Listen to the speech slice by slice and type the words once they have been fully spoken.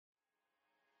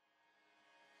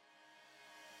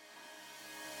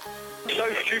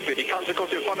so stupid. He comes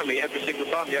across in front of me every single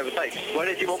time he overtakes. Where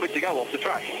did you want me to go off the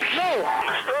track? No!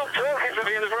 Stop talking to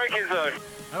me in the braking zone.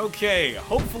 Okay,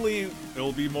 hopefully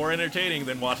it'll be more entertaining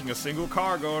than watching a single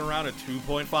car going around a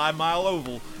 2.5-mile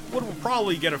oval, what will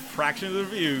probably get a fraction of the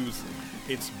views.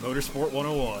 It's Motorsport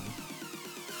 101.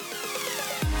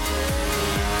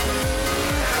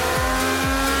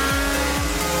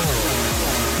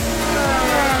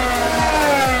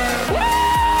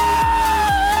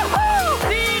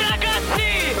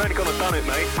 It,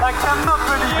 mate.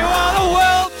 You are the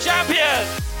world champion!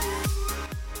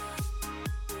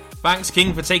 Thanks,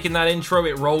 King, for taking that intro.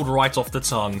 It rolled right off the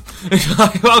tongue.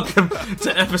 Welcome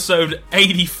to episode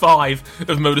 85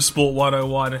 of Motorsport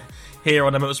 101 here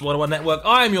on the Motorsport 101 Network.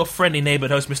 I am your friendly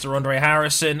neighbourhood host, Mr. Andre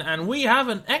Harrison, and we have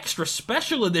an extra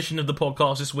special edition of the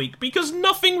podcast this week because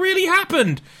nothing really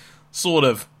happened. Sort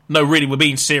of. No, really, we're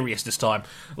being serious this time.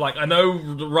 Like, I know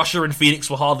Russia and Phoenix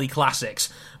were hardly classics,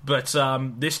 but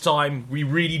this time we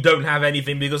really don't have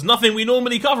anything because nothing we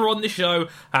normally cover on this show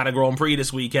had a Grand Prix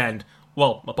this weekend.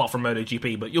 Well, apart from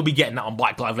MotoGP, but you'll be getting that on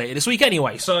Bike Live later this week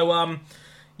anyway. So,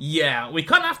 yeah, we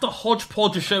kind of have to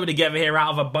hodgepodge a show together here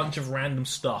out of a bunch of random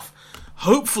stuff.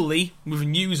 Hopefully, with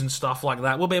news and stuff like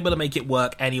that, we'll be able to make it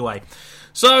work anyway.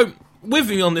 So, with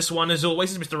me on this one, as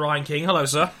always, is Mr. Ryan King. Hello,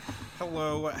 sir.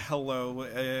 Hello.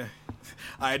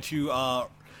 I had to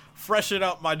freshen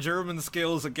up my German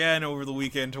skills again over the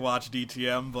weekend to watch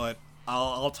DTM, but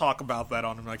I'll talk about that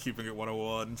on my Keeping It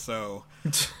 101, so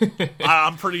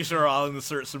I'm pretty sure I'll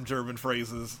insert some German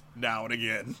phrases now and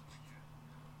again.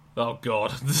 Oh,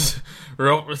 God.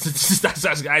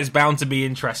 That's bound to be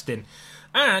interesting.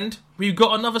 And we've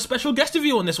got another special guest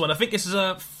review on this one. I think this is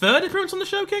a third appearance on the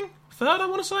show, King? Third, I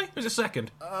want to say? Or is it second?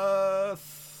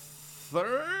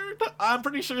 Third? I'm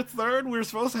pretty sure third. We were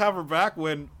supposed to have her back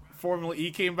when Formula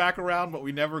E came back around, but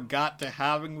we never got to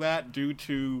having that due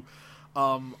to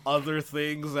other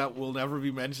things that will never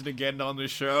be mentioned again on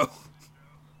this show.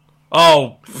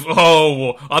 Oh,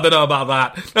 I don't know about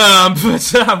that.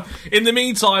 But in the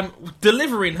meantime,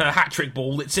 delivering her hat-trick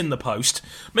ball, it's in the post,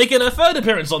 making her third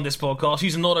appearance on this podcast,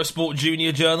 she's an Autosport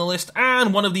Junior journalist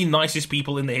and one of the nicest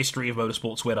people in the history of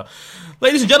motorsport Twitter.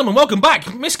 Ladies and gentlemen, welcome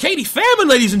back, Miss Katie Fairman,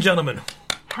 ladies and gentlemen.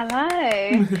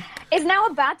 Hello. Is now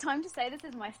a bad time to say this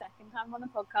is my second time on the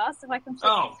podcast, if I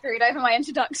completely screwed over my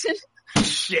introduction?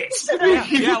 Shit.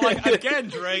 Yeah, like, again,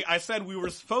 Dre, I said we were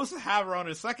supposed to have her on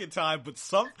a second time, but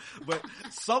something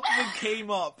came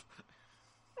up.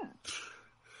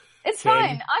 It's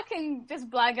fine. I can just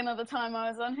blag another time I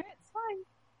was on here.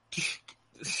 It's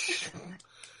fine.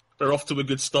 We're off to a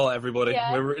good start, everybody.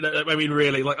 Yeah. I mean,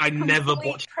 really, like, I never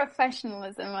watched...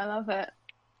 Professionalism, I love it.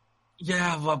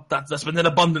 Yeah, well, that's been an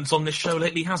abundance on this show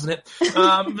lately, hasn't it?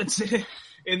 But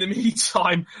in the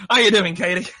meantime, how you doing,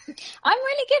 Katie? I'm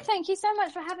really good, thank you so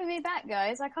much for having me back,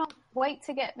 guys. I can't wait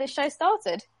to get this show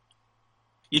started.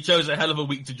 You chose a hell of a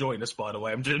week to join us, by the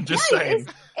way. I'm just saying.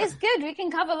 It's good. We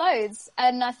can cover loads.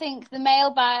 And I think the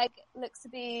mailbag looks to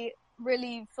be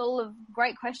really full of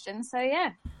great questions. So,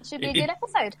 yeah, it should be a good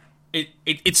episode.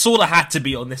 It sort of had to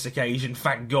be on this occasion,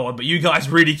 thank God, but you guys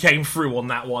really came through on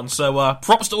that one. So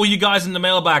props to all you guys in the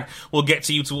mailbag. We'll get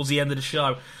to you towards the end of the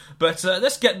show. But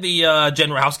let's get the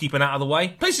general housekeeping out of the way.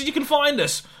 Places you can find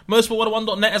us.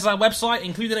 Motorsport101.net is our website,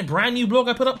 including a brand new blog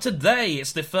I put up today.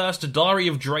 It's the first Diary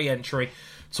of Dre entry,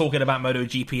 talking about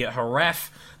MotoGP at Jerez,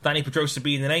 Danny Pedrosa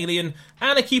being an alien,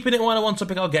 and a Keeping It 101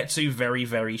 topic I'll get to very,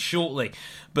 very shortly.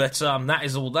 But that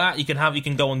is all that. You can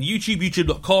go on YouTube,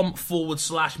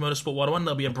 youtube.com/Motorsport101.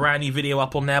 There'll be a brand new video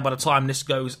up on there by the time this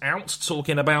goes out,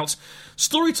 talking about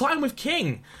Story Time with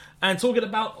King, and talking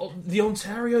about the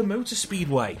Ontario Motor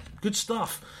Speedway. Good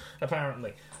stuff,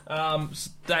 apparently.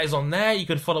 That is on there. You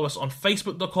can follow us on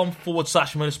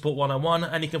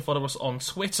Facebook.com/Motorsport101, and you can follow us on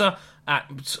Twitter at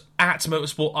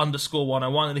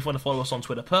Motorsport_101. And if you want to follow us on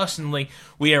Twitter personally,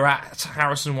 we are at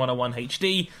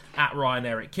Harrison101HD, at Ryan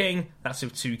Eric King, that's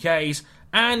with 2 Ks.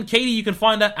 And Katie, you can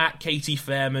find her at Katie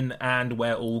Fairman, and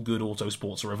where all good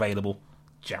autosports are available.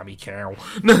 Jammy cow.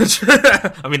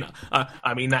 I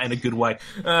mean that in a good way.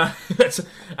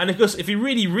 And of course, if you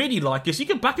really, really like us, you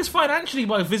can back us financially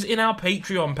by visiting our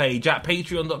Patreon page at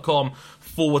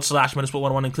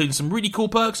patreon.com/Motorsport101, including some really cool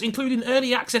perks, including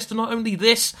early access to not only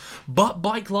this, but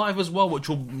Bike Live as well, which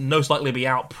will most likely be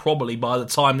out probably by the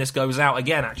time this goes out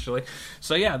again, actually.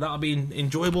 So yeah, that'll be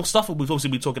enjoyable stuff. We'll obviously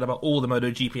be talking about all the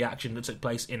MotoGP action that took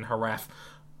place in Jerez,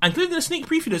 including a sneak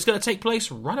preview that's going to take place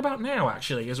right about now,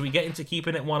 actually, as we get into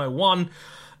Keeping It 101.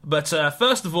 But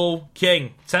first of all,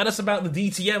 King, tell us about the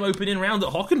DTM opening round at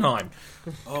Hockenheim.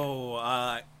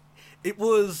 It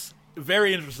was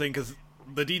very interesting because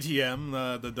the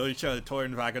DTM, the Deutsche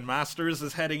Tourenwagen Masters,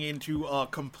 is heading into a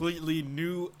completely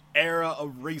new era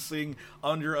of racing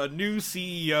under a new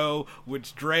CEO,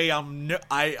 which, Dre,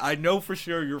 I know for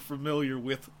sure you're familiar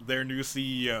with their new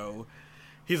CEO.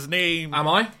 His name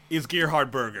is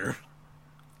Gerhard Berger.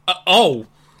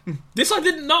 This I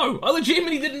didn't know. I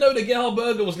legitimately didn't know that Gerhard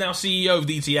Berger was now CEO of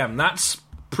DTM. That's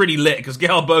pretty lit, because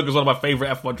Gerhard Berger is one of my favorite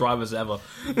F1 drivers ever.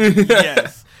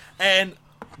 Yes. And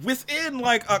within,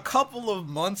 like, a couple of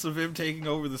months of him taking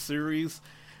over the series,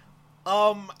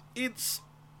 it's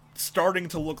starting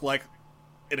to look like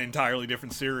an entirely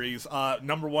different series.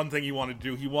 Number one thing he wanted to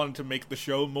do, he wanted to make the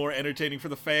show more entertaining for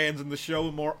the fans and the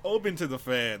show more open to the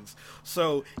fans.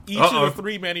 So each of the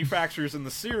three manufacturers in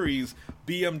the series,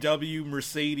 BMW,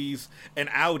 Mercedes, and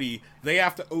Audi, they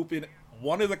have to open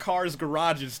one of the car's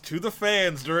garages to the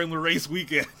fans during the race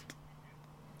weekend.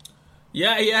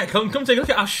 Yeah, come take a look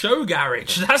at our show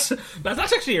garage. That's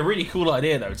actually a really cool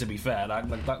idea, though, to be fair.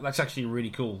 That's actually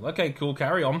really cool. Okay, cool,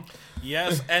 carry on.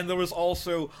 Yes, and there was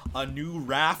also a new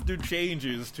raft of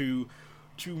changes to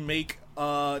make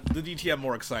the DTM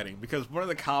more exciting, because one of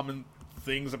the common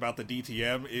things about the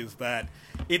DTM is that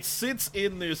it sits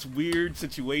in this weird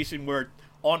situation where,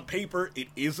 on paper, it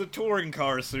is a touring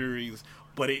car series,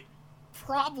 but it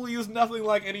probably is nothing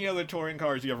like any other touring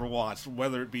cars you ever watched,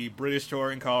 whether it be British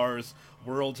touring cars,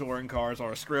 world touring cars,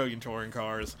 or Australian touring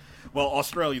cars. Well,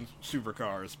 Australian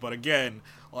supercars. But again,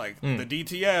 like, the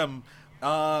DTM,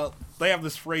 they have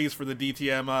this phrase for the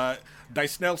DTM, Die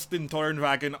snelsten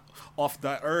Tourenwagen auf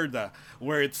der Erde,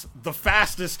 where it's the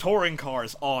fastest touring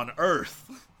cars on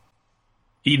Earth.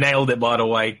 He nailed it, by the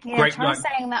way. Yeah, Great. try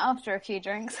saying that after a few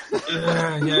drinks.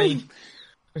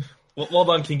 Well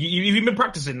done, King. You've been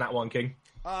practicing that one, King.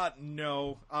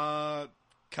 No.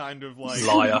 Kind of like...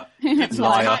 Liar.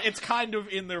 It's kind of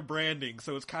in their branding,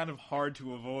 so it's kind of hard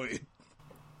to avoid.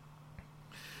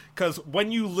 Because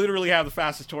when you literally have the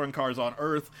fastest touring cars on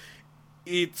Earth,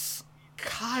 it's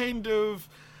kind of...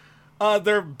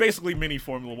 they're basically mini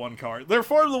Formula 1 cars. They're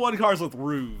Formula 1 cars with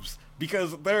roofs,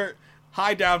 because they're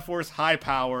high downforce, high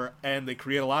power, and they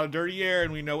create a lot of dirty air,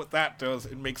 and we know what that does.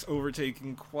 It makes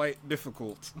overtaking quite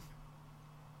difficult.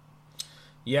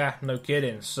 Yeah, no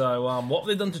kidding. So, what have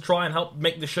they done to try and help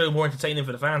make the show more entertaining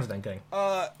for the fans, then, King?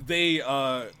 They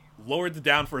lowered the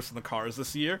downforce in the cars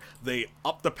this year. They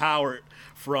upped the power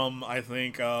from, I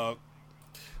think,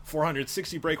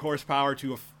 460 brake horsepower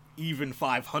to even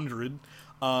 500.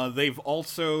 They've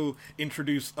also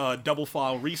introduced double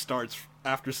file restarts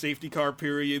after safety car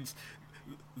periods.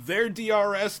 Their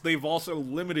DRS, they've also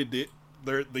limited it,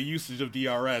 the usage of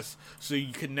DRS, so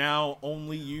you can now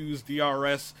only use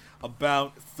DRS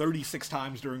about 36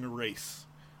 times during a race.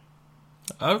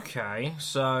 Okay,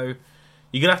 so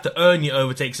you're gonna have to earn your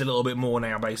overtakes a little bit more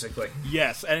now, basically.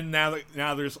 Yes, and now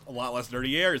there's a lot less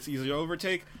dirty air. It's easier to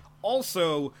overtake.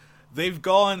 Also, they've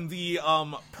gone the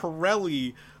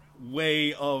Pirelli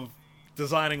way of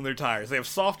designing their tires. They have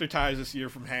softer tires this year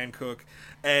from Hankook,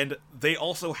 and they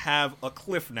also have a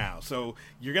cliff now. So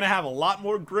you're gonna have a lot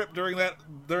more grip during that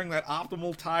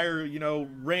optimal tire,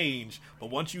 range. But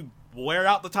once you wear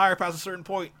out the tire past a certain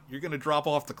point, you're gonna drop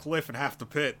off the cliff and have to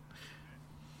pit.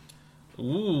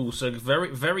 Ooh, so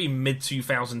very, very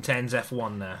mid-2010s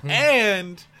F1 there.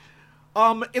 And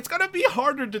it's gonna be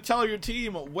harder to tell your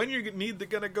team when you're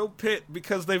gonna go pit,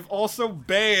 because they've also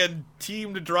banned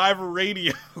team-to-driver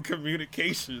radio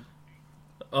communication.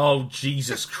 Oh,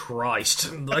 Jesus Christ.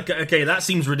 Okay, that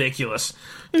seems ridiculous.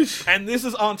 And this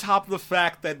is on top of the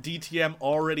fact that DTM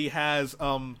already has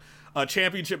a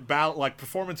championship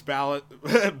performance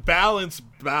balance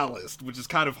ballast, which is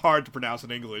kind of hard to pronounce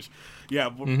in English. Yeah,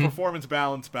 performance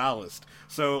balance ballast.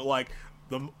 So, like,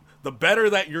 the better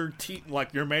that your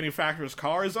your manufacturer's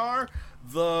cars are,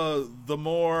 the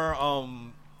more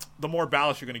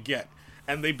ballast you're going to get.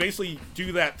 And they basically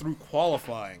do that through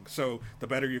qualifying. So the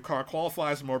better your car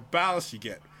qualifies, the more ballast you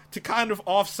get. To kind of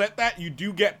offset that, you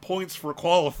do get points for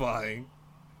qualifying.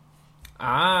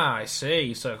 Ah, I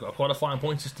see. So a qualifying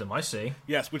point system, I see.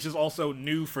 Yes, which is also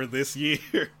new for this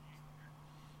year.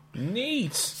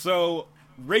 Neat. So,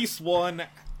 race 1,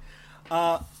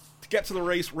 to get to the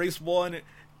race 1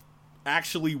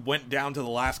 actually went down to the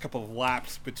last couple of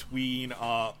laps between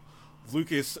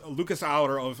Lucas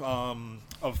Auer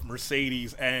of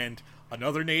Mercedes and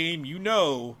another name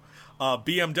BMW's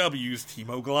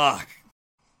Timo Glock.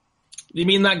 You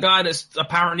mean that guy that's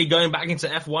apparently going back into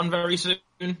F1 very soon,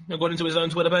 according to his own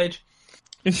Twitter page?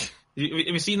 Have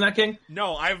you seen that, King?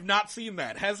 No, I have not seen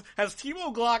that. Has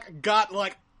Timo Glock got,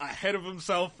 ahead of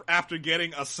himself after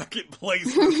getting a second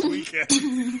place this weekend?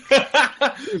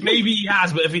 Maybe he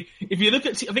has, but if you look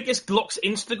at, I think it's Glock's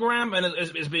Instagram, and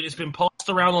it's been posted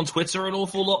around on Twitter an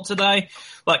awful lot today.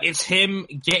 Like, it's him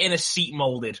getting a seat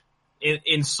molded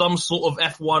in some sort of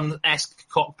F1-esque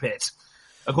cockpit.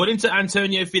 According to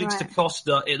Antonio Felix da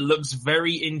Costa, it looks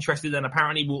very interesting, and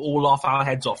apparently we'll all laugh our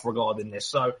heads off regarding this.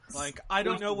 So, like, I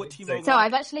don't know what Timo. So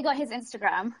I've actually got his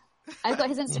Instagram. I've got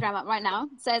his Instagram up right now.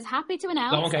 It says, happy to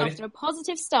announce, after a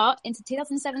positive start into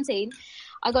 2017,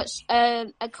 I got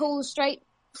a call straight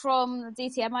from the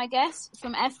DTM, I guess,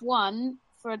 from F1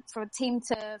 for a team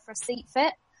for a seat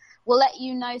fit. We'll let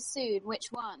you know soon which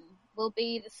one will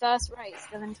be the first race.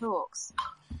 Still in talks.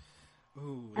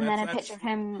 Ooh, and then a picture of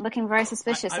him looking very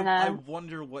suspicious. I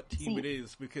wonder what team it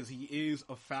is, because he is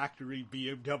a factory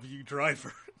BMW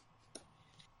driver.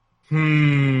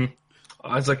 I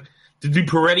was like, did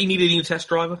Pirelli need a new test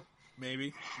driver?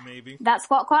 Maybe. That's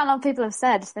what quite a lot of people have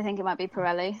said. They think it might be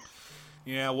Pirelli.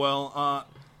 Yeah, well,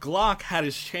 Glock had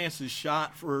his chances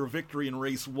shot for a victory in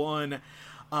race 1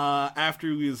 after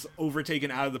he was overtaken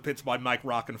out of the pits by Mike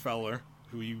Rockenfeller,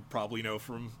 who you probably know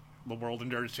from the World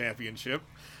Endurance Championship.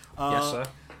 Yes, sir.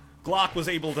 Glock was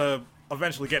able to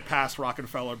eventually get past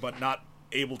Rockenfeller, but not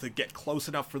able to get close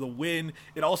enough for the win.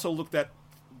 It also looked at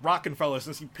Rockenfeller,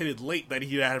 since he pitted late, that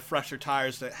he had fresher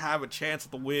tires to have a chance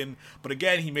at the win. But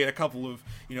again, he made a couple of,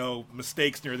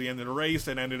 mistakes near the end of the race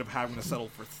and ended up having to settle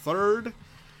for third.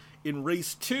 In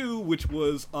race 2, which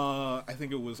was, I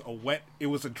think it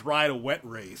was a dry to wet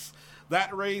race.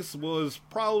 That race was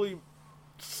probably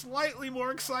slightly more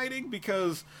exciting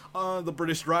because the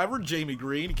British driver, Jamie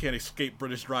Green, you can't escape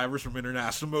British drivers from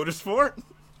International Motorsport.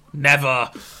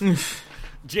 Never.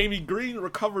 Jamie Green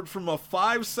recovered from a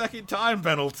 5-second time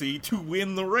penalty to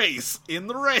win the race in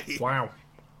the race. Wow.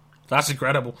 That's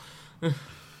incredible.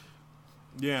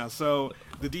 Yeah, so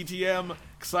the DTM,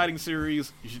 exciting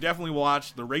series. You should definitely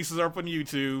watch. The races are up on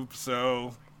YouTube,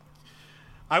 so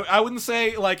I wouldn't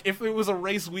say, like, if it was a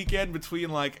race weekend between,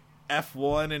 like,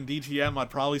 F1 and DTM, I'd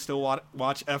probably still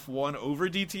watch F1 over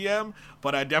DTM,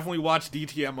 but I'd definitely watch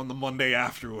DTM on the Monday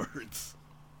afterwards.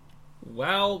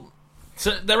 Well,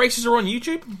 so the races are on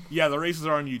YouTube? Yeah, the races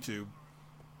are on YouTube.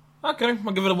 Okay,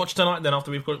 I'll give it a watch tonight then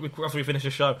after we finish the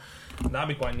show. That'd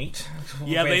be quite neat.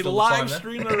 Yeah, they live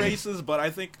stream the races, but I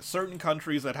think certain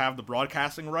countries that have the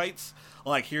broadcasting rights,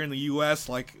 like here in the US,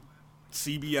 like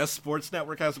CBS Sports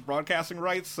Network has the broadcasting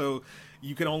rights, so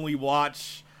you can only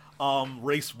watch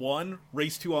race 1.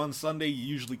 Race 2 on Sunday you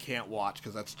usually can't watch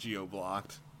because that's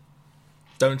geo-blocked.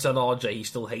 Don't tell RJ, he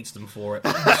still hates them for it.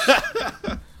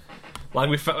 Like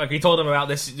we told him about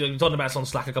this. We told him about this on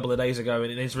Slack a couple of days ago,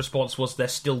 and his response was, "They're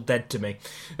still dead to me."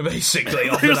 Basically,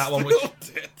 after that one,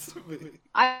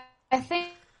 I think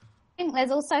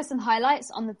there's also some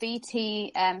highlights on the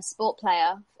BT Sport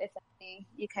Player. If any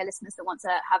UK listeners that want to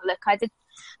have a look, I did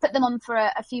put them on for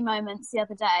a few moments the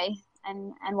other day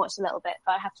and watched a little bit,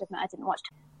 but I have to admit I didn't watch.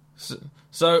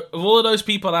 So, of all of those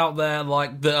people out there,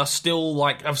 like, that are still,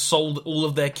 like, have sold all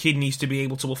of their kidneys to be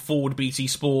able to afford BT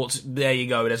Sports, there you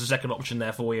go. There's a second option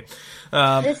there for you.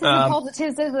 This is the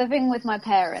positives of living with my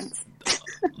parents.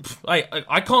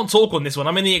 I can't talk on this one.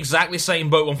 I'm in the exactly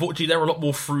same boat. Unfortunately, they're a lot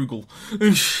more frugal.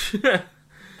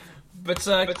 But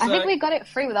I think we got it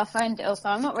free with our phone deal, so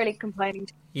I'm not really complaining.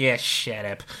 Yeah, shut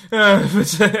up.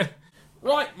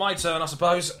 Right, my turn, I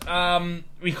suppose.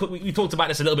 We talked about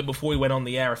this a little bit before we went on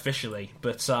the air officially,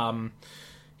 but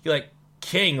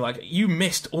King, you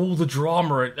missed all the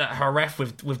drama at Jerez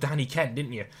with Danny Kent,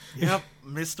 didn't you? Yep,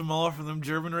 missed them all from them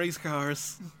German race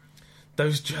cars.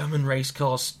 Those German race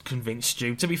cars convinced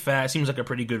you. To be fair, it seems like a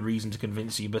pretty good reason to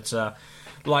convince you, but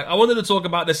I wanted to talk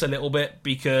about this a little bit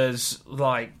because,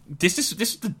 this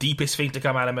is the deepest thing to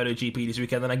come out of MotoGP this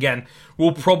weekend. And again,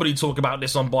 we'll probably talk about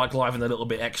this on Bike Live in a little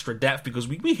bit extra depth because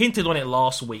we hinted on it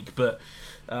last week, but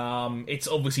it's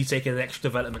obviously taken an extra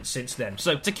development since then.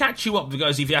 So to catch you up,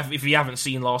 guys, if you haven't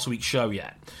seen last week's show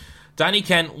yet, Danny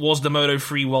Kent was the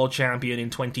Moto3 World Champion in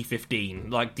 2015,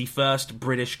 the first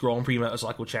British Grand Prix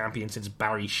motorcycle champion since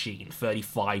Barry Sheene,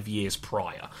 35 years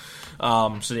prior.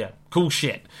 So yeah, cool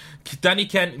shit. Danny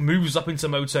Kent moves up into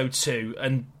Moto2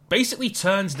 and basically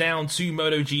turns down 2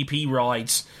 MotoGP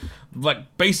rides.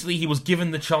 Basically he was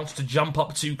given the chance to jump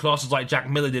up 2 classes like Jack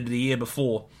Miller did the year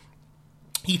before.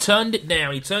 He turned it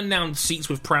down. He turned down seats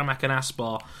with Pramac and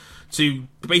Aspar to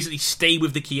basically stay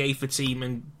with the Kiefer team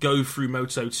and go through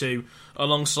Moto2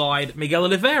 alongside Miguel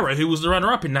Oliveira, who was the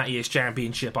runner-up in that year's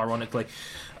championship, ironically.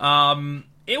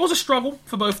 It was a struggle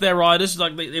for both their riders.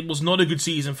 It was not a good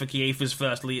season for Kiefer's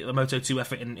first Moto2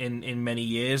 effort in many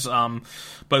years.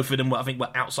 Both of them, I think,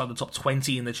 were outside the top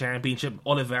 20 in the championship.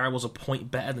 Oliveira was a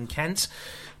point better than Kent.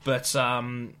 But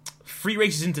 3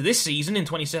 races into this season, in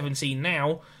 2017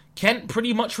 now, Kent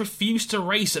pretty much refused to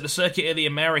race at the Circuit of the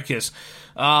Americas.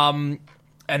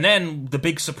 And then the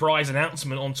big surprise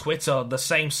announcement on Twitter the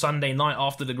same Sunday night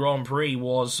after the Grand Prix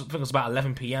was, I think it was about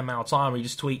 11 p.m. our time, he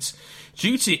just tweets,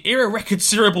 "Due to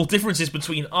irreconcilable differences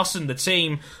between us and the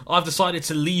team, I've decided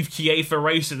to leave Kiefer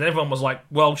Racing." And everyone was like,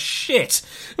 well, shit,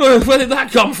 where did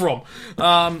that come from?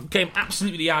 Came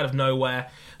absolutely out of nowhere.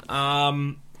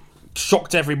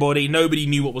 Shocked everybody. Nobody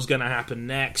knew what was going to happen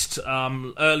next.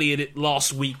 Earlier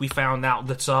last week, we found out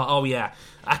that,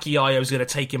 Aki Ayo's going to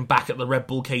take him back at the Red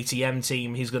Bull KTM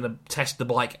team. He's going to test the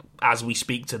bike as we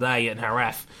speak today at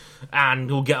Jerez, and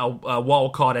he'll get a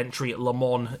wildcard entry at Le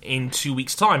Mans in 2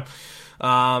 weeks' time.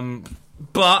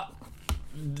 But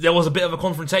there was a bit of a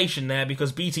confrontation there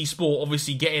because BT Sport,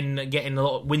 obviously getting a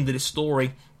lot of wind of this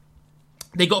story,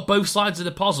 they got both sides of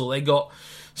the puzzle. They got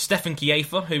Stefan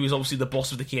Kiefer, who is obviously the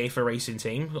boss of the Kiefer Racing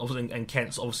team, and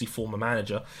Kent's obviously former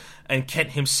manager, and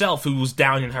Kent himself, who was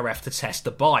down in Jerez to test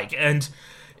the bike. And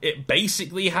it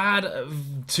basically had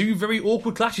two very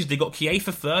awkward clashes. They got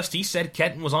Kiefer first. He said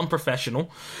Kent was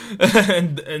unprofessional,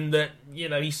 and that, you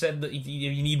know, he said that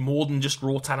you need more than just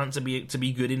raw talent to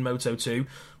be good in Moto 2,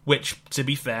 which, to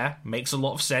be fair, makes a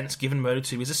lot of sense given Moto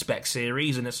 2 is a spec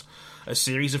series and it's a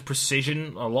series of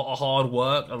precision, a lot of hard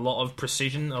work, a lot of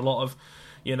precision, a lot of,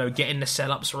 you know, getting the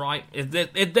setups right.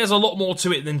 There's a lot more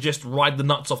to it than just ride the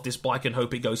nuts off this bike and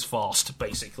hope it goes fast,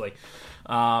 basically.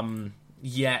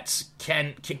 Yet,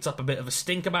 Kent kicked up a bit of a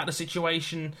stink about the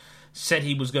situation, said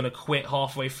he was going to quit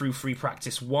halfway through free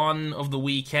practice 1 of the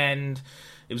weekend.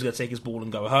 He was going to take his ball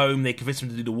and go home. They convinced him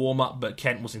to do the warm-up, but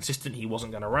Kent was insistent he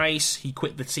wasn't going to race. He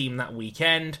quit the team that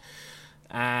weekend.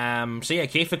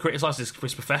 Kiefer criticised his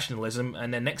professionalism,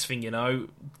 and then next thing you know,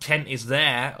 Kent is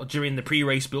there during the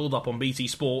pre-race build-up on BT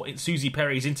Sport. Susie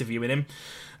Perry's interviewing him,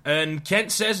 and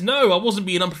Kent says, "No, I wasn't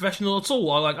being unprofessional at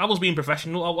all. I was being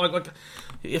professional.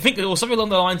 I think it was something along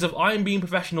the lines of, I am being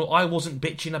professional. I wasn't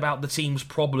bitching about the team's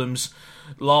problems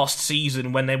last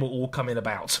season when they were all coming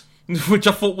about." Which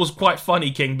I thought was quite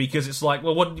funny, King, because it's like,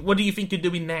 well, what do you think you're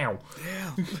doing now?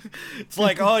 Yeah. It's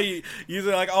like,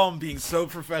 you're like, I'm being so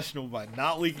professional by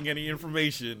not leaking any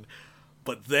information,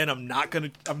 but then I'm not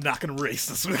gonna race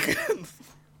this weekend.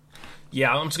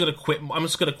 Yeah, I'm just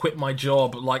gonna quit my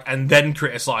job, and then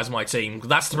criticize my team.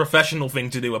 That's the professional thing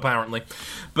to do, apparently.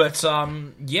 But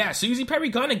Susie Perry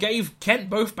kind of gave Kent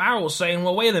both barrels, saying,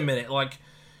 well, wait a minute,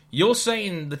 you're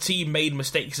saying the team made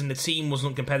mistakes and the team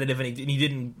wasn't competitive and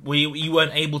you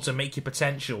weren't able to make your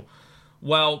potential.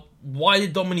 Well, why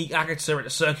did Dominique Agutter at the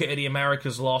Circuit of the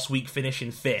Americas last week finish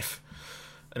in 5th?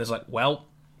 And it's like, well,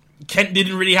 Kent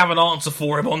didn't really have an answer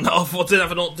for him on that. Or did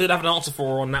have an answer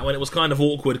for her on that when it was kind of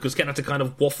awkward because Kent had to kind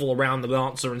of waffle around the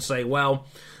answer and say, well,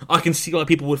 I can see why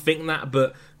people would think that,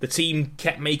 but the team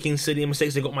kept making silly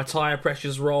mistakes. They got my tyre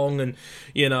pressures wrong, and,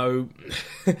 you know...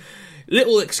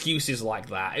 Little excuses like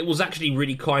that. It was actually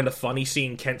really kind of funny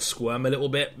seeing Kent squirm a little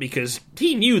bit because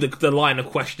he knew the line of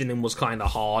questioning was kind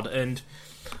of hard. And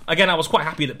again, I was quite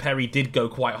happy that Perry did go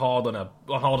quite hard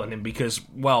on him because,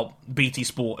 well, BT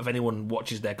Sport, if anyone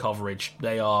watches their coverage,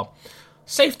 they are,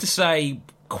 safe to say,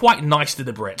 quite nice to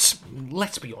the Brits.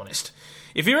 Let's be honest.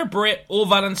 If you're a Brit or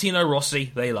Valentino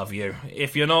Rossi, they love you.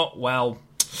 If you're not, well,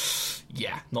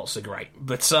 yeah, not so great.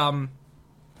 But,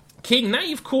 King, now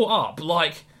you've caught up,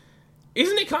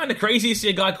 isn't it kind of crazy to see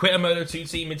a guy quit a Moto2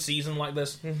 team mid-season like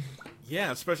this?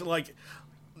 Yeah, especially,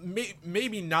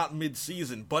 maybe not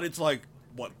mid-season, but it's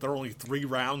they're only 3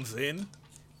 rounds in?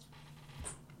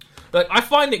 I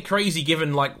find it crazy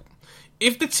given,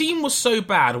 if the team was so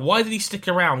bad, why did he stick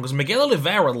around? Because Miguel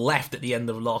Oliveira left at the end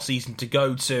of last season to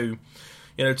go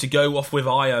off with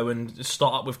Ayo and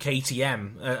start up with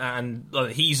KTM,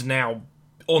 and he's now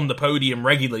on the podium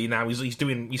regularly now. He's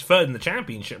 3rd in the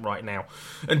championship right now,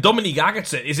 and Dominique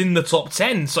Agutter is in the top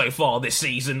 10 so far this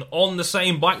season on the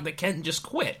same bike that Kent just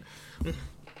quit. Yeah,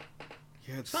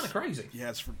 it's kind of crazy.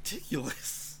 Yeah, it's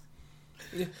ridiculous.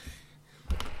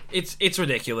 It's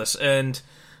ridiculous, and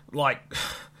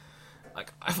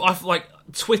I've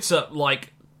Twitter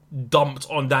dumped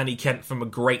on Danny Kent from a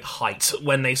great height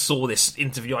when they saw this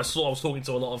interview. I was talking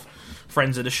to a lot of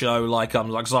friends of the show, like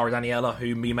Zara Daniela, who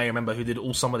you may remember, who did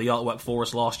some of the artwork for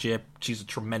us last year. She's a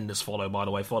tremendous follow, by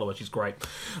the way. Follow her, she's great.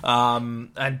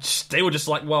 And they were just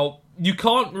like, well, you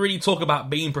can't really talk about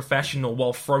being professional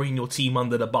while throwing your team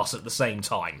under the bus at the same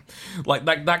time.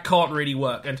 That can't really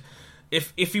work. And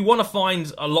if you want to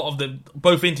find a lot of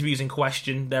both interviews in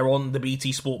question, they're on the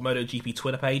BT Sport MotoGP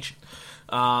Twitter page.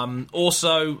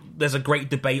 Also, there's a great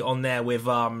debate on there with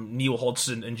Neil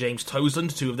Hodgson and James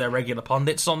Toseland, 2 of their regular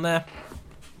pundits on there.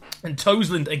 And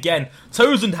Toseland, again,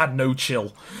 Toseland had no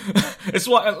chill. It's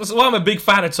why I'm a big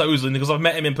fan of Toseland, because I've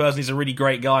met him in person. He's a really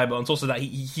great guy, but on top of that,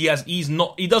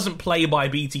 he doesn't play by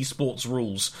BT Sports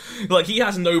rules. Like, he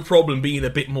has no problem being a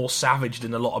bit more savage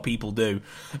than a lot of people do.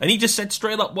 And he just said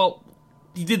straight up, well,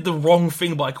 he did the wrong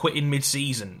thing by quitting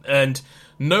mid-season, and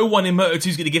no one in Moto2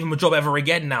 is going to give him a job ever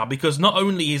again now, because not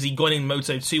only has he gone in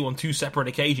Moto2 on 2 separate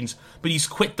occasions, but he's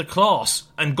quit the class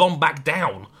and gone back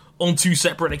down on 2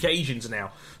 separate occasions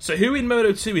now. So who in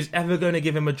Moto2 is ever going to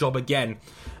give him a job again?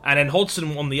 And then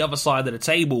Hodgson on the other side of the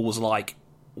table was like,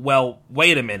 well,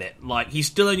 wait a minute. Like, he's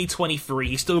still only 23.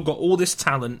 He's still got all this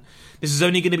talent. This is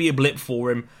only going to be a blip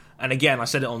for him. And again, I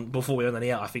said it on before we went on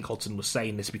the air, I think Hodgson was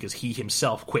saying this because he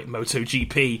himself quit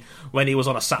MotoGP when he was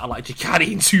on a satellite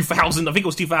Ducati in 2000, I think it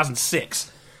was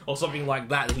 2006, or something like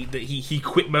that. He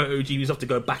quit MotoGP himself to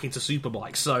go back into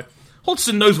Superbikes. So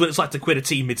Hodgson knows what it's like to quit a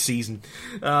team mid-season,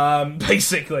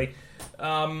 basically.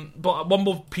 But one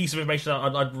more piece of information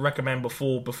I'd recommend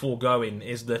before going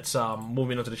is that,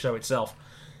 moving on to the show itself,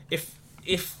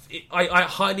 I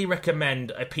highly recommend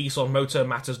a piece on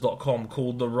motomatters.com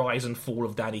called The Rise and Fall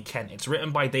of Danny Kent. It's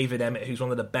written by David Emmett, who's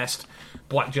one of the best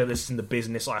black journalists in the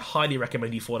business. I highly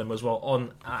recommend you follow him as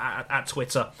well at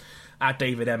Twitter, at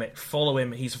David Emmett. Follow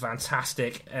him, he's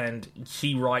fantastic, and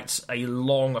he writes a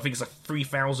long, I think it's a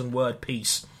 3,000 word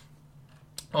piece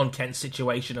on Kent's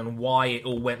situation and why it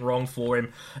all went wrong for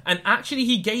him. And actually,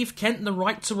 he gave Kent the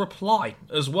right to reply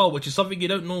as well, which is something you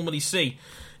don't normally see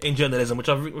in journalism, which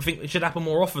I think should happen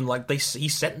more often. Like, he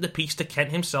sent the piece to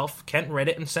Kent himself, Kent read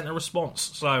it and sent a response.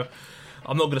 So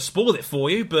I'm not going to spoil it for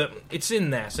you, but it's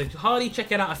in there. So highly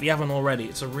check it out if you haven't already.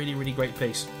 It's a really, really great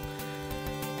piece.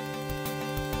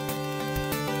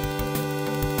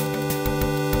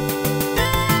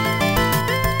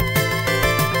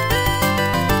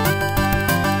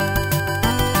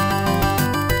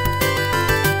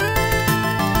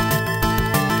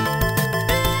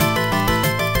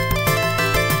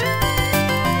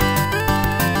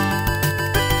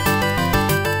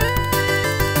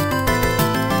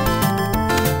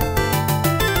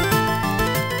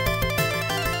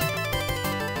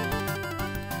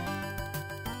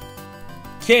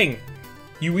 King,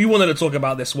 we wanted to talk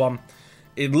about this one.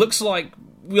 It looks like,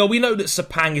 well, we know that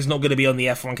Sepang is not going to be on the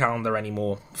F1 calendar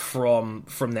anymore from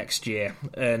next year,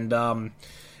 and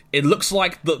it looks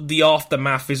like the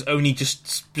aftermath is only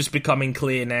just becoming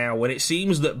clear now, and it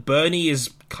seems that Bernie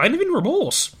is kind of in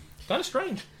remorse. Kind of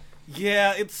strange.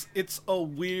 Yeah, it's a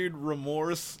weird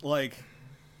remorse. Like,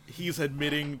 he's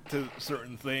admitting to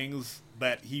certain things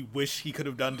that he wished he could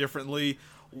have done differently.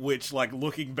 Which, like,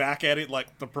 looking back at it,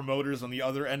 like, the promoters on the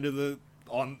other end of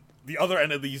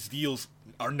these deals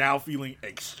are now feeling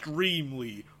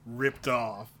extremely ripped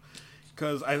off.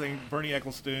 Because I think Bernie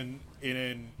Ecclestone, in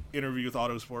an interview with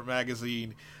Autosport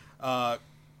magazine,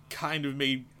 kind of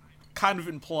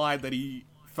implied that he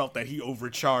felt that he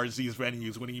overcharged these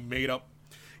venues when he made up,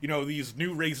 these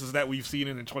new races that we've seen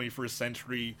in the 21st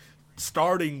century,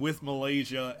 starting with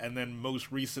Malaysia and then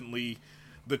most recently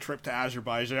the trip to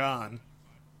Azerbaijan.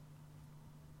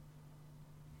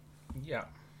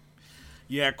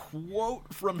 Yeah,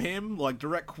 quote from him, like,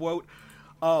 direct quote,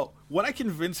 when I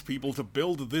convince people to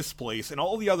build this place and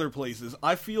all the other places,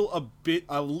 I feel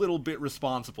a little bit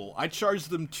responsible. I charge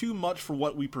them too much for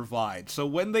what we provide. So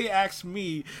when they ask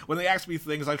me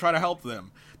things, I try to help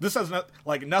them. This has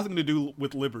nothing to do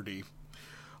with Liberty.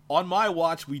 On my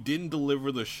watch, we didn't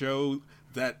deliver the show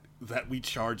that we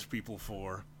charged people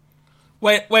for.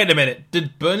 Wait a minute.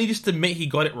 Did Bernie just admit he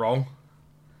got it wrong?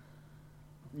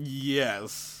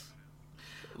 Yes.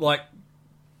 Like,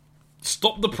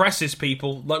 stop the presses,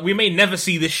 people. Like, we may never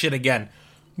see this shit again.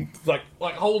 Like,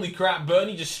 holy crap,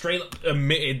 Bernie just straight up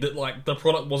admitted that, like, the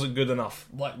product wasn't good enough.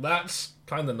 Like, that's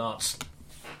kind of nuts.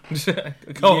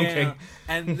 Go on, King.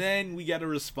 And then we get a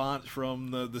response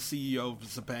from the CEO of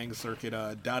the Sepang circuit,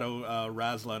 Dado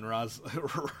Razlan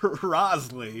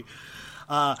Rasley.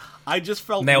 I just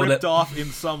felt ripped off in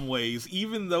some ways,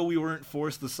 even though we weren't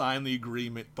forced to sign the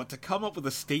agreement. But to come up with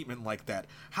a statement like that,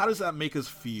 how does that make us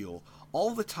feel?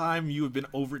 All the time you have been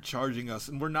overcharging us,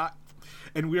 and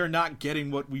we are not getting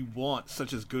what we want,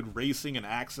 such as good racing and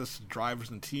access to drivers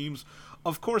and teams.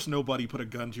 Of course, nobody put a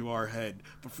gun to our head,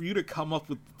 but for you to come up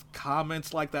with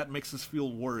comments like that makes us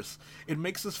feel worse. It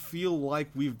makes us feel like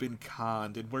we've been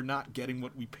conned and we're not getting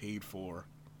what we paid for.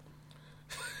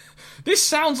 this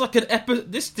sounds like an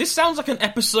this sounds like an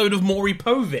episode of Maury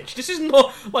Povich. This is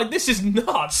not like this is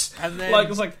nuts. And then like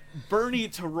it's like Bernie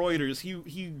to Reuters,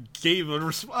 he gave a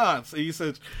response. He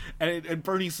said, and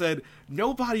Bernie said,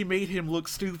 "Nobody made him look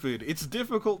stupid. It's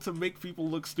difficult to make people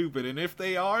look stupid, and if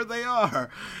they are, they are."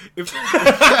 If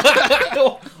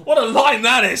what a line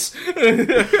that is.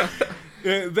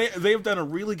 They have done a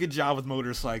really good job with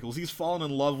motorcycles. He's fallen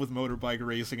in love with motorbike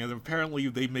racing, and apparently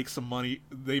they make some money.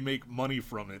 They make money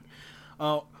from it.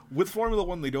 With Formula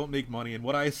One, they don't make money. And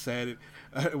what I said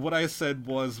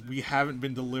was we haven't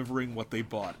been delivering what they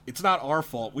bought. It's not our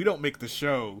fault. We don't make the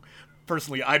show.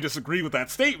 Personally, I disagree with that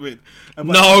statement.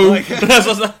 No,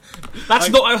 that's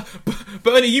not.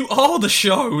 Bernie, you are the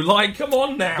show. Like, come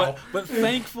on now. But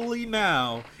thankfully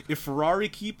now, if Ferrari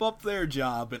keep up their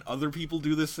job and other people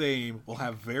do the same, we'll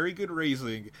have very good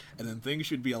racing, and then things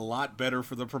should be a lot better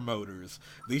for the promoters.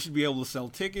 They should be able to sell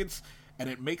tickets, and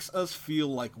it makes us feel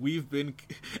like we've been,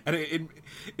 and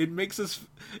it makes us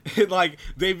like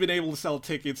they've been able to sell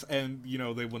tickets, and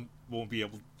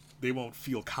they won't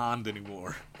feel conned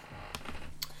anymore.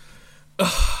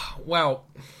 Wow,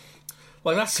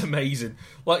 like that's amazing.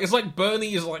 Like it's like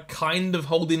Bernie is like kind of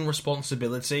holding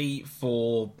responsibility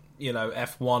for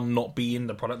F1 not being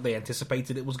the product they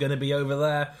anticipated it was going to be over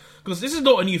there, because this is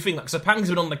not a new thing. Like Sepang's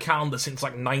been on the calendar since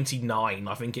like '99.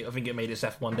 I think it made its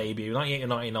F1 debut, 98 or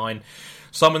 99.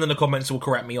 Someone in the comments will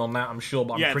correct me on that, I'm sure,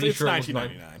 but I'm pretty sure it was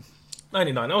 1999.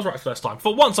 99. I was right first time.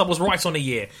 For once, I was right on a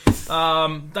year.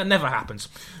 That never happens.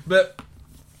 But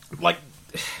like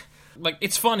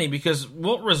it's funny because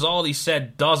what Rosali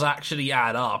said does actually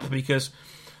add up, because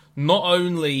not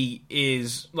only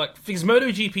is because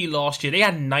MotoGP last year, they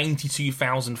had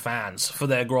 92,000 fans for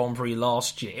their Grand Prix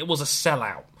last year. It was a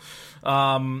sellout.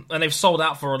 And they've sold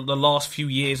out for the last few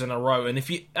years in a row. And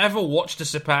if you ever watch the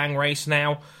Sepang race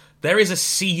now, there is a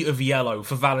sea of yellow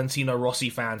for Valentino Rossi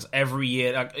fans every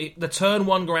year. Like, the Turn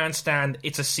 1 grandstand,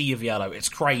 it's a sea of yellow. It's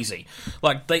crazy.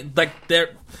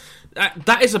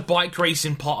 That is a bike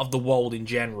racing part of the world in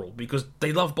general, because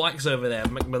they love bikes over there.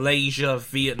 Malaysia,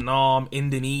 Vietnam,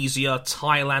 Indonesia,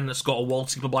 Thailand, that's got a World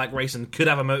Superbike race and could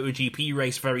have a MotoGP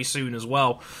race very soon as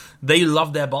well. They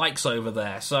love their bikes over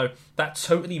there, so that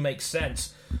totally makes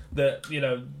sense that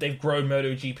they've grown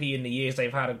MotoGP in the years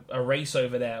they've had a race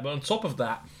over there. But on top of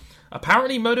that,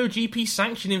 apparently MotoGP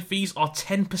sanctioning fees are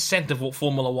 10% of what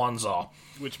Formula One's are,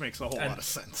 which makes a whole lot of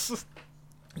sense.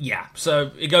 Yeah,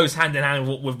 so it goes hand in hand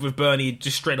with Bernie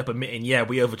just straight up admitting, yeah,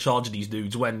 we overcharge these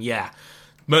dudes, when,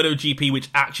 MotoGP, which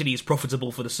actually is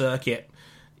profitable for the circuit,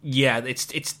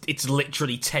 it's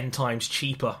literally 10 times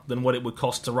cheaper than what it would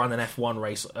cost to run an F1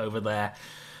 race over there.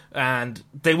 And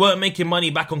they weren't making money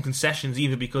back on concessions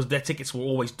either, because their tickets were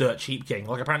always dirt cheap, King.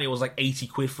 Like, apparently it was like 80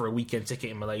 quid for a weekend ticket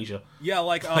in Malaysia. Yeah,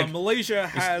 Malaysia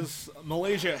has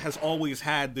always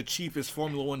had the cheapest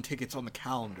Formula One tickets on the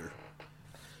calendar.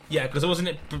 Yeah, because wasn't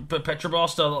it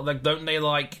Petrobras? Don't they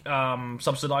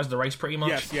subsidize the race pretty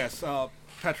much? Yes.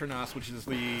 Petronas, which is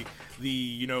the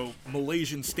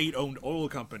Malaysian state-owned oil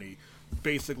company,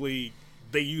 basically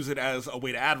they use it as a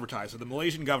way to advertise. So the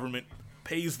Malaysian government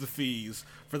pays the fees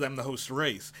for them to host a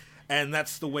race, and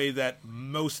that's the way that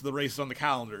most of the races on the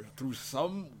calendar, through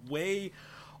some way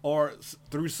or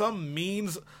through some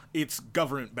means, it's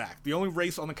government-backed. The only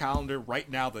race on the calendar right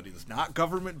now that is not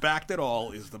government-backed at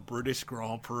all is the British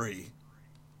Grand Prix.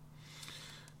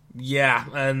 Yeah,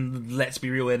 and let's be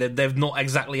real here, they've not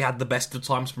exactly had the best of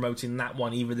times promoting that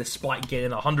one either, despite getting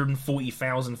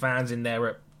 140,000 fans in there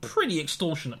at pretty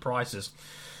extortionate prices,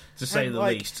 to say the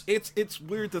least. It's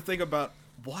weird to think about,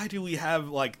 why do we have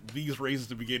these races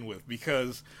to begin with?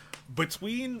 Because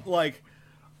between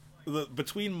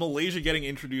Malaysia getting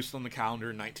introduced on the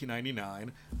calendar in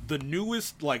 1999, the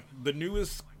newest a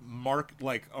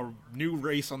new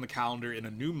race on the calendar in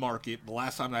a new market, the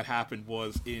last time that happened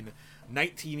was in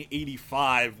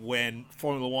 1985, when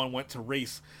Formula One went to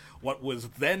race what was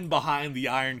then behind the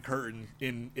Iron Curtain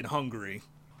in Hungary.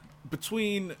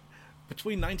 Between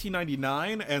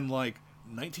 1999 and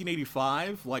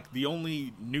 1985, the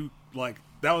only new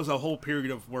that was a whole period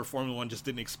of where Formula One just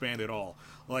didn't expand at all.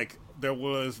 There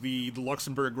was the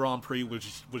Luxembourg Grand Prix,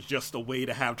 which was just a way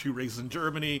to have 2 races in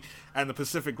Germany, and the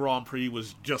Pacific Grand Prix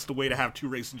was just a way to have 2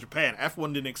 races in Japan.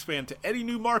 F1 didn't expand to any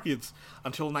new markets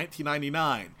until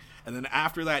 1999. And then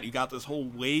after that, you got this whole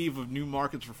wave of new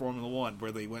markets for Formula One,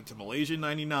 where they went to Malaysia in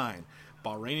 99,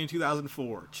 Bahrain in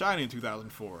 2004, China in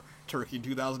 2004, Turkey in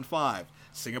 2005,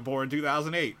 Singapore in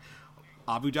 2008,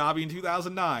 Abu Dhabi in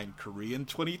 2009, Korea in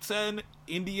 2010,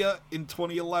 India in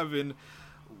 2011,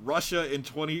 Russia in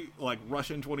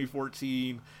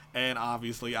 2014, and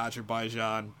obviously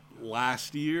Azerbaijan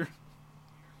last year.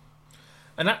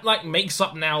 And that, like, makes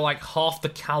up now, like, half the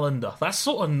calendar. That's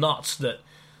sort of nuts that,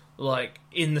 like,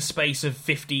 in the space of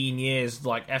 15 years,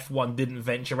 like, F1 didn't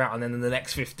venture out, and then in the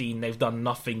next 15, they've done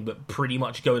nothing but pretty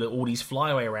much go to all these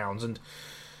flyaway rounds. And,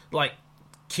 like,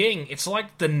 King, it's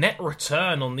like the net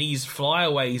return on these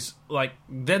flyaways, like,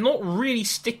 they're not really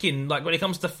sticking, like, when it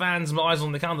comes to fans' eyes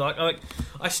on the calendar. Like,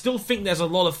 I still think there's a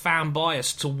lot of fan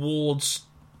bias towards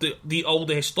the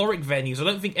older historic venues. I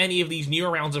don't think any of these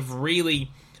newer rounds have really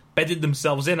bedded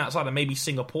themselves in outside of maybe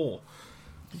Singapore.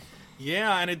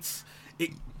 Yeah, and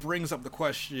it brings up the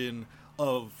question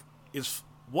of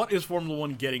what is Formula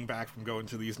One getting back from going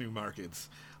to these new markets?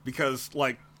 Because,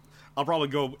 like, I'll probably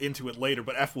go into it later,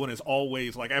 but F1 is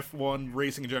always, like, F1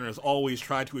 racing in general has always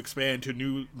tried to expand to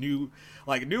newer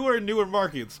and newer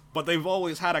markets, but they've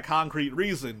always had a concrete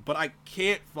reason. But I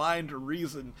can't find a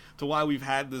reason to why we've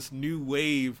had this new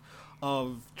wave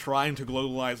of trying to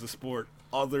globalize the sport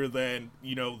other than,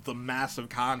 you know, the massive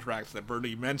contracts that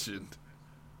Bernie mentioned.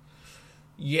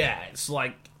 Yeah, it's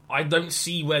like, I don't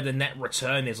see where the net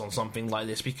return is on something like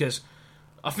this, because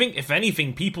I think, if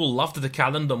anything, people loved the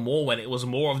calendar more when it was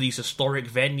more of these historic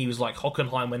venues like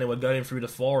Hockenheim when they were going through the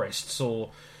forests,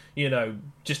 or, you know,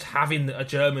 just having a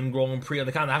German Grand Prix on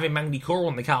the calendar, having Magny-Cours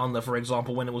on the calendar, for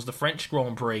example, when it was the French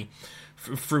Grand Prix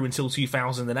through until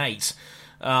 2008,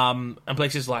 and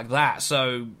places like that.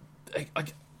 So,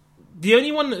 the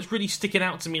only one that's really sticking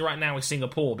out to me right now is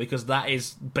Singapore, because that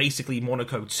is basically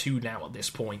Monaco 2 now at this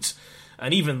point.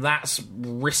 And even that's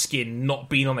risking not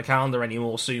being on the calendar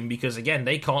anymore soon, because, again,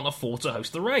 they can't afford to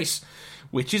host the race,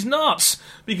 which is nuts,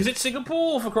 because it's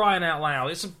Singapore, for crying out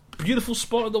loud. It's a beautiful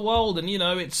spot in the world, and, you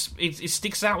know, it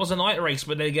sticks out as a night race,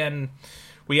 but then again,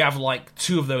 we have, like,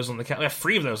 2 of those on the we have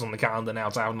 3 of those on the calendar now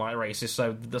to have night races,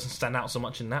 so it doesn't stand out so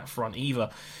much in that front either.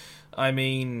 I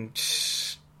mean,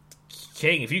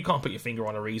 King, if you can't put your finger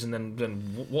on a reason,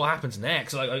 then what happens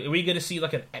next? Like, are we going to see,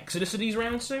 like, an exodus of these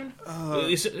rounds soon?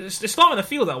 It's starting to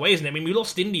feel that way, isn't it? I mean, we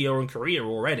lost India and Korea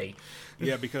already.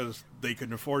 Yeah, because they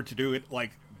couldn't afford to do it. Like,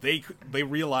 they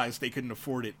realized they couldn't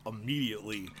afford it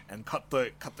immediately and cut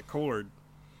the cord.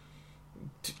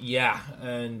 Yeah,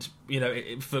 and, you know,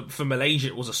 for Malaysia,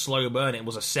 it was a slow burn. It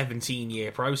was a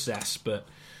 17-year process, but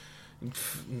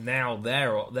now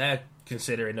they're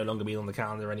considering no longer being on the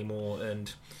calendar anymore,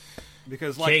 and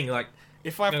because, like, King, like,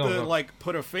 if I have to like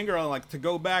put a finger on, like, to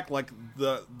go back, like,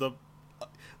 the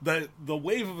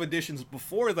wave of additions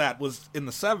before that was in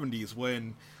the 70s,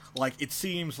 when, like, it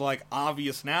seems like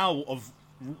obvious now of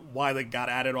why they got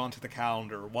added onto the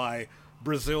calendar, why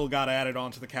Brazil got added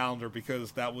onto the calendar,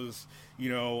 because that was,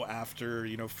 you know, after,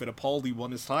 you know, Fittipaldi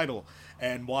won his title,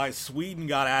 and why Sweden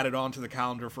got added onto the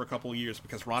calendar for a couple of years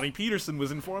because Ronnie Peterson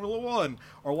was in Formula One,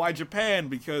 or why Japan,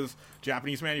 because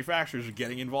Japanese manufacturers are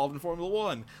getting involved in Formula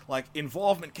One. Like,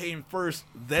 involvement came first,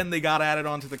 then they got added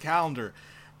onto the calendar,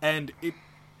 and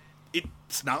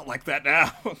it's not like that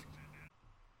now.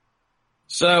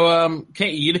 So,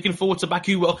 Katie, you looking forward to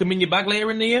Baku welcoming you back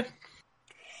later in the year?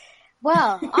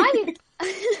 Well,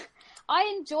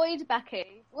 I enjoyed Baku.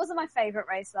 It wasn't my favourite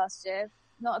race last year,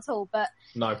 not at all. But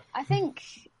no, I think,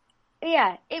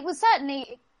 yeah, it was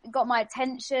certainly, it got my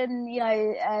attention. You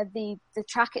know, the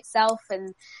track itself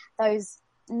and those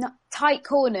tight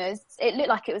corners. It looked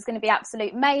like it was going to be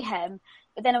absolute mayhem.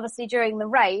 But then, obviously, during the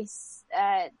race,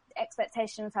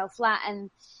 expectation fell flat,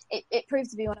 and it proved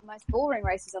to be one of the most boring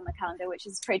races on the calendar, which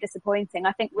is pretty disappointing.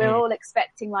 I think we're all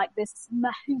expecting, like, this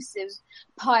massive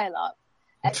pile-up,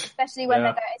 especially when they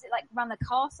go, is it like around the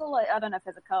castle? I don't know if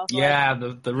there's a castle. Yeah,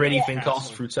 the really thin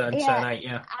castle through turn 8,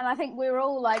 yeah. And I think we're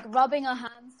all, like, rubbing our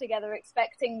hands together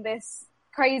expecting this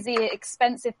crazy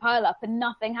expensive pile-up, and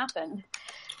nothing happened.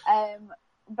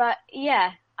 But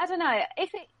yeah, I don't know.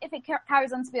 If it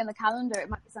carries on to be on the calendar, it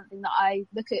might be something that I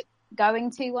look at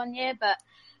going to one year, but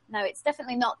no, it's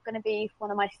definitely not going to be one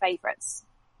of my favourites.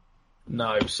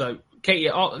 No. So, Katie,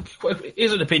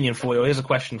 here's an opinion for you. Here's a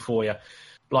question for you.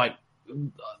 Like,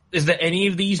 is there any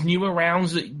of these newer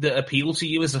rounds that appeal to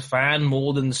you as a fan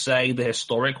more than, say, the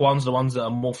historic ones, the ones that are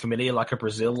more familiar, like a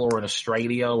Brazil or an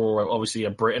Australia or obviously a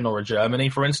Britain or a Germany,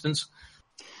 for instance?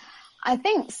 I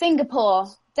think Singapore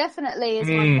definitely is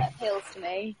one that appeals to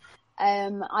me.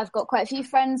 I've got quite a few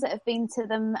friends that have been to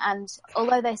them, and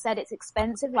although they said it's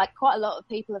expensive, like, quite a lot of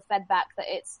people have fed back that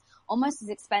it's almost as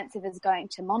expensive as going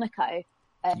to Monaco.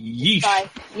 Yeesh.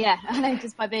 I know,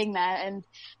 just by being there and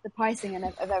the pricing and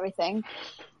of everything.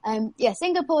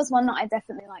 Singapore's one that I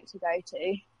definitely like to go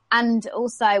to. And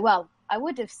also, well, I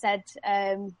would have said,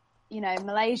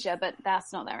 Malaysia, but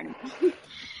that's not there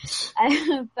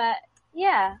anymore. But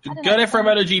yeah. Go there for a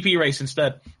MotoGP race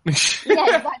instead.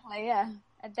 Yeah, exactly, yeah.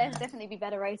 There'd definitely be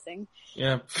better racing.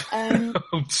 Yeah.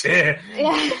 Oh dear.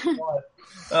 Yeah.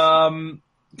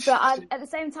 But at the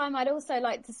same time, I'd also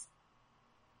like to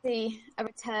see a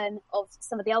return of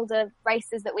some of the older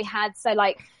races that we had. So,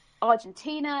 like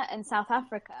Argentina and South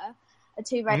Africa are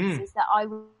two races that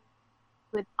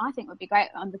I think would be great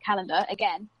on the calendar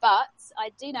again. But I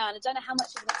do know, and I don't know how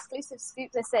much of an exclusive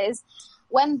scoop this is,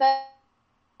 when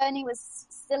Bernie was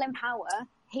still in power,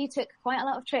 he took quite a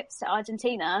lot of trips to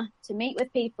Argentina to meet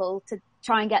with people to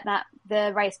try and get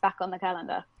the race back on the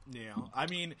calendar. Yeah, I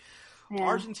mean,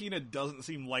 Argentina doesn't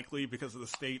seem likely because of the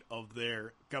state of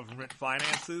their government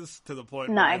finances, to the point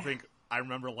where I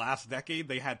remember last decade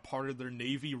they had part of their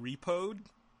navy repoed.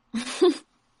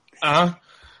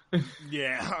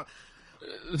 Yeah.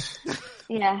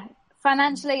 Yeah.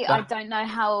 Financially, I don't know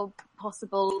how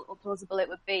possible or plausible it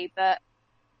would be, but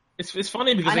it's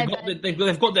funny because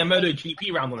they've got their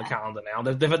MotoGP round on the calendar now.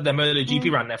 They've had their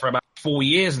MotoGP round there for about 4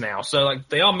 years now, so like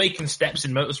they are making steps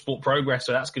in motorsport progress.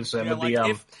 So that's concerned.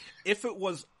 Yeah, if it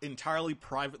was entirely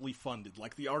privately funded,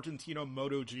 like the Argentina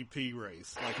MotoGP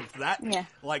race, like if that,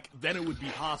 like then it would be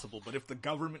possible. But if the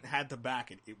government had to back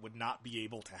it, it would not be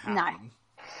able to happen. No.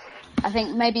 I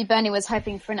think maybe Bernie was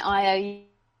hoping for an IOU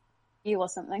or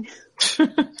something.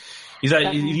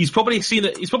 He's probably seen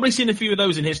a few of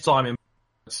those in his time.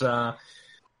 I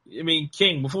mean,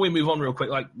 King, before we move on real quick,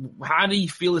 like, how do you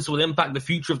feel this will impact the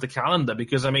future of the calendar?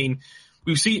 Because, I mean,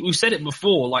 we've said it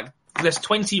before, like, there's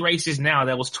 20 races now.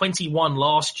 There was 21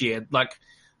 last year. Like,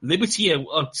 Liberty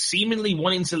are seemingly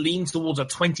wanting to lean towards a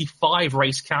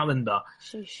 25-race calendar.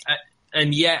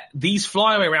 And yet, these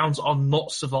flyaway rounds are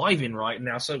not surviving right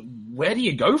now. So where do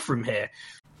you go from here?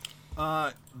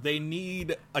 They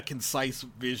need a concise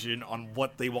vision on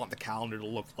what they want the calendar to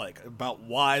look like, about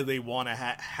why they want to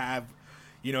have,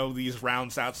 these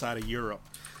rounds outside of Europe.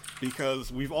 Because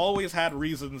we've always had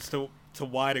reasons to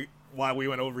why we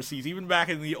went overseas, even back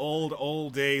in the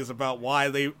old days, about why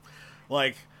they,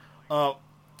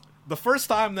 the first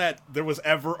time that there was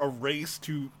ever a race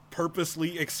to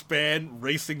purposely expand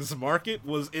racing's market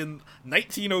was in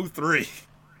 1903.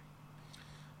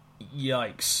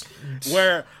 Yikes.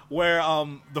 Where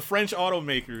the French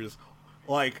automakers,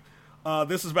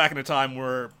 this is back in a time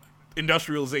where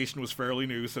industrialization was fairly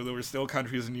new, so there were still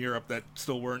countries in Europe that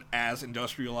still weren't as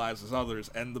industrialized as others,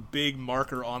 and the big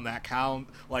marker on that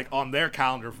on their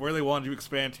calendar of where they wanted to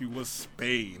expand to was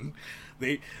Spain.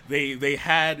 They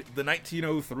had the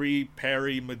 1903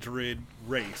 Paris-Madrid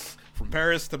race, from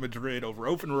Paris to Madrid over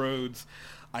open roads.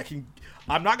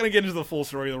 I'm not going to get into the full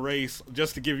story of the race.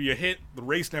 Just to give you a hint, the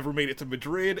race never made it to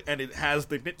Madrid, and it has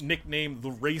the nickname The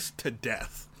Race to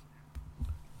Death.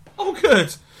 Oh,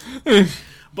 good.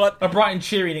 But a bright and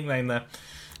cheery nickname there.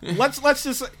 let's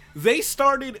just say, they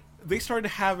started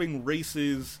having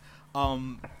races.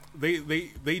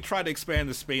 They tried to expand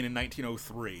to Spain in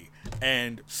 1903,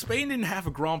 and Spain didn't have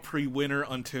a Grand Prix winner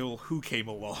until who came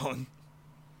along?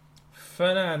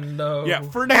 Fernando. Yeah,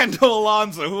 Fernando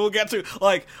Alonso, who we'll get to.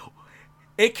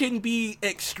 It can be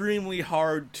extremely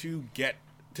hard to get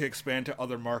to expand to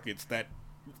other markets that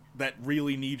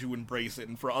really need to embrace it,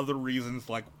 and for other reasons,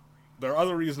 there are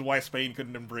other reasons why Spain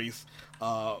couldn't embrace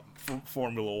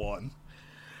Formula One.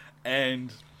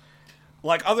 And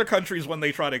other countries, when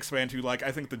they try to expand to,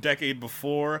 I think the decade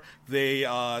before, they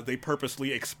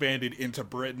purposely expanded into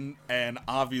Britain, and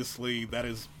obviously that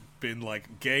has been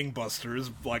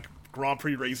gangbusters. Grand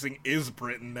Prix racing is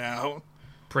Britain now.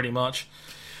 Pretty much.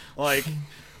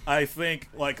 I think,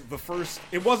 the first...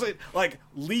 It wasn't...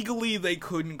 legally, they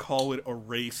couldn't call it a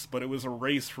race, but it was a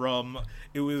race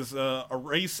It was a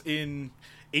race in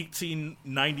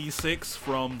 1896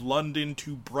 from London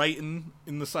to Brighton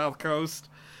in the South Coast.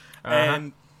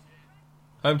 And...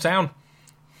 Hometown.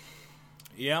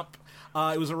 Yep.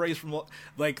 It was a race from,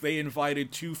 they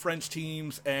invited 2 French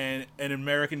teams, and an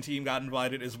American team got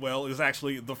invited as well. It was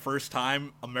actually the first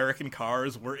time American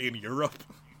cars were in Europe.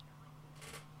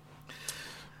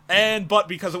 But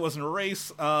because it wasn't a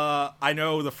race, I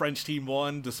know the French team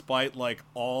won, despite,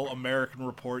 all American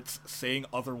reports saying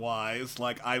otherwise.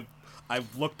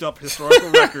 I've looked up historical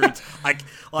records.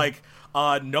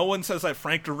 No one says that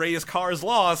Frank DeRay's cars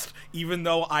lost, even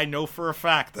though I know for a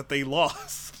fact that they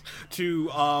lost to,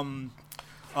 I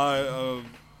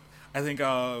think,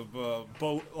 a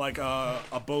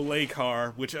Bollé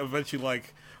car, which eventually,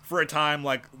 for a time,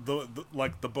 the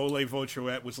Bollé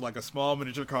Voituette was a small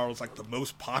miniature car, was the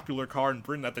most popular car in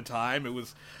Britain at the time. It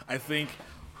was, I think,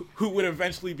 who would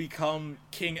eventually become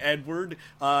King Edward.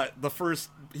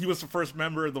 He was the first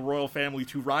member of the royal family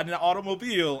to ride an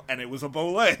automobile, and it was a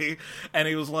Bollé. And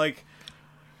it was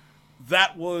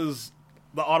that was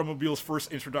the automobile's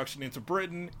first introduction into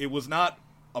Britain. It was not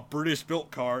a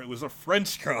British-built car. It was a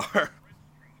French car.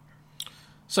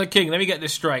 So, King, let me get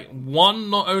this straight. One,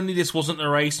 not only this wasn't a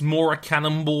race, more a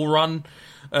cannonball run,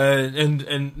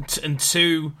 and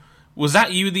two, was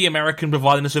that you, the American,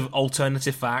 providing us with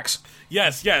alternative facts?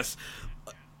 Yes.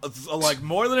 Like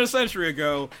more than a century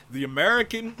ago, the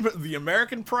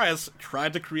American press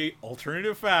tried to create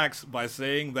alternative facts by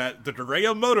saying that the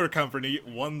Dorea Motor Company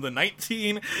won the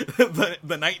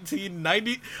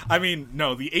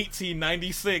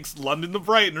 1896 London to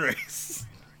Brighton race.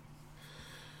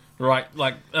 Right,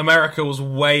 like, America was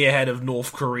way ahead of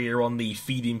North Korea on the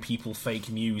feeding people fake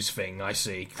news thing, I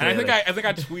see. Clearly. And I think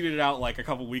I tweeted it out like a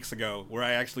couple weeks ago, where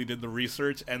I actually did the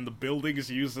research, and the buildings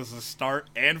used as a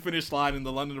start and finish line in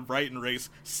the London to Brighton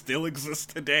race still exist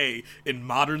today in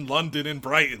modern London and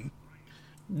Brighton.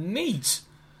 Neat.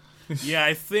 Yeah,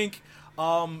 I think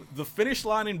the finish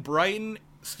line in Brighton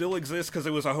still exists because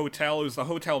it was a hotel. It was the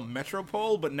Hotel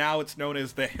Metropole, but now it's known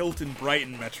as the Hilton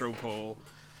Brighton Metropole.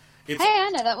 Hey, I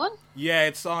know that one.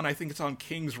 Yeah, I think it's on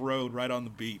King's Road, right on the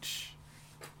beach.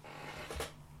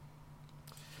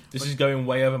 This is going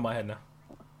way over my head now.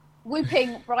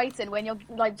 Whooping Brighton when you're,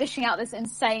 like, dishing out this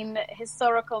insane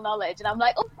historical knowledge, and I'm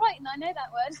like, oh, Brighton, I know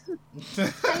that word.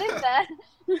 I live there.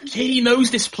 Katie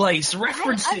knows this place.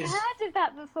 References. I've heard of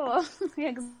that before.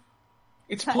 Yeah,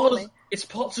 it's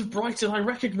parts of Brighton I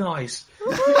recognise.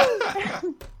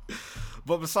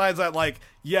 But besides that, like,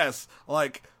 yes,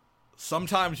 like,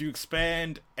 sometimes you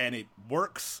expand and it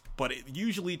works, but it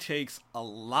usually takes a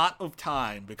lot of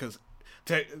time because,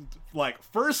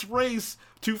 first race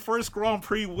to first Grand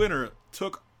Prix winner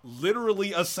took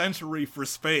literally a century for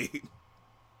Spain.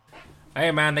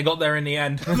 Hey man, they got there in the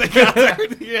end. They got there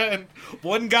in the end.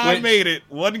 One guy made it.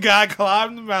 One guy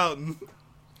climbed the mountain.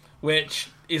 Which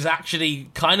is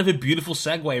actually kind of a beautiful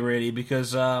segue, really,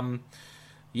 because,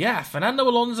 Fernando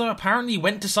Alonso apparently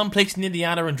went to some place in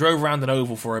Indiana and drove around an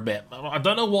oval for a bit. I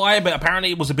don't know why, but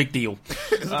apparently it was a big deal.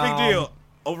 It's a big deal.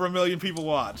 Over 1 million people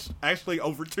watched. Actually,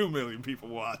 over 2 million people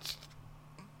watched.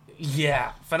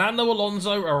 Yeah, Fernando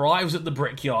Alonso arrives at the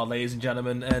Brickyard, ladies and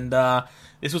gentlemen, and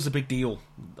this was a big deal.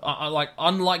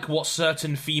 Unlike what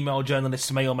certain female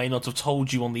journalists may or may not have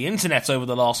told you on the internet over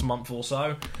the last month or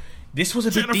so, this was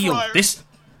a big deal.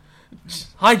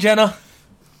 Hi, Jenna.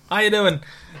 How you doing?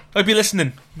 Hope you're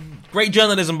listening. Great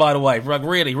journalism, by the way. Like,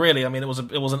 really. I mean, it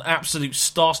was an absolute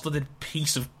star-studded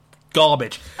piece of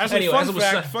garbage.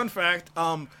 Fun fact,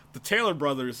 the Taylor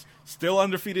brothers still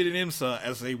undefeated in IMSA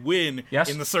as they win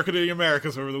in the Circuit of the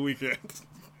Americas over the weekend.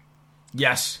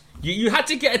 Yes. You had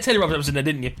to get a Taylor brothers in there,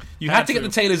 didn't you? You had to get the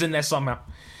Taylors in there somehow.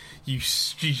 You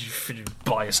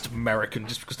biased American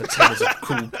just because the Taylors are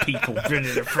cool people.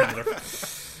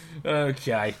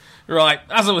 Okay. Right,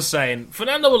 as I was saying,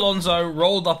 Fernando Alonso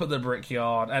rolled up at the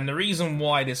Brickyard, and the reason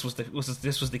why this was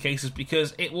the case is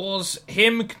because it was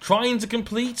him trying to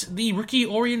complete the rookie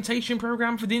orientation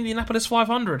program for the Indianapolis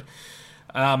 500.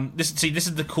 This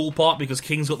is the cool part because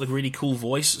King's got the really cool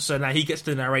voice, so now he gets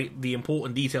to narrate the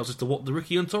important details as to what the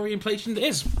rookie orientation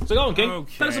is. So go on, King,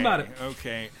 tell us about it.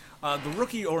 Okay, the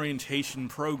rookie orientation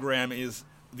program is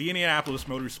the Indianapolis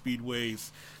Motor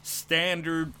Speedway's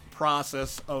standard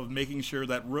process of making sure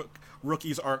that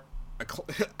rookies are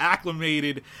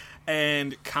acclimated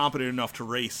and competent enough to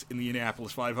race in the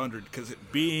Indianapolis 500, because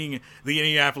it being the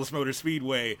Indianapolis Motor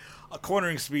Speedway,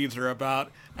 cornering speeds are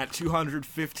about at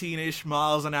 215-ish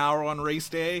miles an hour on race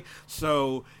day,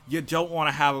 so you don't want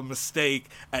to have a mistake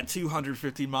at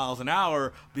 250 miles an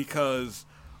hour because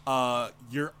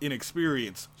you're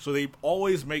inexperienced. So they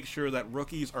always make sure that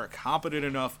rookies are competent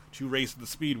enough to race the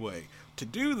speedway. To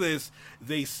do this,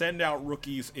 they send out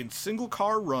rookies in single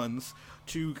car runs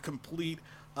to complete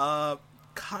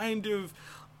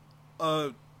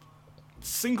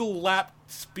single lap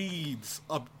speeds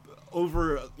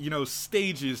over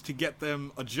stages to get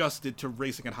them adjusted to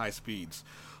racing at high speeds.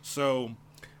 So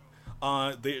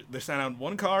they send out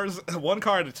one car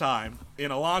at a time.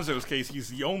 In Alonso's case, he's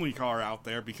the only car out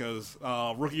there because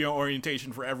rookie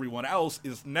orientation for everyone else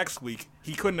is next week.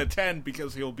 He couldn't attend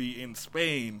because he'll be in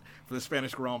Spain for the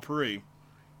Spanish Grand Prix.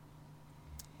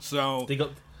 So they got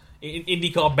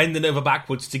IndyCar bending over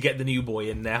backwards to get the new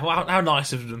boy in there. How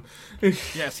nice of them.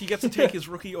 Yes, he gets to take his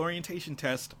rookie orientation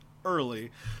test early.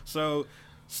 So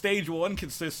stage 1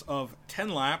 consists of 10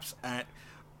 laps at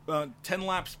 10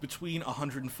 laps between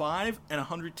 105 and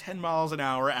 110 miles an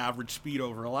hour average speed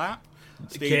over a lap.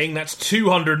 King, that's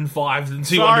 205 and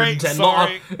 210.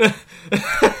 Sorry.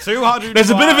 200.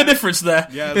 There's a bit of a difference there.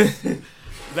 Yes.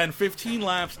 Then 15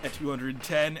 laps at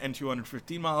 210 and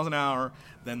 215 miles an hour.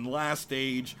 Then last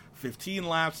stage, 15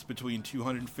 laps between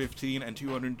 215 and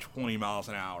 220 miles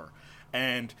an hour.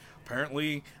 And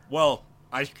apparently,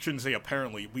 I shouldn't say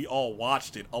apparently, we all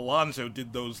watched it. Alonso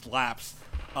did those laps,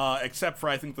 except for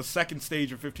I think the second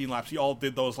stage of 15 laps, he all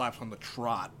did those laps on the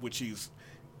trot, which is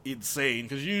insane,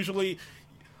 because usually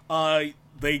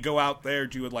they go out there,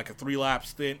 do like a 3-lap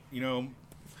stint,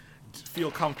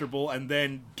 feel comfortable, and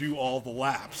then do all the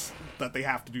laps that they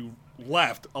have to do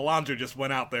left. Alonso just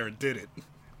went out there and did it.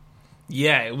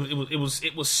 Yeah, it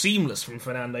was seamless from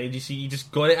Fernando. He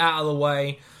just got it out of the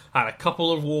way, had a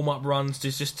couple of warm-up runs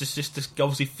to just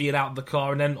obviously feel out the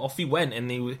car, and then off he went.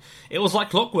 And it was like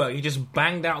clockwork. He just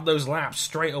banged out those laps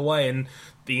straight away, and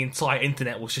the entire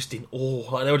internet was just in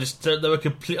awe. Like they were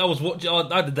complete. I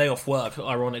had the day off work,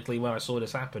 ironically, when I saw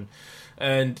this happen,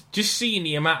 and just seeing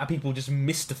the amount of people just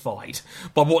mystified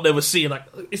by what they were seeing. Like,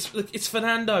 it's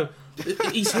Fernando.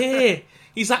 He's here.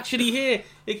 He's actually here.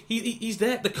 He's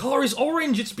there. The car is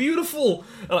orange. It's beautiful.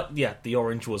 Yeah, the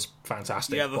orange was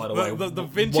fantastic. Yeah, by the way, the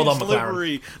vintage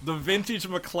livery, the vintage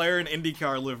McLaren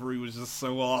IndyCar livery was just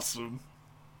so awesome.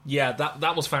 Yeah,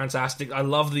 that was fantastic. I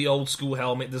love the old school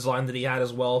helmet design that he had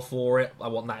as well for it. I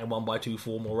want that in 1x2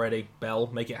 form already. Bell,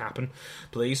 make it happen,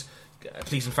 please.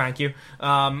 Please and thank you.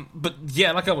 But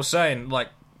yeah, like I was saying, like,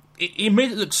 it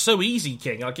made it look so easy,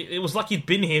 King. Like it was like he'd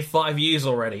been here 5 years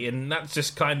already, and that's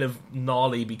just kind of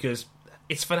gnarly because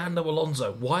it's Fernando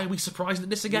Alonso. Why are we surprised at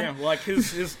this again? Yeah, like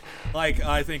his like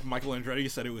I think Michael Andretti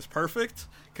said it was perfect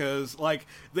because like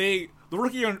the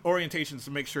rookie orientations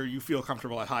to make sure you feel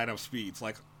comfortable at high enough speeds.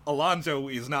 Like Alonso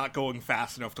is not going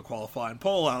fast enough to qualify and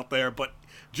pole out there, but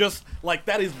just like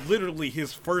that is literally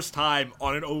his first time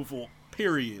on an oval.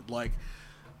 Period. Like,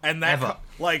 and that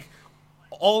like.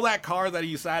 All that car that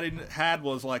he sat in had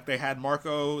was like they had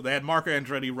Marco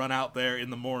Andretti run out there in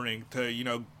the morning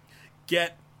to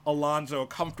get Alonso a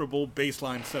comfortable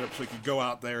baseline setup so he could go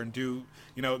out there and do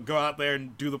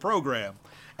the program.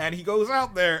 And he goes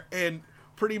out there and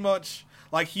pretty much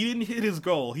like he didn't hit his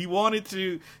goal. He wanted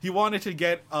to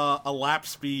get a lap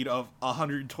speed of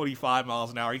 125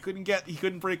 miles an hour. He couldn't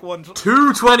break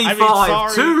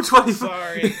 225.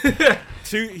 225.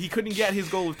 He couldn't get his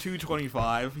goal of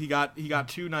 225. He got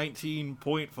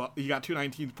 219.5. He got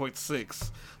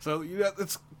 219.6. So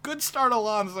it's good start,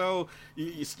 Alonso.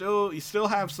 You still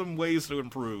have some ways to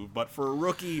improve, but for a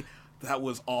rookie, that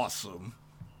was awesome.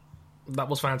 That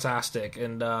was fantastic,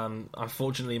 and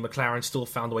unfortunately, McLaren still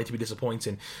found a way to be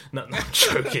disappointing. No, I'm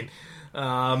joking.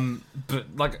 But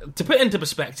like to put it into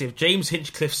perspective, James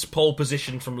Hinchcliffe's pole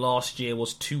position from last year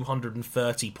was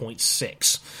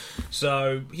 230.6.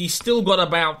 So he's still got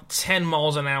about 10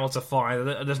 miles an hour to find.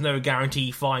 There's no guarantee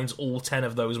he finds all 10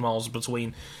 of those miles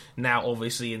between now,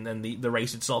 obviously, and then the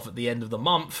race itself at the end of the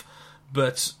month.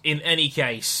 But in any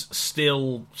case,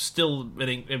 still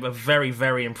a very,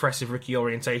 very impressive rookie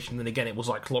orientation. And again, it was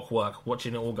like clockwork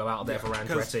watching it all go out there for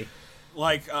Andretti.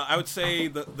 Like, I would say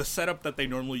the setup that they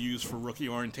normally use for rookie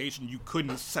orientation, you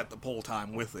couldn't set the pole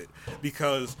time with it.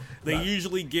 Because they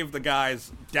usually give the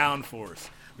guys downforce.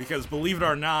 Because believe it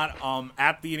or not,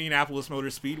 at the Indianapolis Motor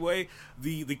Speedway,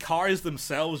 the cars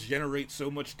themselves generate so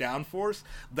much downforce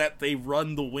that they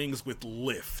run the wings with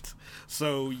lift.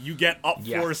 So you get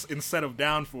upforce instead of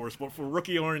downforce. But for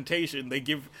rookie orientation, they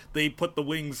set the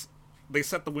wings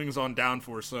on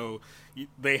downforce, so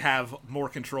they have more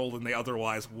control than they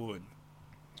otherwise would.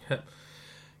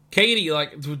 Katie,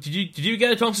 like, did you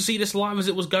get a chance to see this live as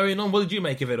it was going on? What did you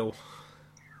make of it all?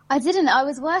 I didn't. I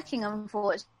was working,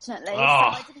 unfortunately, so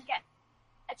I didn't get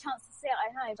a chance to see it,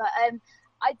 I know. But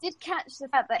I did catch the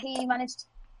fact that he managed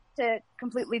to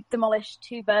completely demolish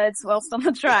two birds whilst on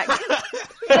the track.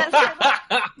 That's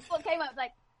what came up,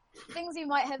 like, things you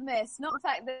might have missed. Not the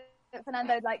fact that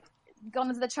Fernando, like, gone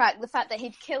onto the track, the fact that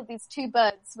he'd killed these two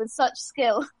birds with such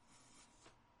skill.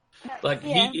 Like,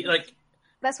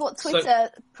 that's what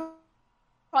Twitter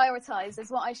prioritized, is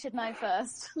what I should know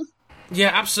first.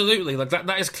 Yeah, absolutely. Like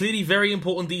that is clearly very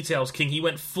important details, King. He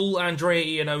went full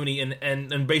Andrea Iannone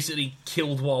and basically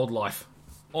killed wildlife,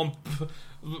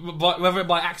 whether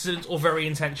by accident or very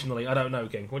intentionally. I don't know,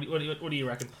 King. What do you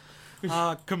reckon?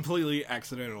 Completely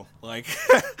accidental. Like,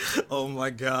 oh my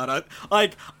god!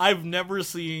 I've never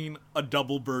seen a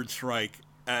double bird strike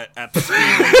at the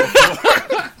speedway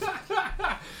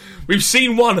before. We've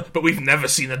seen one, but we've never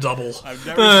seen a double. I've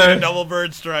never seen a double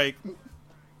bird strike.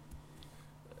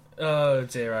 Oh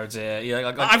dear, oh dear.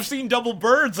 Yeah, I've seen double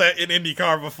birds in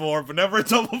IndyCar before, but never a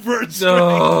double bird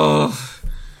strike.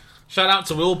 Shout out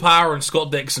to Will Power and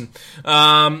Scott Dixon.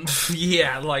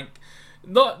 Yeah, like,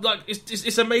 Not like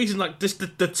it's amazing, like just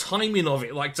the timing of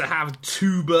it, like to have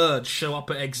two birds show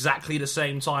up at exactly the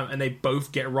same time and they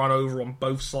both get run over on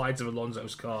both sides of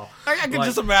Alonso's car. I can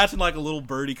just imagine like a little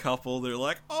birdie couple. They're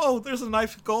like, "Oh, there's a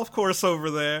nice golf course over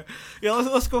there. Yeah,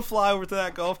 let's go fly over to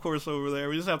that golf course over there.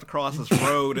 We just have to cross this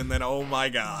road." And then, oh my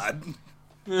god,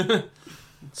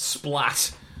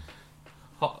 splat!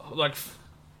 Like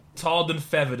tarred and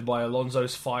feathered by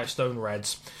Alonso's Firestone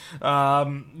Reds.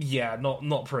 Yeah,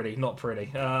 not pretty.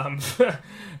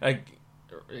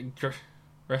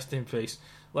 Rest in peace.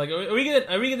 Like, are we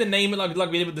gonna name it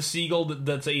like we did with the seagull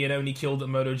that Ian only killed at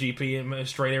MotoGP in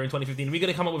Australia in 2015? Are we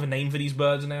gonna come up with a name for these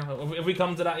birds now? Have we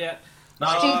come to that yet?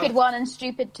 Stupid 1 and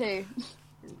Stupid 2.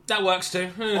 That works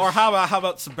too. Or how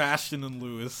about Sebastian and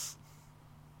Lewis?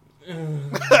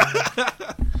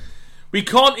 We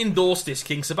can't endorse this,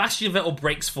 King. Sebastian Vettel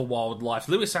breaks for wildlife.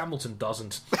 Lewis Hamilton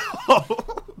doesn't.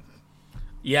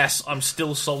 Yes, I'm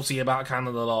still salty about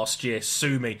Canada last year.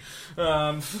 Sue me.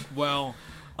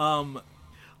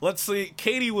 Let's see.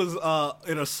 Katie was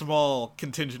in a small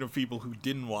contingent of people who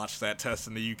didn't watch that test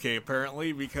in the UK,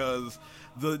 apparently, because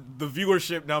the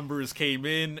viewership numbers came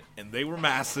in, and they were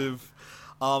massive.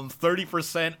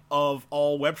 30% of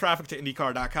all web traffic to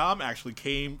IndyCar.com actually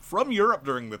came from Europe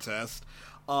during the test.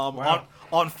 Wow.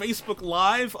 On Facebook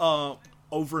Live,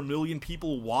 over 1 million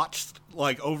people watched,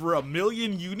 like over 1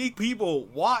 million unique people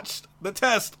watched the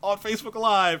test on Facebook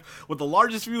Live, with the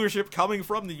largest viewership coming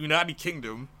from the United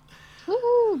Kingdom.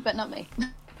 Woohoo, but not me.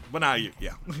 But now you,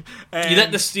 yeah. And, you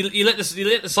let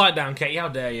the site down, Katie. How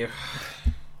dare you?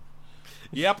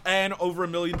 Yep, and over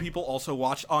 1 million people also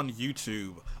watch on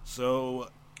YouTube. So,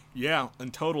 yeah,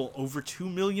 in total, over 2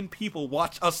 million people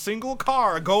watch a single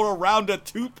car go around a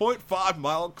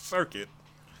 2.5-mile circuit.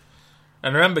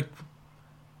 And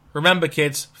remember,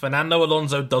 kids, Fernando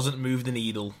Alonso doesn't move the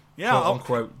needle. Yeah, quote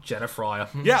unquote, Jenna Fryer.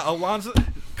 Yeah,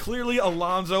 Clearly,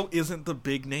 Alonso isn't the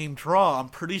big name draw. I'm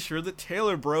pretty sure that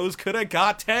Taylor Bros could have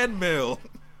got 10 mil.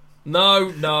 No,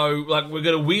 like, we're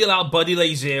going to wheel out Buddy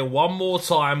Lazier one more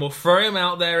time, we'll throw him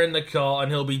out there in the car,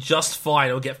 and he'll be just fine.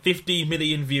 He'll get 50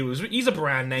 million viewers. He's a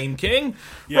brand name, King.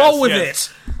 Roll with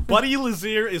it. Buddy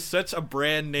Lazier is such a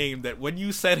brand name that when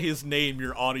you said his name,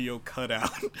 your audio cut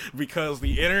out, because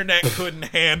the internet couldn't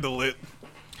handle it.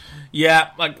 Yeah,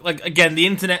 like again, the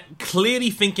internet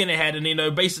clearly thinking ahead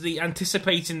and, basically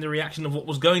anticipating the reaction of what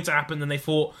was going to happen, and they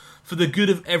thought, for the good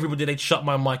of everybody, they'd shut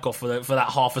my mic off for that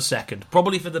half a second.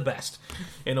 Probably for the best,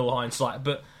 in all hindsight.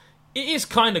 But it is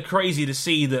kind of crazy to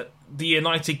see that the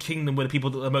United Kingdom were the people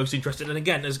that are most interested. And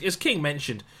again, as King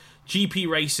mentioned, GP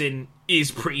racing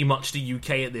is pretty much the UK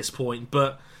at this point,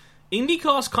 but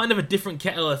IndyCar's kind of a different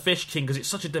kettle of fish, King, because it's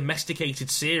such a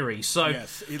domesticated series. So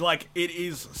yes, it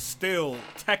is still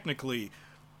technically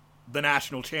the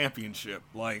national championship.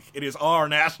 Like, it is our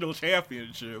national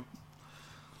championship.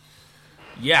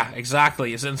 Yeah,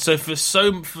 exactly. And so for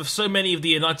so many of the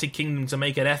United Kingdom to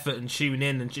make an effort and tune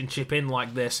in and chip in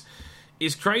like this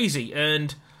is crazy.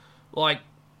 And like,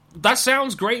 that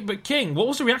sounds great, but King, what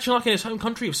was the reaction like in his home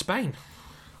country of Spain?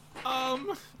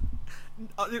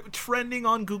 Trending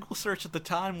on Google search at the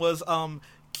time was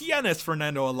 ¿Quién es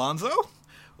Fernando Alonso?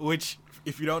 Which,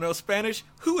 if you don't know Spanish,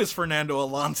 who is Fernando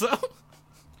Alonso?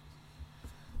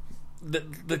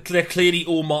 They're clearly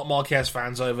all Marc Marquez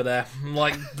fans over there.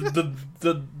 Like,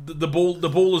 the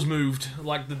ball has moved.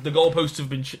 Like, the goalposts have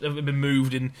been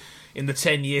moved in the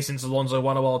 10 years since Alonso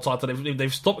won a world title.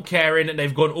 They've stopped caring, and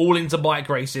they've gone all into bike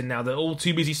racing now. They're all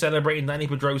too busy celebrating Dani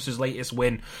Pedrosa's latest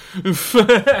win.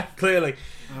 Clearly.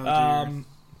 Oh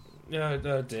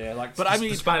dear. Like, but I mean,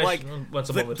 the Spanish, like,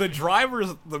 the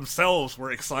drivers themselves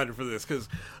were excited for this, because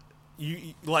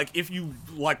if you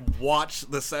watch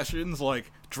the sessions,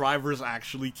 like, drivers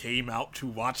actually came out to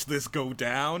watch this go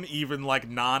down, even like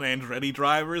non-Andretti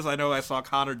drivers. I know I saw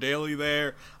Connor Daly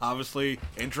there, obviously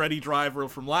Andretti driver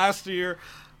from last year.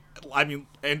 I mean,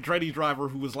 Andretti driver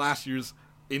who was last year's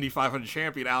Indy 500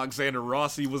 champion, Alexander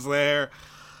Rossi, was there.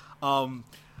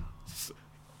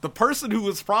 The person who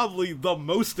was probably the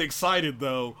most excited,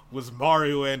 though, was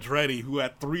Mario Andretti, who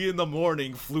at 3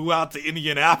 a.m. flew out to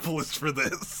Indianapolis for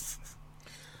this.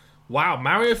 Wow,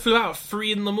 Mario flew out at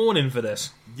 3 a.m. for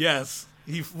this. Yes,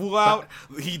 he flew out.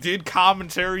 He did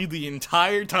commentary the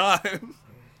entire time.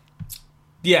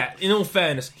 Yeah, in all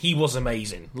fairness, he was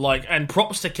amazing. Like, and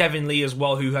props to Kevin Lee as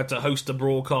well, who had to host the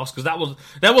broadcast, because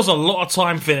there was a lot of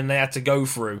time filling they had to go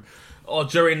through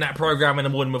during that program in the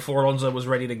morning before Alonso was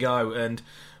ready to go. And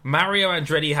Mario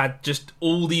Andretti had just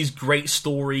all these great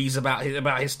stories about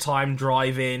his time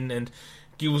driving, and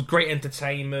was great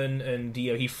entertainment, and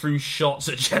he threw shots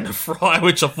at Jenna Fry,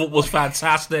 which I thought was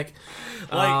fantastic.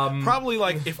 Probably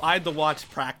if I had to watch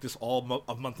practice all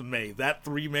of month of May, that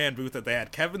 3-man booth that they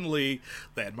had Kevin Lee,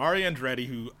 they had Mario Andretti,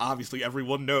 who obviously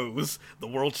everyone knows, the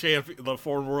world champion, the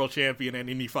former world champion and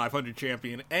Indy 500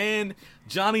 champion, and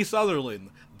Johnny Sutherland,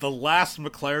 the last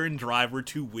McLaren driver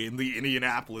to win the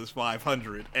Indianapolis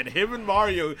 500. And him and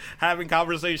Mario having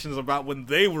conversations about when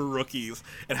they were rookies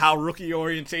and how rookie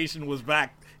orientation was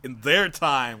back in their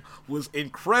time was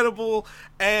incredible,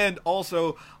 and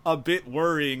also a bit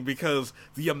worrying because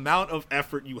the amount of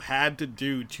effort you had to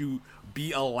do to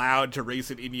be allowed to race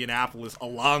in Indianapolis,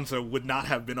 Alonso would not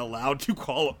have been allowed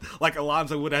to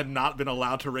Alonso would have not been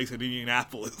allowed to race in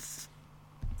Indianapolis.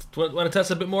 Do you want to tell us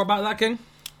a bit more about that, King?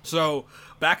 So,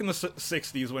 back in the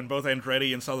 60s, when both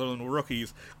Andretti and Sutherland were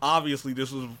rookies, obviously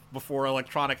this was before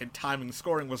electronic and timing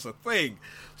scoring was a thing.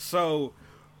 So,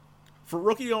 for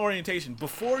rookie orientation,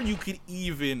 before you could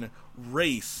even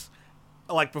race,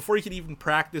 before you could even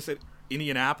practice at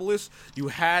Indianapolis, you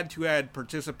had to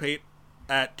participate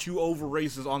at 2 oval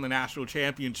races on the national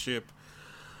championship,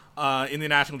 in the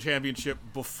national championship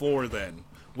before then,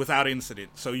 without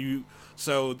incident.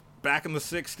 So back in the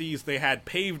 60s, they had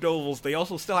paved ovals. They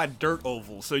also still had dirt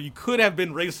ovals. So you could have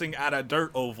been racing at a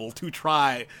dirt oval to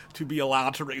try to be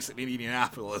allowed to race in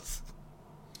Indianapolis.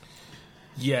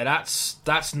 Yeah,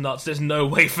 that's nuts. There's no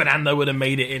way Fernando would have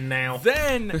made it in now.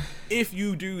 Then, if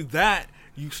you do that,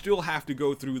 you still have to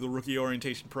go through the rookie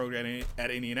orientation program at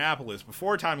Indianapolis.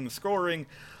 Before timing and scoring,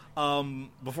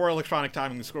 before electronic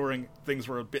timing and scoring, things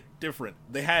were a bit different.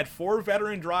 They had 4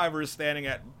 veteran drivers standing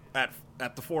at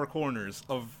the 4 corners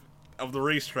of the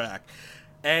racetrack,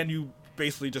 and you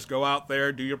basically just go out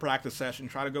there, do your practice session,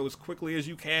 try to go as quickly as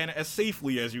you can, as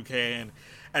safely as you can,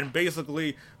 and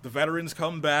basically the veterans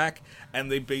come back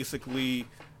and they basically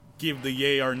give the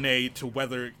yay or nay to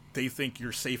whether they think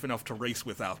you're safe enough to race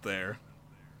with out there.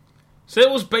 So it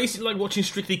was basically like watching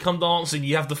Strictly Come Dancing.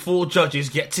 You have the 4 judges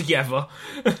get together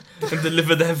and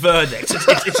deliver their verdict.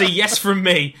 It's a yes from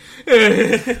me.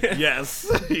 Yes,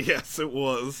 it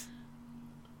was.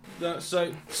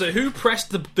 So who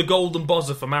pressed the golden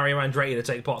buzzer for Mario Andretti to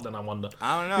take part then, I wonder?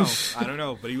 I don't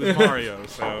know, but he was Mario,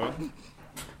 so...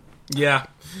 Yeah.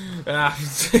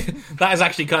 That is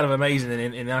actually kind of amazing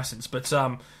in essence, but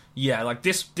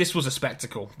this was a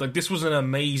spectacle. This was an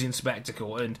amazing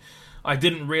spectacle, and I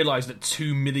didn't realise that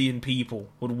 2 million people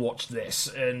would watch this,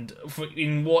 and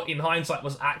in what in hindsight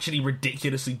was actually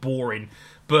ridiculously boring,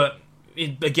 but...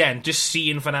 Again, just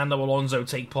seeing Fernando Alonso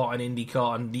take part in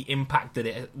IndyCar and the impact that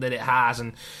it has,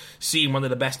 and seeing one of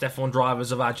the best F1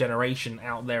 drivers of our generation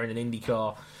out there in an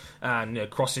IndyCar and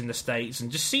crossing the states,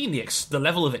 and just seeing the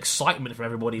level of excitement from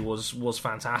everybody was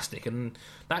fantastic, and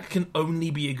that can only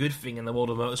be a good thing in the world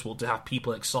of motorsport, to have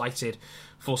people excited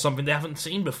for something they haven't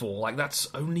seen before. That's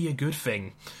only a good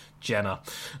thing, Jenna.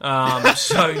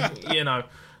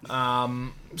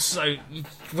 So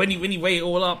when you weigh it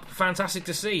all up, fantastic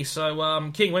to see.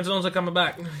 So, King, when's Alonso coming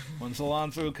back? When's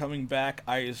Alonso coming back?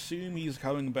 I assume he's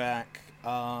coming back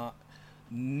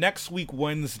next week,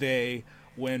 Wednesday,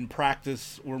 when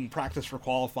practice for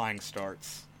qualifying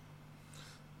starts.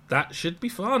 That should be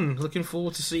fun. Looking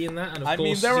forward to seeing that. And of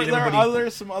course, there are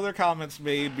some other comments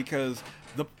made because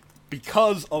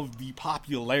of the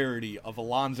popularity of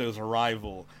Alonso's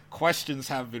arrival, questions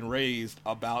have been raised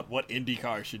about what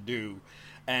IndyCar should do.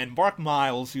 And Mark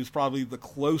Miles, who's probably the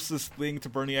closest thing to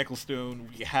Bernie Ecclestone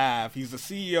we have, he's the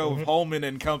CEO of Holman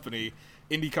and Company,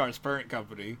 IndyCar's parent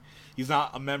company. He's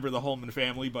not a member of the Holman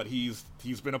family, but he's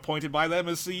been appointed by them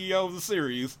as CEO of the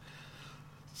series.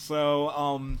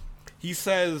 So he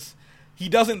says he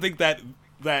doesn't think that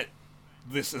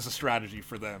this is a strategy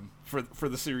for them, for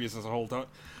the series as a whole.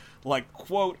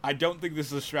 Quote, "I don't think this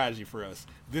is a strategy for us.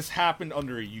 This happened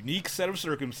under a unique set of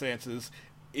circumstances.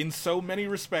 In so many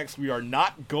respects, we're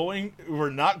not going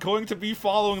to be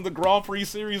following the Grand Prix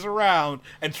series around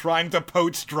and trying to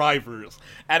poach drivers."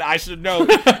 And I should note,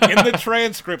 in the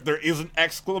transcript, there is an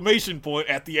exclamation point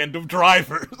at the end of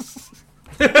drivers.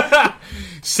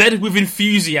 Said with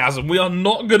enthusiasm. We are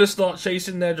not going to start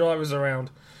chasing their drivers around.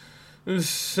 Oh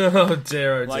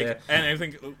dear, oh dear. And I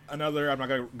think I'm not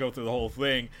going to go through the whole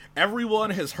thing. Everyone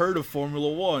has heard of Formula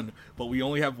One, but we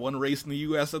only have one race in the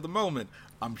U.S. at the moment.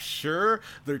 I'm sure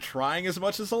they're trying as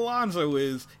much as Alonso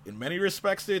is, in many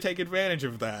respects, to take advantage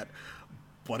of that.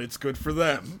 But it's good for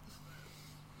them.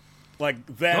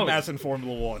 As in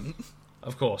Formula One.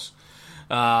 Of course.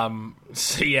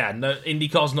 So yeah, no,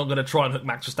 IndyCar's not going to try and hook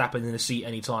Max Verstappen in a seat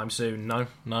anytime soon. No,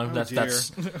 that's.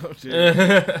 Oh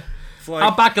dear.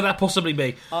 How bad could that possibly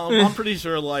be? I'm pretty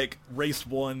sure race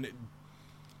 1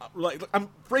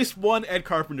 race 1, Ed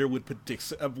Carpenter would put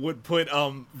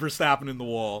Verstappen in the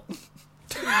wall.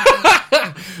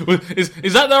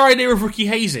 Is that their idea of rookie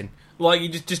hazing? Like, you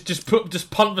just punt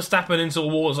Verstappen into a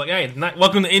wall. It's like, hey,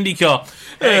 welcome to IndyCar.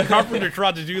 Hey, Carpenter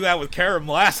tried to do that with Karam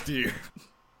last year.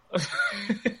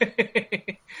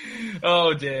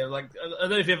 Oh dear! Like, I don't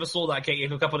know if you ever saw that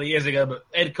game a couple of years ago, but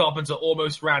Ed Carpenter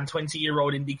almost ran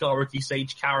 20-year-old IndyCar rookie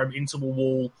Sage Karam into a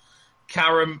wall.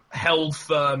 Karam held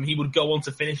firm. He would go on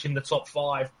to finish in the top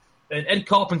 5. Then Ed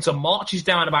Carpenter marches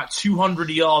down about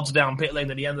 200 yards down pit lane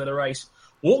at the end of the race,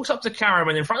 walks up to Karam,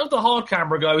 and in front of the hard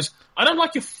camera goes, "I don't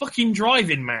like your fucking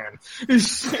driving, man."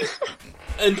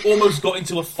 And almost got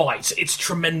into a fight. It's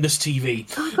tremendous TV.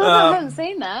 Oh God, I haven't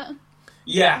seen that.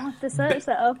 Yeah. I'll have to search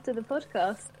that after the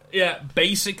podcast. Yeah,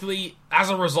 basically, as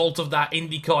a result of that,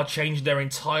 IndyCar changed their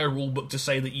entire rulebook to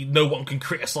say that no one can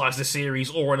criticize the series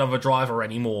or another driver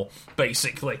anymore,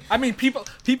 basically. I mean,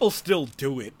 people still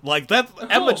do it. Like, that.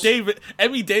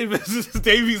 Emmy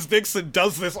Davies Dixon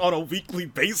does this on a weekly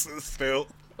basis still.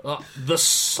 The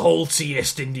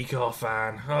saltiest IndyCar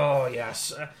fan. Oh,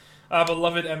 yes. Our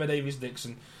beloved Emma Davies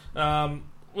Dixon.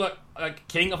 Look,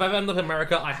 King, if I ever end up in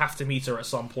America, I have to meet her at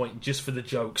some point, just for the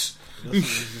jokes.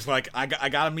 She's like, I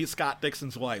gotta meet Scott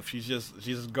Dixon's wife. She's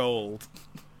just gold.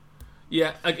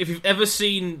 Yeah, like, if you've ever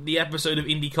seen the episode of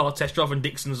IndyCar Test Drive and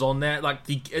Dixon's on there, like,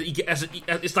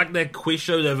 it's like their quiz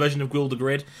show, their version of Grill the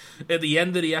Grid. At the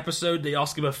end of the episode, they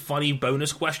ask him a funny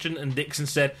bonus question, and Dixon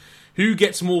said, "Who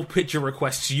gets more picture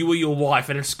requests, you or your wife?"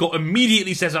 And then Scott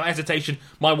immediately says, without hesitation,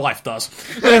 "My wife does."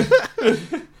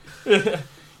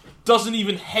 Doesn't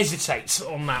even hesitate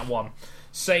on that one.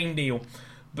 Same deal.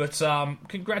 But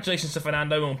congratulations to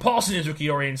Fernando on passing his rookie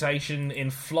orientation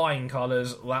in flying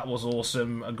colours. That was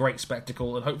awesome. A great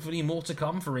spectacle, and hopefully more to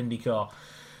come for IndyCar.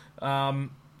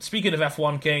 Speaking of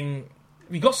F1, King,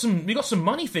 we got some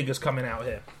money figures coming out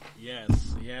here.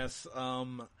 Yes.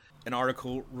 An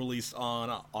article released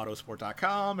on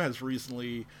Autosport.com has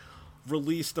recently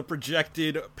released the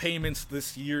projected payments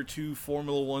this year to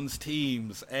Formula One's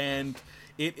teams, and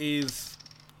it is,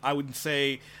 I would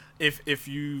say, if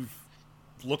you've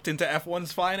looked into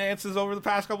F1's finances over the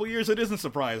past couple of years, it isn't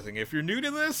surprising. If you're new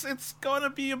to this, it's gonna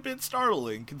be a bit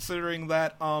startling, considering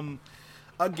that,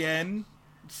 again,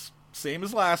 same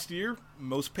as last year,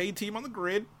 most paid team on the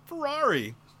grid,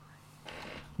 Ferrari.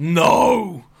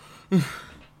 No! I'm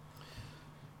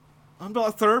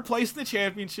about 3rd place in the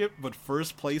championship, but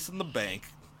 1st place in the bank.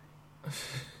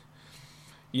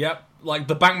 Yep, like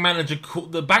the bank manager calls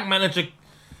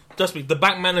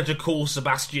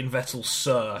Sebastian Vettel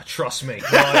Sir. Trust me.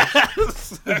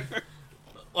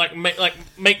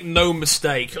 Make no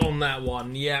mistake on that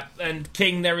one. Yeah, and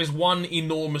King, there is one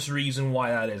enormous reason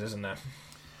why that is, isn't there?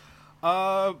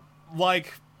 I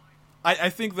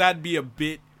think that'd be a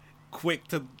bit quick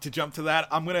to jump to that.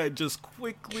 I'm gonna just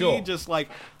quickly,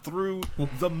 through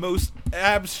the most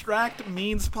abstract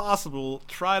means possible,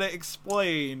 try to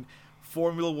explain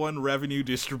Formula One revenue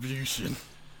distribution.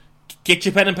 Get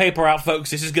your pen and paper out,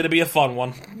 folks. This is going to be a fun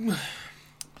one.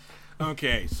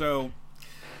 Okay, so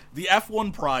the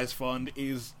F1 prize fund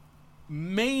is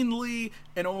mainly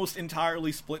and almost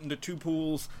entirely split into 2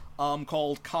 pools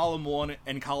called Column 1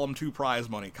 and Column 2 prize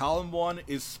money. Column 1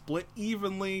 is split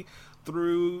evenly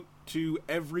through to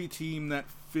every team that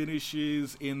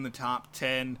finishes in the top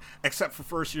 10, except for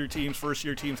first-year teams.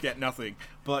 First-year teams get nothing.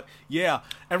 But, yeah,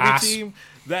 every team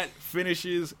that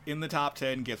finishes in the top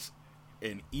 10 gets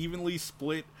an evenly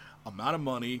split amount of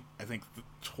money. I think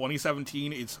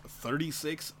 2017 it's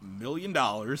 $36 million.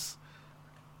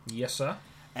 Yes, sir.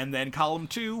 And then Column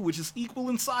 2, which is equal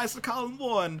in size to Column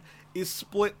 1, is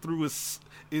split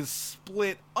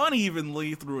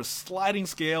unevenly through a sliding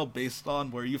scale based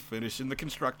on where you finish in the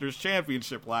Constructors'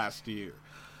 Championship last year.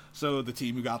 So the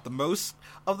team who got the most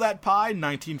of that pie,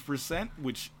 19%,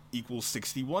 which equals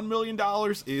 $61 million,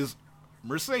 is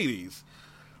Mercedes.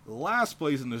 Last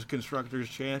place in the Constructors'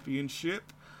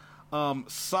 Championship,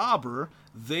 Sauber,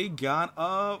 they got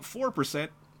a 4%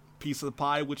 piece of the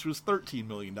pie, which was $13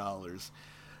 million.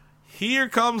 Here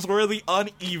comes where the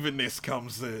unevenness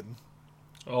comes in.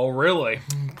 Oh, really?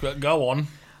 Go on.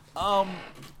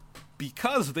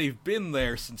 Because they've been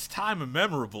there since time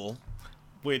immemorable,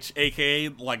 which, aka,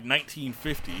 like,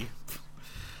 1950.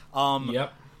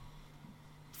 Yep.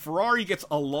 Ferrari gets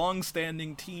a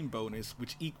long-standing team bonus,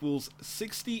 which equals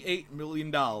 $68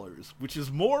 million, which is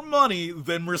more money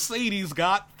than Mercedes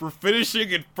got for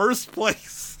finishing in first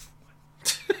place.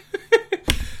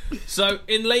 So,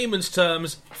 in layman's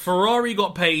terms, Ferrari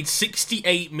got paid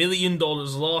 $68 million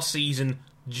last season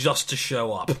just to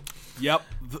show up. Yep.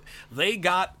 They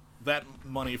got that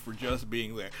money for just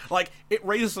being there. Like, it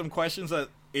raises some questions that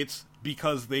it's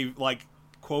because they, like,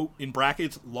 quote, in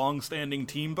brackets, long-standing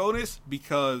team bonus,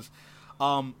 because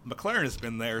McLaren has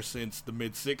been there since the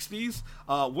mid-60s.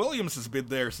 Williams has been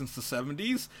there since the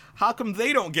 70s. How come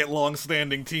they don't get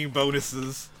long-standing team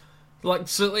bonuses? Like,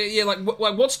 so, yeah, like,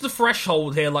 what's the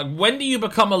threshold here? Like, when do you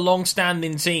become a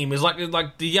long-standing team? Is like,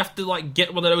 do you have to, like,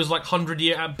 get one of those, like,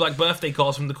 100-year, like, birthday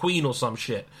cards from the Queen or some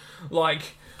shit? Like,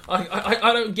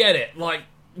 I don't get it. Like,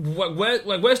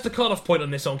 where's the cutoff point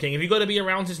on this, on King? Have you got to be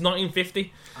around since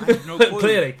 1950? I have no clue.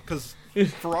 Clearly. Because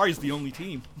Ferrari's the only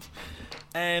team.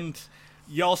 And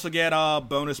you also get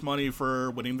bonus money for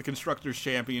winning the Constructors'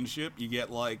 Championship. You get,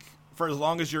 like, for as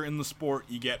long as you're in the sport,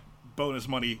 you get bonus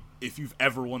money if you've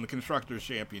ever won the Constructors'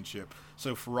 Championship.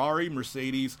 So Ferrari,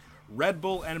 Mercedes, Red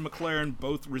Bull, and McLaren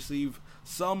both receive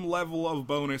some level of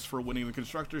bonus for winning the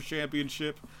Constructors'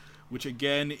 Championship, which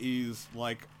again is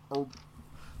like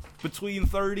between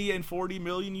 30 and 40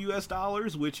 million US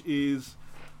dollars, which is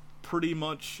pretty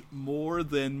much more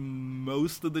than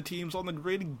most of the teams on the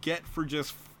grid get for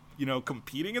just, you know,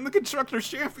 competing in the Constructors'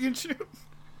 Championship.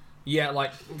 Yeah,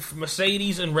 like,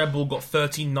 Mercedes and Red Bull got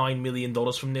 $39 million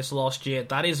from this last year.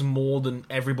 That is more than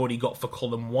everybody got for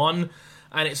Column 1,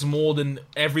 and it's more than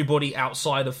everybody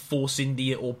outside of Force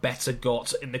India or better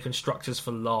got in the Constructors for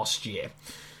last year.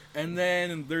 And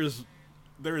then there's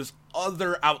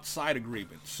other outside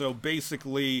agreements. So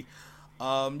basically,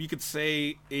 you could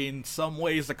say in some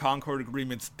ways the Concord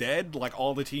Agreement's dead. Like,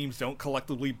 all the teams don't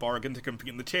collectively bargain to compete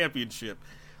in the championship.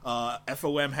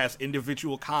 FOM has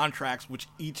individual contracts with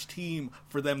each team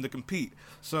for them to compete.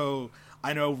 So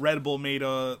I know Red Bull made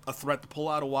a threat to pull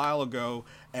out a while ago,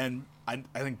 and I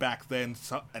think back then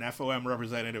an FOM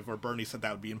representative or Bernie said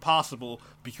that would be impossible,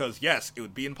 because yes, it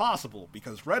would be impossible,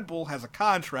 because Red Bull has a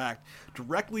contract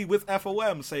directly with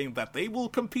FOM saying that they will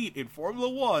compete in Formula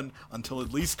 1 until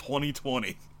at least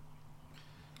 2020.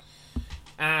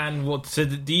 And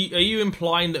are you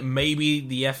implying that maybe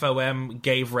the FOM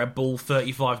gave Red Bull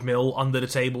 35 mil under the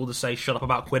table to say shut up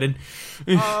about quitting?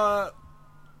 I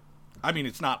mean,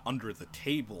 it's not under the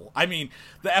table. I mean,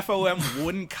 the FOM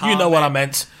wouldn't comment. You know what I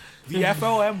meant. The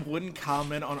FOM wouldn't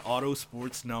comment on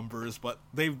Autosport's numbers, but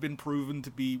they've been proven to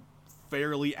be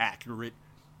fairly accurate.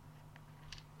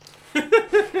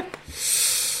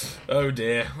 Oh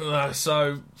dear.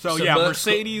 So yeah,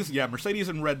 Mercedes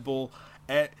and Red Bull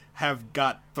have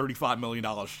got $35 million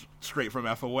straight from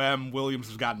FOM. Williams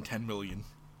has gotten $10 million.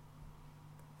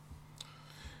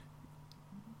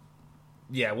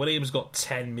 Yeah, Williams got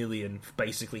 $10 million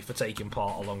basically for taking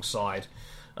part alongside,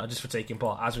 just for taking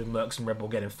part, as with Merckx and Red Bull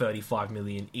getting $35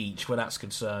 million each, where that's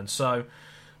concerned. So,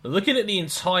 looking at the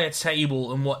entire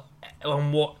table and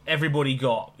what everybody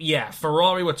got, yeah,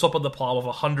 Ferrari were top of the pile with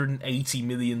 $180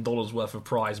 million worth of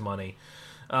prize money.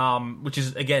 Which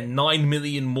is, again, $9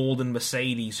 million more than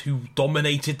Mercedes, who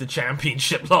dominated the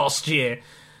championship last year.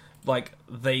 Like,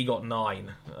 they got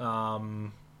 9. I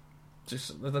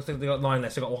think they got 9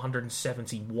 less. They got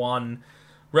 171.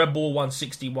 Red Bull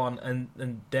 161,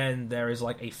 and then there is,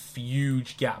 like, a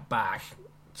huge gap back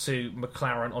to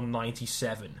McLaren on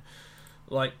 97.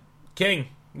 Like, King,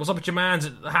 what's up with your man's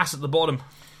at Haas at the bottom?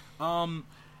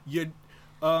 You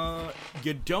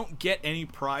don't get any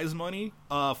prize money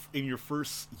in your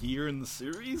first year in the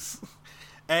series,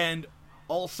 and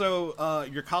also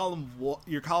your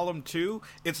column 2.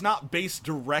 It's not based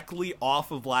directly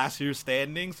off of last year's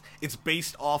standings. It's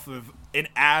based off of an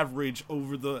average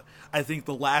over the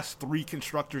last 3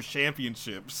 Constructors'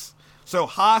 Championships. So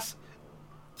Haas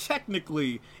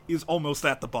technically is almost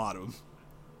at the bottom.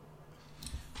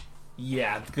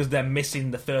 Yeah, because they're missing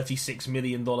the $36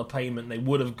 million payment they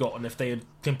would have gotten if they had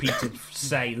competed,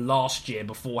 say, last year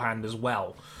beforehand as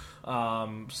well.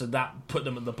 So that put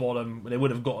them at the bottom. They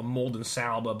would have gotten more than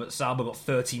Sauber, but Sauber got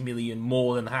 $30 million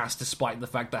more than Haas, despite the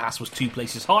fact that Haas was 2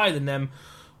 places higher than them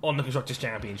on the Constructors'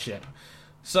 Championship.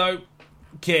 So,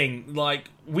 King, like,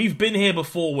 we've been here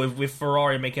before with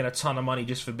Ferrari making a ton of money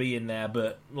just for being there,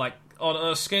 but, like,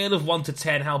 on a scale of 1 to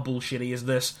 10, how bullshitty is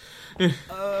this?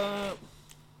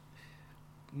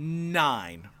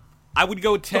 9. I would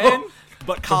go 10,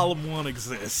 but column 1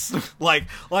 exists. like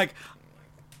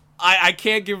I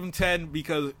can't give them 10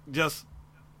 because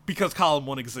column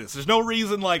 1 exists. There's no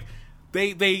reason. Like,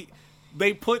 they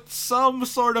put some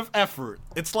sort of effort.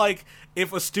 It's like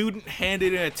if a student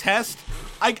handed in a test,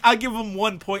 I give them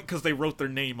 1 point because they wrote their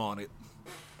name on it.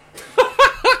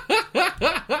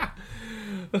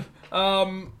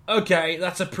 Okay,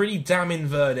 that's a pretty damning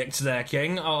verdict there,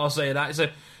 King. I'll say that. So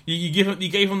you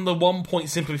gave them the 1 point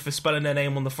simply for spelling their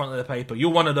name on the front of the paper. You're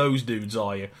one of those dudes,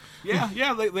 are you?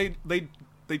 Yeah.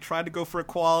 They tried to go for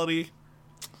equality.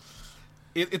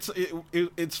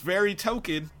 It's very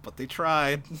token, but they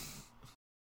tried.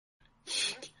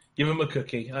 Give them a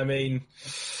cookie. I mean,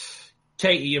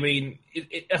 Katie,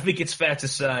 I think it's fair to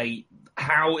say,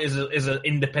 how is an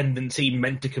independent team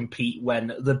meant to compete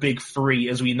when the big three,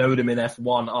 as we know them in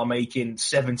F1, are making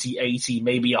 70, 80,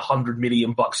 maybe $100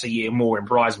 million a year more in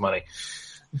prize money?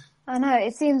 I know,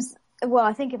 it seems, well,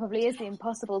 I think it probably is the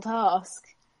impossible task,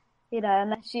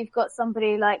 unless you've got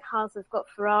somebody like Haas have got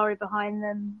Ferrari behind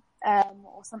them,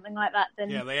 or something like that. Then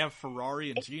yeah, they have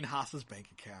Ferrari and Gene Haas's bank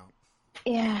account.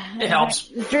 Yeah, it helps.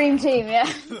 Dream team,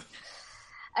 yeah.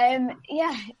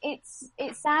 Yeah, it's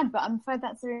sad, but I'm afraid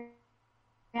that's the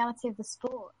reality of the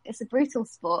sport. It's a brutal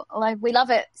sport, although we love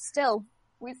it still.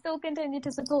 We still continue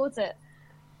to support it.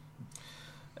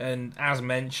 And as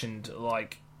mentioned,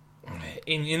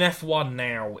 in F1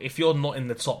 now, if you're not in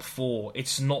the top four,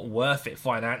 it's not worth it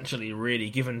financially, really,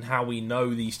 given how we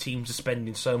know these teams are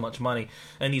spending so much money,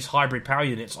 and these hybrid power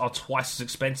units are twice as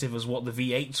expensive as what the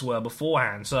V8s were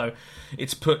beforehand, so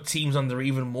it's put teams under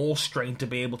even more strain to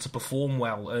be able to perform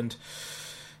well, and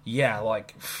yeah,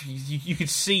 you could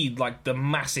see, the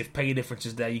massive pay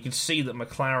differences there. You can see that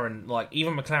McLaren,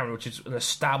 even McLaren, which is an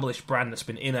established brand that's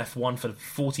been in F1 for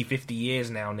 40, 50 years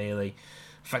now, nearly.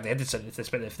 In fact, they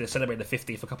celebrated the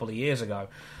 50th a couple of years ago.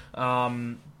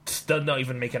 They're not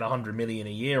even making $100 million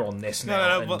a year on this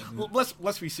now. No,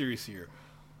 let's be serious here.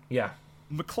 Yeah.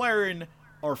 McLaren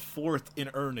are fourth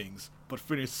in earnings, but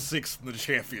finished sixth in the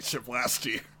championship last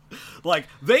year.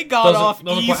 They got off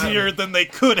easier than they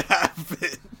could have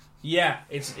been. Yeah,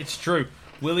 it's true.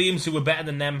 Williams, who were better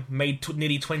than them, made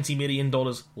nearly $20 million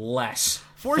less.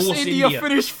 Force India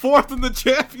finished fourth in the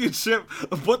championship,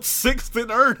 but sixth in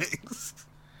earnings.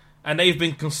 And they've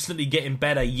been constantly getting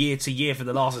better year to year for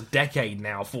the last decade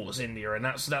now, Force India, and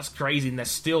that's crazy, and they're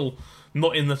still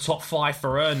not in the top 5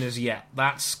 for earners yet.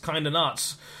 That's kind of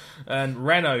nuts. And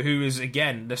Renault, who is,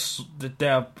 again,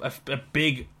 they're a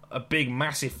big,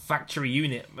 massive factory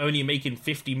unit, only making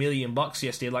 $50 million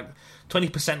yesterday,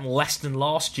 20% less than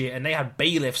last year, and they had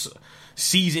bailiffs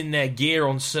seizing their gear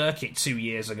on circuit 2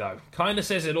 years ago. Kind of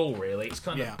says it all, really. It's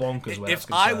kind of bonkers.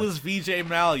 If I was Vijay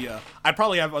Mallya, I'd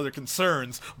probably have other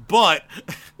concerns, but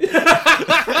here's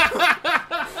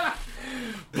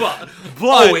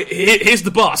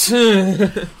the bus.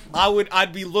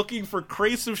 I'd be looking for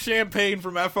crates of champagne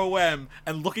from FOM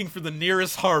and looking for the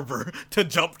nearest harbor to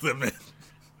jump them in.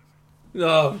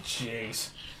 Oh, jeez.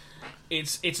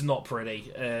 It's not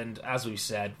pretty, and as we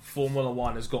said, Formula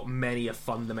One has got many a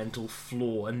fundamental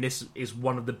flaw, and this is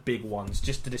one of the big ones,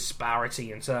 just the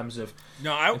disparity in terms of...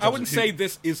 No, I wouldn't say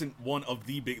this isn't one of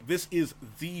the big... This is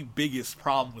the biggest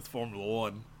problem with Formula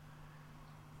One.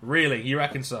 Really? You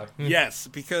reckon so? Yes,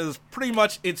 because pretty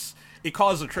much it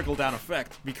causes a trickle-down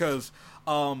effect, because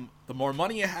the more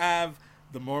money you have,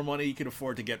 the more money you can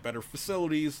afford to get better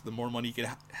facilities, the more money you can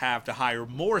have to hire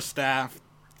more staff.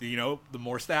 The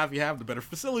more staff you have, the better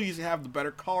facilities you have, the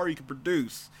better car you can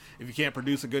produce. If you can't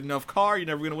produce a good enough car, you're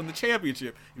never going to win the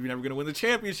championship. If you're never going to win the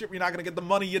championship, you're not going to get the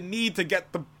money you need to get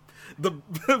the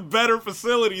better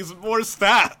facilities and more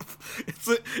staff.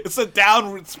 It's a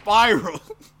downward spiral.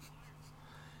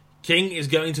 King is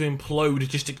going to implode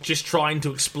just trying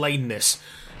to explain this.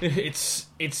 It's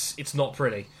not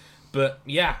pretty. But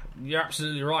yeah, you're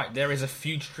absolutely right. There is a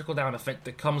huge trickle-down effect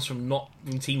that comes from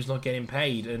teams not getting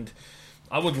paid, and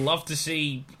I would love to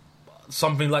see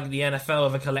something like the NFL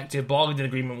of a collective bargaining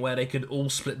agreement where they could all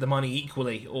split the money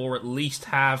equally, or at least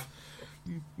have,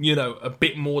 a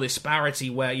bit more disparity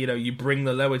where, you bring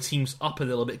the lower teams up a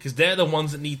little bit, because they're the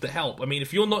ones that need the help. I mean,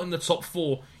 if you're not in the top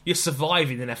 4, you're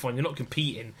surviving in F1, you're not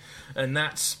competing, and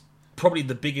that's probably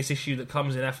the biggest issue that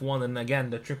comes in F1, and again,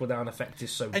 the trickle-down effect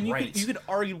is so great. And you could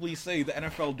arguably say the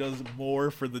NFL does more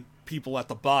for the people at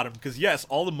the bottom, because yes,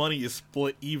 all the money is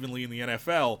split evenly in the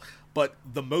NFL, but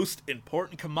the most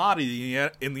important commodity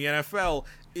in the NFL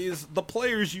is the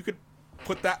players you could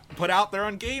put out there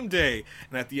on game day.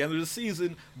 And at the end of the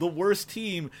season, the worst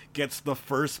team gets the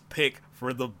first pick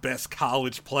for the best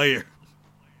college player.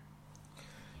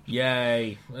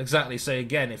 Yay. Exactly. So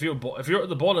again, if you're at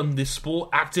the bottom, this sport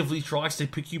actively tries to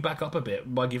pick you back up a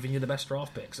bit by giving you the best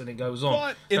draft picks, and it goes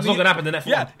on. That's not going to happen in F1.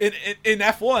 Yeah, in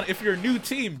F1, if you're a new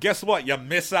team, guess what? You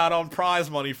miss out on prize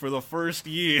money for the first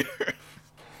year.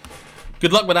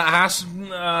 Good luck with that, Haas.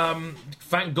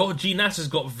 Thank God GNAS has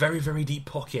got very, very deep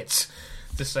pockets,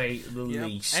 to say the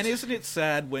least. And isn't it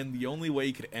sad when the only way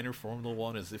you could enter Formula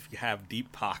One is if you have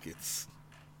deep pockets?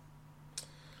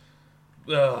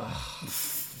 Ugh.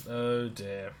 Oh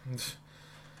dear.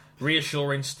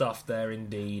 Reassuring stuff there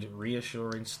indeed.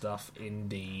 Reassuring stuff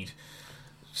indeed.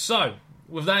 So,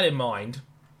 with that in mind,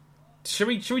 Should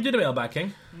we do the mailbag,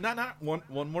 King? Not one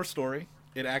more story.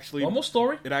 One more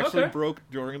story? It actually broke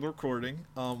during the recording.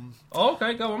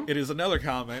 Okay, go on. It is another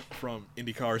comment from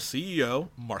IndyCar CEO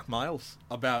Mark Miles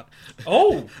about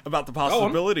about the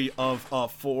possibility of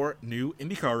 4 new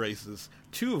IndyCar races,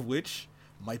 2 of which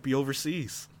might be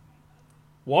overseas.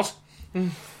 What?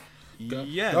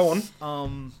 Yes. Go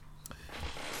on.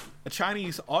 A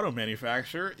Chinese auto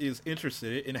manufacturer is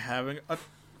interested in having a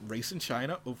race in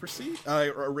China overseas,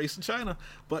 a race in China,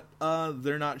 but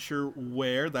they're not sure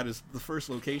where. That is the first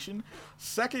location.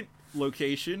 Second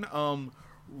location,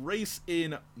 race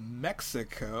in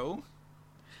Mexico.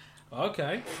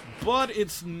 Okay. But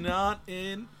it's not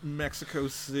in Mexico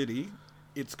City.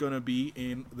 It's going to be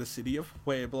in the city of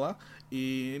Puebla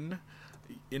in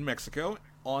Mexico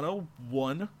on a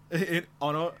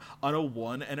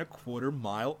 1.25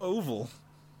 mile oval.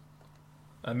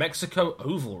 A Mexico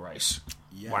oval race.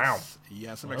 Yes. Wow.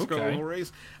 Yes, a Mexico oval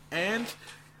race. And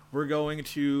we're going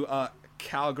to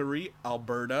Calgary,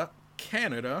 Alberta,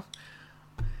 Canada.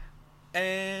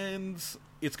 And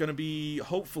it's going to be,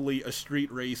 hopefully, a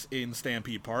street race in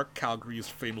Stampede Park. Calgary is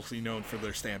famously known for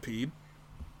their Stampede.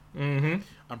 Mm-hmm.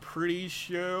 I'm pretty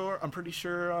sure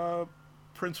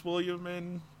Prince William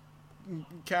and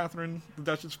Catherine, the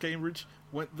Duchess of Cambridge,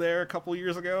 went there a couple of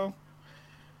years ago.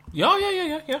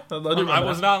 Yeah. I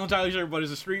was not entirely sure, but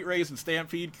it's a street race in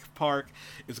Stampede Park.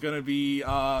 It's going to be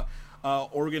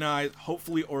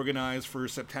hopefully organized for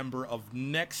September of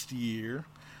next year.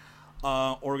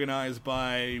 Organized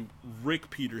by Rick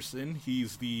Peterson.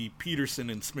 He's the Peterson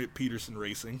and Smith Peterson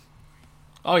Racing.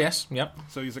 Oh, yes. Yep.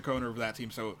 So he's the co-owner of that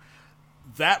team. So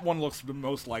that one looks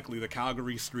most likely the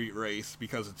Calgary street race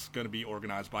because it's going to be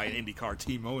organized by an IndyCar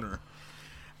team owner.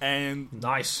 And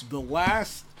nice. The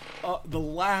last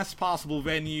possible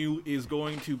venue is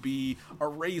going to be a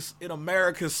race in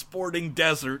America's sporting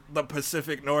desert, the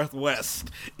Pacific Northwest,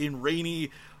 in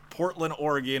rainy Portland,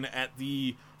 Oregon, at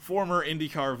the former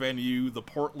IndyCar venue, the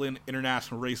Portland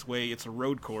International Raceway. It's a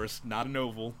road course, not an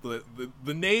oval. The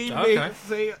name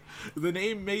the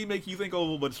name may make you think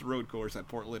oval, but it's a road course at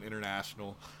Portland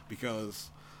International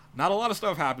because not a lot of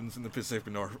stuff happens in the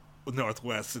Pacific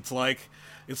Northwest.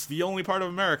 It's the only part of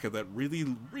America that really,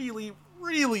 really,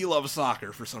 really loves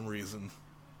soccer for some reason.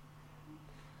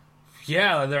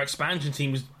 Yeah, their expansion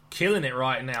team is killing it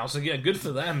right now, so yeah, good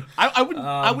for them.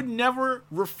 I would never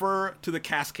refer to the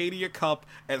Cascadia Cup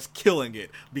as killing it,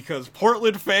 because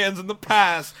Portland fans in the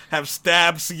past have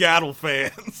stabbed Seattle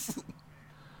fans.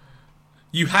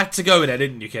 You had to go there,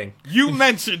 didn't you, King? You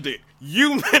mentioned it.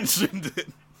 You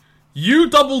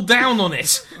doubled down on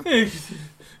it.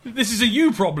 This is a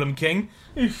you problem, King.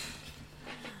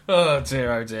 Oh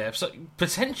dear. So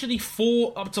potentially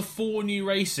up to 4 new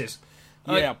races.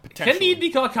 Yeah, potentially. Can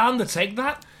the IndyCar calendar take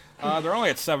that? They're only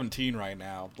at 17 right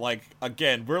now.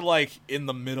 Again, we're in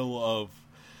the middle of...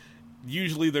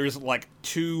 Usually there's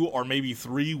 2 or maybe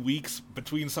 3 weeks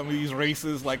between some of these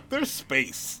races. There's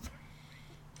space.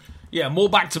 Yeah, more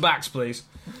back-to-backs, please.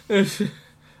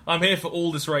 I'm here for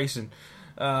all this racing.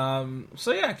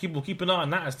 So yeah, we'll keep an eye on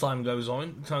that as time goes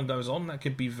on. That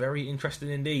could be very interesting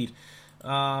indeed.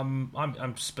 I'm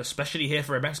especially here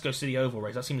for a Mexico City oval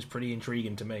race. That seems pretty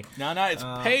intriguing to me. No, it's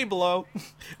Puebla.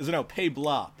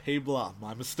 Puebla.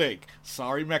 My mistake.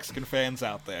 Sorry, Mexican fans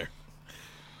out there.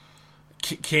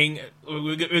 King,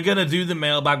 we're gonna do the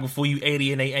mailbag before you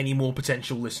alienate any more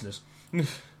potential listeners.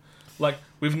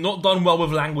 We've not done well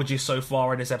with languages so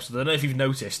far in this episode. I don't know if you've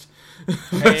noticed.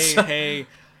 Hey,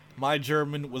 my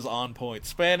German was on point.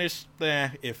 Spanish,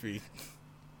 iffy.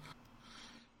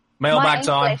 Mailbag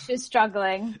time. My English is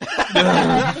struggling.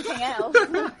 Anything else?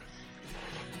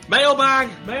 Mailbag.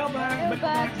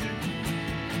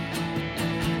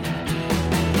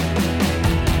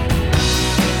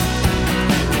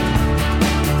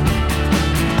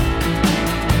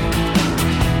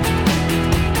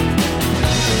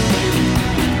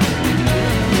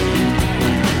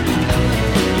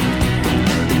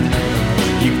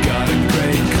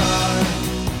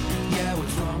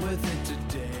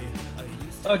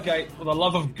 Okay, for the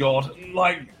love of God,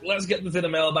 let's get this in a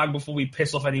mailbag before we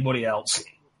piss off anybody else.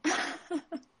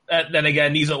 Then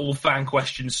again, these are all fan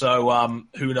questions, so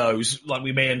who knows?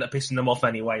 We may end up pissing them off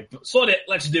anyway. But sod it,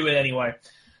 let's do it anyway.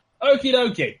 Okie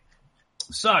dokie.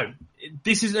 So,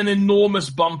 this is an enormous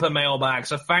bumper mailbag,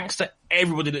 so thanks to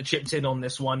everybody that chipped in on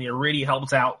this one. You really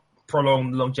helped out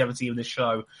prolong the longevity of this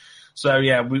show. So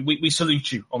yeah, we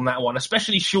salute you on that one,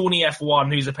 especially Shawnee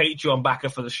F1, who's a Patreon backer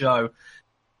for the show.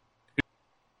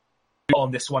 On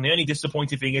this one, the only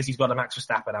disappointing thing is he's got a Max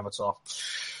Verstappen avatar.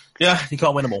 Yeah, he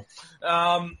can't win them all.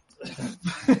 I'm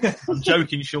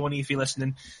joking, Shawnee, if you're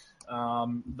listening.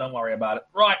 Don't worry about it.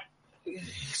 Right,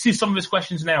 see some of his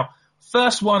questions now.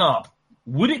 First one up.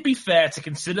 Would it be fair to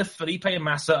consider Felipe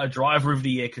Massa a Driver of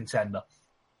the Year contender?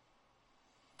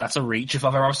 That's a reach if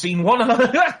I've ever seen one.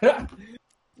 I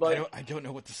don't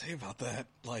know what to say about that.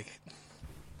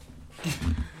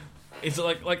 It's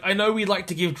like I know we like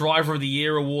to give Driver of the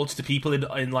Year awards to people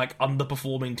in like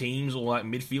underperforming teams or like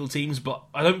midfield teams, but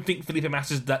I don't think Felipe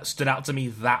Massa stood out to me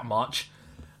that much.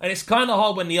 And it's kind of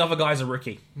hard when the other guy's a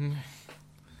rookie.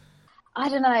 I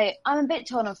don't know. I'm a bit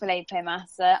torn on Felipe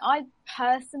Massa. I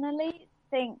personally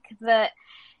think that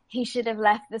he should have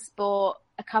left the sport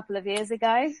a couple of years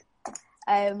ago.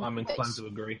 I'm inclined to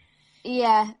agree.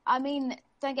 Yeah, I mean,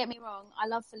 don't get me wrong. I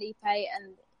love Felipe,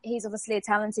 and he's obviously a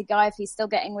talented guy. If he's still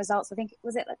getting results, I think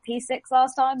was it like P6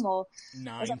 last time or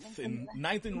ninth in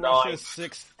Russia,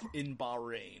 6th in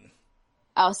Bahrain.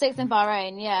 Oh, 6th in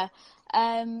Bahrain, yeah.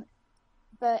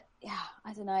 But yeah,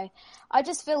 I don't know. I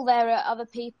just feel there are other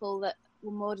people that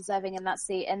were more deserving in that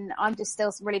seat, and I'm just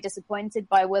still really disappointed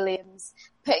by Williams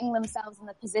putting themselves in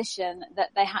the position that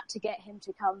they had to get him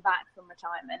to come back from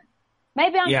retirement.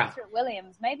 Maybe I'm just at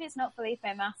Williams. Maybe it's not Felipe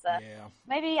Massa. Yeah.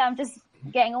 Maybe I'm just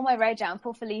getting all my rage out on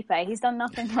poor Felipe. He's done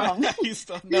nothing wrong. He's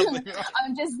done nothing wrong.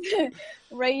 I'm just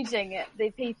raging at the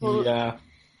people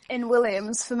in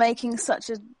Williams for making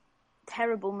such a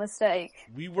terrible mistake.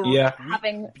 We were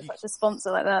having such a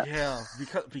sponsor like that. Yeah,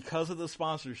 because of the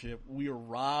sponsorship, we were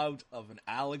robbed of an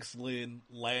Alex Lynn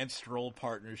Lance Stroll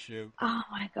partnership. Oh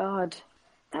my god,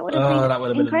 that would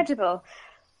have been incredible.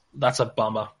 That's a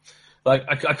bummer. Like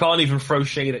I can't even throw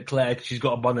shade at Claire because she's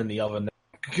got a bun in the oven.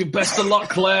 Best of luck,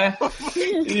 Claire.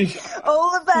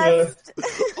 All the best.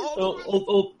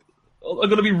 I'm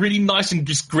gonna be really nice and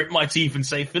just grit my teeth and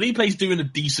say Felipe's doing a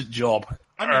decent job.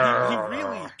 I mean, he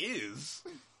really is.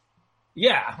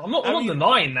 Yeah, I'm not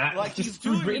denying that. Like, he's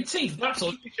doing gritted teeth. That's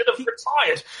all. He should have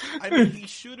retired. I mean, he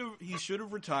should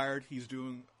have retired. He's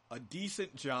doing a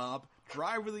decent job.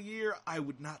 Driver of the Year, I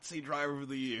would not say Driver of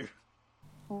the Year.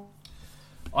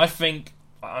 I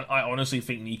honestly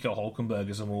think Nico Hülkenberg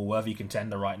is a more worthy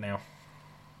contender right now.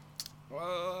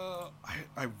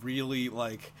 I really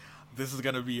this is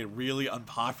going to be a really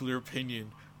unpopular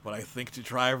opinion, but I think the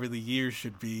Driver of the Year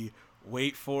should be,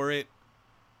 wait for it,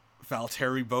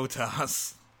 Valtteri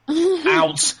Bottas.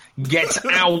 Out! Get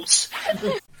out!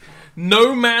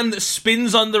 No man that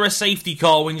spins under a safety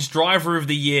car wins Driver of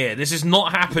the Year. This is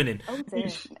not happening. Oh dear.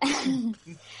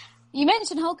 You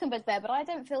mentioned Hülkenberg there, but I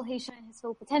don't feel he's shown his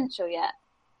full potential yet.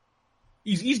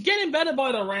 He's getting better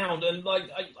by the round, and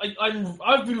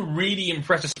I've been really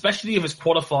impressed, especially with his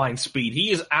qualifying speed. He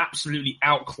has absolutely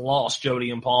outclassed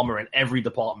Jolyon Palmer in every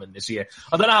department this year.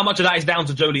 I don't know how much of that is down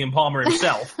to Jolyon Palmer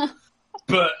himself,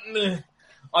 but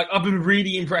I've been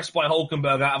really impressed by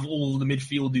Hülkenberg out of all the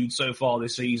midfield dudes so far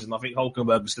this season. I think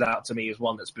Hülkenberg stood out to me as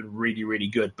one that's been really, really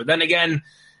good. But then again,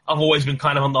 I've always been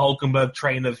kind of on the Hülkenberg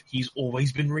train of he's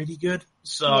always been really good.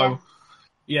 So,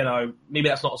 maybe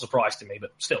that's not a surprise to me,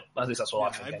 but still, at least that's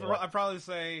what I think. Anyway. I'd probably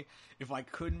say if I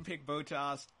couldn't pick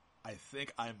Bottas, I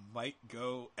think I might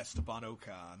go Esteban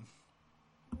Ocon.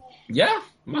 Yeah.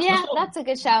 That's a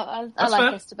good shout. I like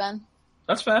fair. Esteban.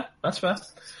 That's fair.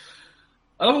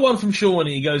 Another one from Sean,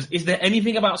 he goes, is there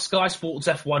anything about Sky Sports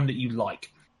F1 that you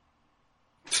like?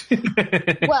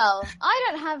 Well, I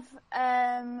don't have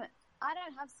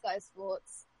Sky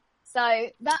Sports, so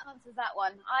that answers that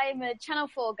one. I'm a Channel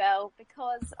 4 girl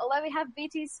because although we have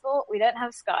BT Sport, we don't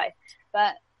have Sky.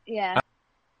 But yeah,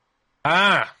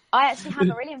 I actually have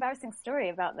a really embarrassing story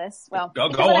about this. Well, go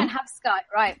I don't have Sky,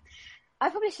 right? I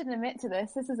probably shouldn't admit to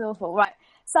this. This is awful, right?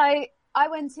 So I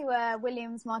went to a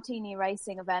Williams Martini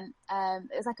racing event. It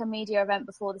was like a media event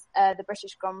before the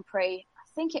British Grand Prix.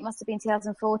 I think it must have been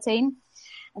 2014,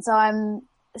 and so I'm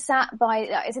sat by,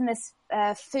 it's in this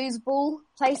foosball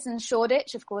place in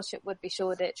Shoreditch. Of course, it would be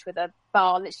Shoreditch with a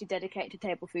bar literally dedicated to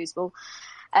table foosball.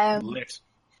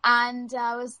 And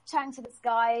I was chatting to this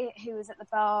guy who was at the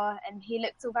bar, and he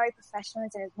looked all very professional.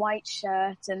 He's in his white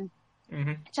shirt and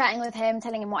chatting with him,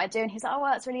 telling him what I do. And he's like, oh,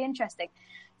 well, that's really interesting.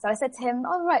 So I said to him,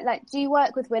 oh, right, do you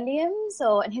work with Williams?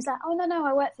 And he's like, oh, no,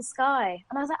 I work for Sky.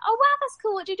 And I was like, oh, wow, that's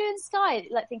cool. What do you do in Sky?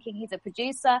 Thinking he's a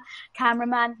producer,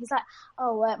 cameraman. He's like,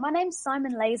 oh, my name's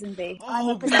Simon Lazenby.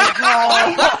 Oh, dear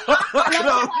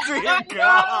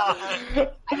God.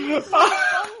 And he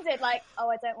responded oh,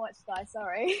 I don't watch Sky,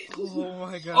 sorry. Oh,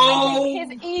 my God. Oh.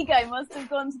 His ego must have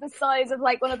gone to the size of,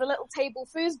 one of the little table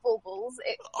foosball balls.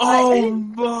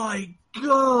 My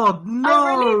God,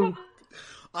 no.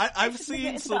 I've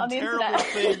seen some terrible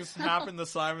things happen to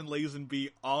Simon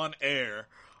Lazenby on air.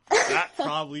 That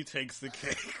probably takes the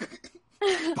cake.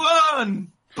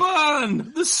 Burn!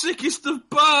 burn! The sickest of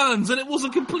burns, and it was a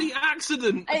complete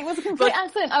accident. It was a complete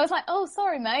accident. I was like, oh,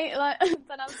 sorry, mate. Like,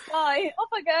 then I was like, off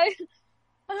I go.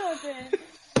 Oh, dear.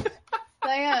 So,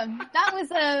 yeah, that was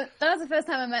the first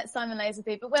time I met Simon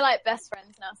Lazenby, but we're like best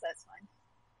friends now, so it's fine.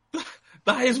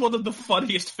 That is one of the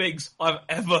funniest things I've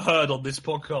ever heard on this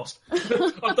podcast.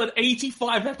 I've done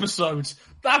 85 episodes.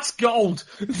 That's gold.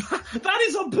 That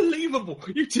is unbelievable.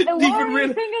 You didn't even realize.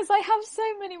 The thing is, I have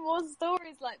so many more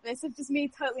stories like this of just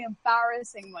me totally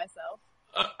embarrassing myself.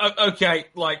 Okay,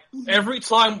 like, every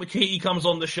time Katie comes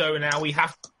on the show now, we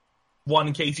have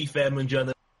one Katie Fairman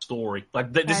journalist story.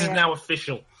 Like, this is now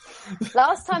official.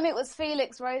 Last time it was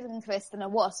Felix Rosenquist and a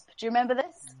wasp. Do you remember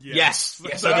this? Yes,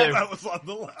 I do. That was on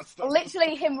the last time.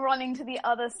 Literally him running to the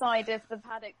other side of the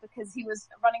paddock because he was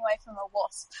running away from a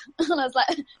wasp. And I was like,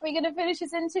 are we going to finish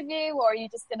this interview, or are you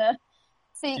just going to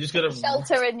seek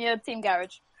shelter in your team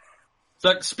garage?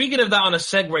 So, speaking of that on a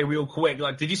segue real quick,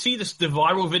 like, did you see the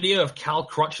viral video of Cal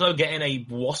Crutchlow getting a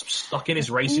wasp stuck in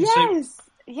his racing suit?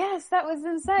 Yes, that was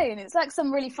insane. It's like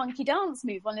some really funky dance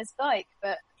move on his bike,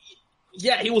 but...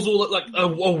 Yeah, he was all like a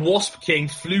wasp king,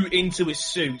 flew into his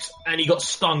suit, and he got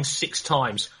stung 6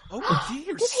 times. Oh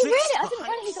dear, Did he really? I didn't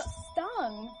know he got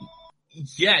stung.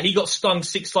 Yeah, he got stung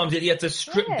 6 times. He had to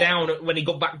strip down when he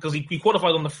got back because he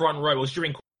qualified on the front row. It was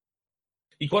during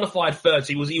he qualified third.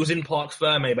 So he was in Parc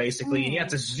Ferme basically, and he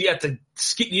had to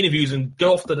skip the interviews and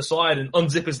go off to the side and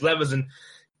unzip his levers and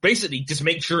basically just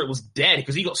make sure it was dead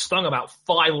because he got stung about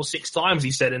 5 or 6 times.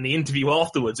 He said in the interview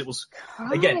afterwards, it was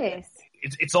again.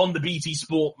 It's on the BT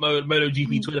Sport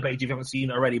MotoGP Twitter page if you haven't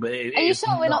seen it already. But are you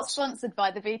sure we're not sponsored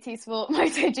by the BT Sport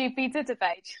MotoGP Twitter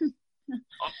page?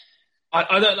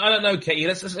 I don't know, Katie.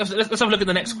 Let's have a look at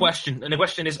the next question. And the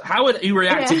question is, how would you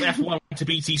react if F1 to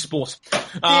BT Sport?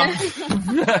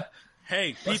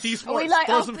 Hey, BT Sport, like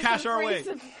throw some cash our way.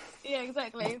 Yeah,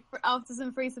 exactly. After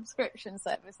some free subscription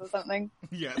service or something.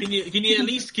 Yeah. Can you at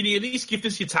least give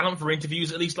us your talent for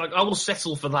interviews? At least, like, I will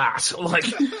settle for that. Like.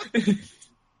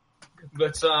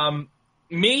 But I'm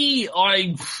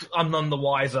none the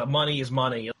wiser. Money is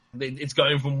money. It's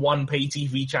going from one pay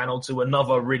TV channel to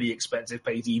another really expensive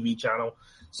pay TV channel.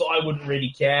 So I wouldn't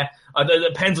really care.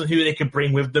 It depends on who they could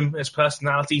bring with them as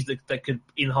personalities that could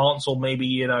enhance or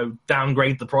maybe,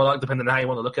 downgrade the product, depending on how you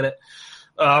want to look at it.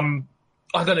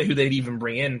 I don't know who they'd even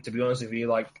bring in, to be honest with you.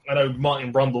 Like, I know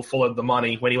Martin Brundle followed the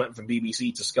money when he went from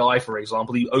BBC to Sky, for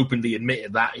example. He openly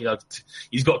admitted that,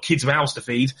 he's got kids' mouths to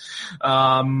feed.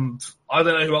 I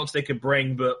don't know who else they could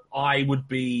bring, but I would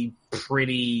be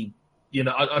pretty,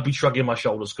 I'd be shrugging my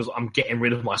shoulders because I'm getting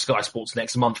rid of my Sky Sports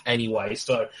next month anyway.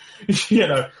 So,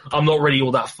 I'm not really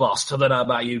all that fussed. I don't know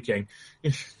about you, King.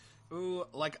 Ooh,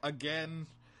 again...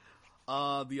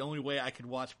 the only way I can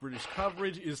watch British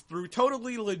coverage is through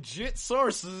totally legit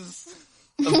sources.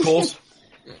 Of course.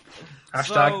 Hashtag.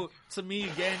 So, to me,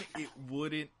 again, it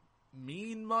wouldn't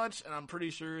mean much, and I'm pretty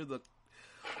sure that,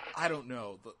 I don't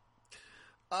know,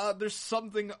 there's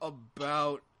something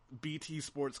about BT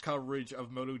Sports coverage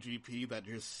of MotoGP that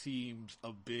just seems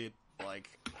a bit,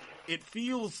 it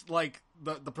feels like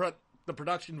the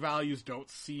production values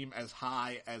don't seem as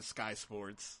high as Sky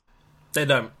Sports. They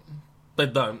don't.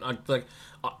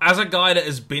 As a guy that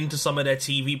has been to some of their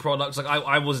TV products,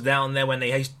 I was down there when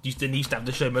they used to have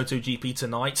the show MotoGP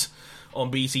Tonight on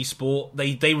BT Sport.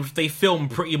 They film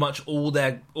pretty much all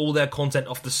their content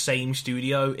off the same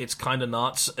studio. It's kind of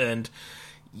nuts, and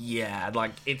yeah,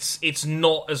 it's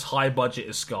not as high budget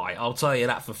as Sky. I'll tell you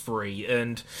that for free.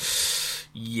 And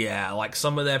yeah,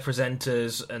 some of their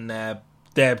presenters and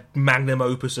their magnum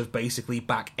opus of basically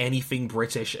back anything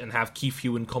British and have Keith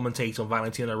Hewen commentate on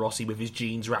Valentino Rossi with his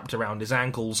jeans wrapped around his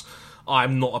ankles,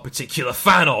 I'm not a particular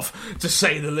fan of, to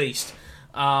say the least.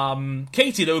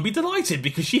 Katie, though, would be delighted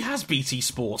because she has BT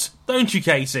Sport. Don't you,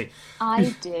 Katie?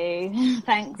 I do.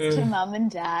 Thanks to Mum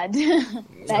and Dad.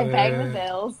 They're paying the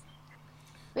bills.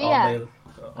 But yeah,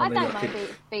 I don't mind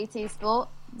BT Sport.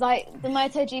 The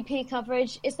MotoGP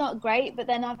coverage, it's not great, but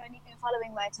then I've only been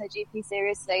following MotoGP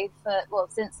seriously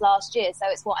since last year, so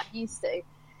it's what I'm used to.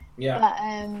 Yeah.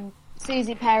 But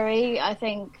Susie Perry, I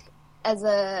think, as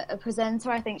a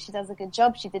presenter, I think she does a good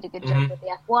job. She did a good job with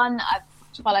the F1. I've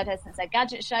followed her since her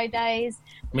Gadget Show days.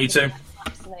 Me too.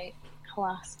 Absolute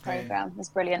class program. It was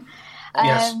brilliant.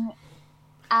 Yes.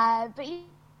 But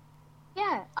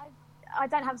yeah, I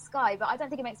don't have Sky, but I don't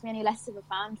think it makes me any less of a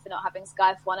fan for not having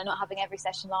Sky F1 and not having every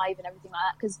session live and everything like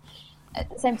that, because at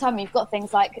the same time you've got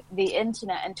things like the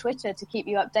internet and Twitter to keep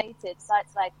you updated,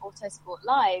 sites like Autosport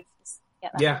Live, just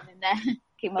get that one in there.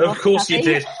 Keep my of course happy.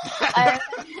 You did.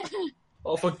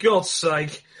 Oh, for God's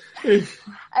sake. But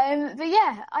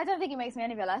yeah, I don't think it makes me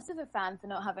any less of a fan for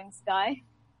not having Sky.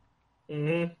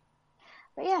 Mm-hmm.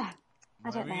 But yeah, I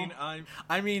don't know.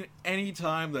 I mean, any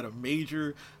time that a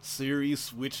major series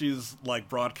switches like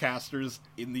broadcasters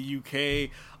in the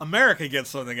UK, America gets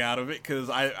something out of it. Because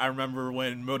I remember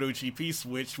when MotoGP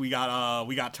switched, we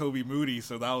got Toby Moody,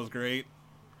 so that was great.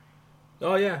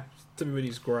 Oh yeah, Toby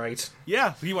Moody's great.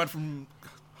 Yeah, he went from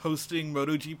hosting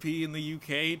MotoGP in the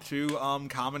UK to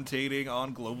commentating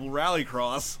on Global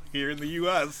Rallycross here in the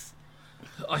US.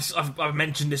 I've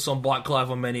mentioned this on Bike Live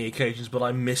on many occasions, but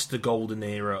I missed the golden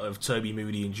era of Toby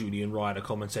Moody and Julian Ryder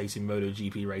commentating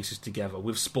MotoGP races together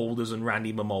with Spalders and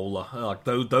Randy Mamola.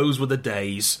 Those were the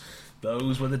days.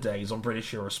 Those were the days on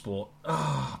British Eurosport.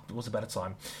 It was a better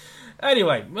time.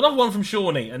 Anyway, another one from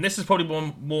Shawnee, and this is probably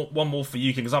one more for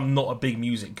you, King, because I'm not a big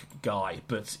music guy,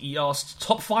 but he asked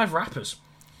top 5 rappers.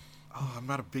 Oh, I'm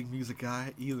not a big music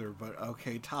guy either, but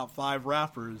okay, top 5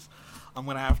 rappers. I'm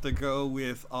gonna have to go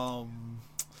with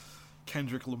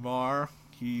Kendrick Lamar.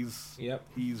 He's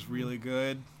really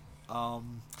good.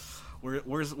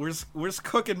 Where's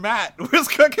Cook and Matt? Where's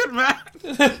Cook and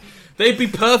Matt? They'd be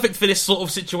perfect for this sort of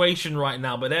situation right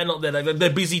now, but they're not there. They're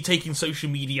busy taking social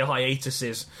media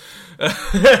hiatuses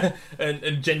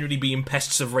and generally being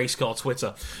pests of race car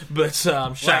Twitter. But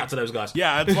shout out to those guys.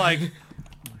 Yeah, it's like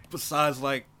besides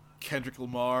like Kendrick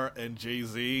Lamar and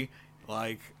Jay-Z,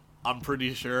 like I'm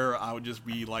pretty sure I would just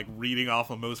be like reading off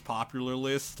a most popular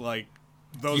list. Like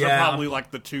those are probably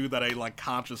like the two that I like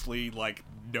consciously like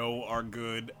know are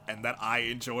good and that I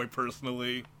enjoy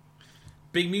personally.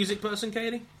 Big music person,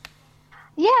 Katie?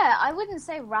 Yeah, I wouldn't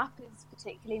say rap is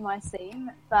particularly my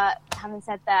scene, but having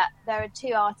said that, there are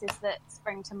 2 artists that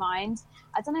spring to mind.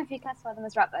 I don't know if you classify them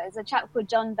as rap, but there's a chap called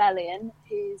John Bellion,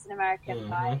 who's an American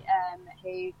guy,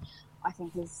 who I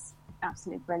think is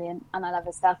absolutely brilliant, and I love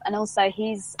his stuff. And also,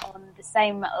 he's on the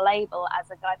same label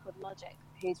as a guy called Logic,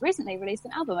 who's recently released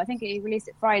an album. I think he released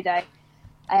it Friday.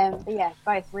 But yeah,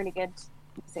 both really good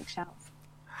music shouts.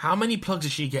 How many plugs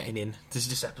is she getting in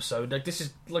this episode? Like, this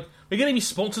is like we're going to be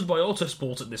sponsored by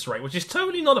Autosport at this rate, which is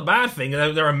totally not a bad thing.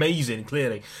 They're amazing,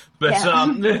 clearly. But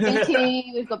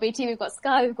BT, we've got BT, we've got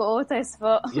Sky, we've got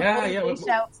Autosport.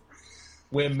 Yeah.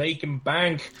 We're making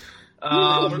bank.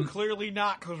 We're clearly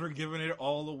not, because we're giving it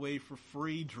all away for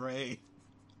free, Dre.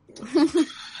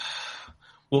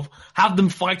 We'll have them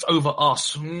fight over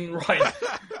us, right?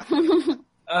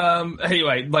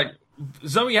 Anyway, like.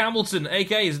 Zoe Hamilton,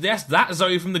 aka that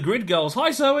Zoe from the Grid Girls. Hi,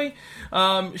 Zoe.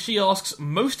 She asks,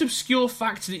 most obscure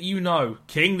fact that you know.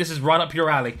 King, this is right up your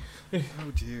alley.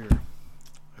 Oh dear.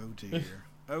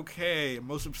 Okay,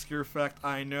 most obscure fact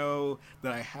I know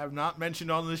that I have not mentioned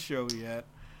on this show yet.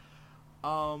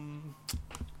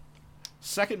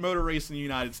 Second motor race in the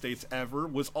United States ever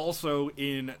was also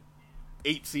in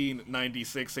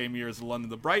 1896, same year as the London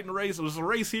to Brighton race. It was a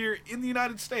race here in the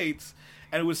United States,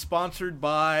 and it was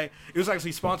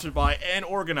actually sponsored by and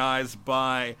organized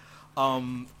by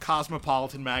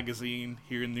Cosmopolitan magazine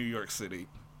here in New York City.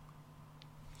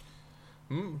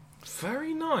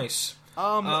 Very nice.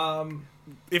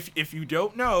 If you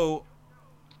don't know,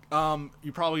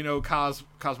 you probably know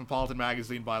Cosmopolitan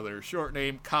magazine by their short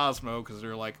name, Cosmo, because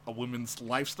they're like a women's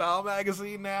lifestyle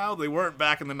magazine now. They weren't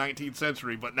back in the 19th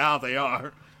century, but now they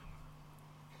are.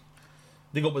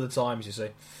 They got with the times, you see.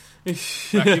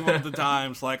 Keep up with the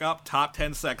times, like top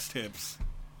 10 sex tips.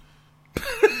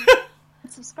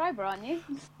 Subscriber, aren't you?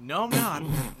 No,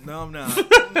 I'm not.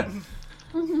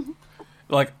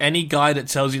 Like, any guy that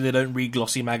tells you they don't read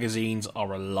glossy magazines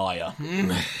are a liar.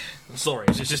 Sorry,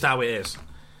 it's just how it is.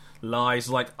 Lies.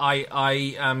 Like,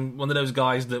 I am one of those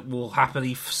guys that will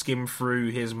happily skim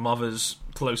through his mother's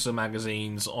Closer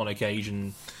magazines on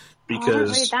occasion because... I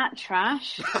don't read that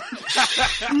trash.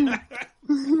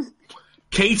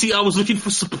 Katie, I was looking for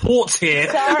support here.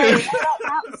 Sorry, that's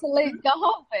absolute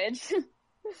garbage.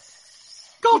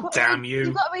 God damn you.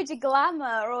 You've got to read your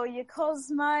Glamour or your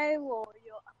Cosmo or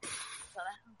your...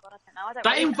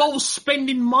 That involves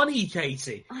spending money,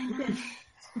 Katie. I know.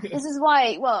 This is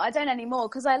why, well, I don't anymore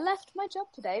because I left my job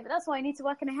today, but that's why I need to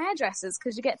work in a hairdresser's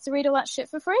because you get to read all that shit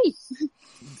for free.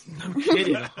 No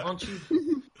kidding, aren't you?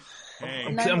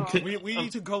 Hey, we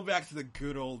need to go back to the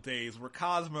good old days where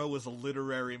Cosmo was a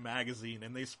literary magazine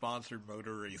and they sponsored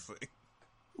motor racing.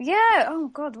 Yeah, oh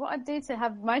god, what I'd do to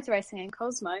have motor racing in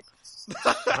Cosmo.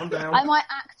 Calm down. I might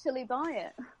actually buy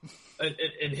it.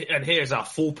 And here's our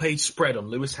full-page spread on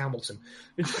Lewis Hamilton.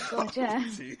 Oh god, yeah.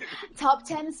 Top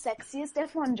 10 sexiest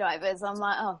F1 drivers. I'm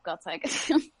like, oh god's sake.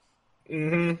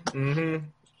 Coming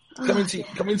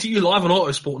to you live on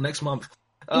Autosport next month.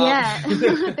 Yeah,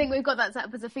 I think we've got that set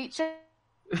up as a feature.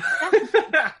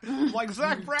 Like,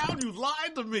 Zach Brown, you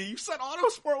lied to me. You said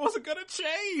Autosport wasn't going to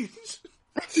change.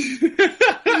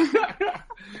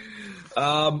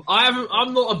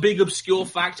 I'm not a big obscure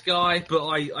fact guy, but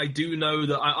I do know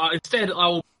that instead I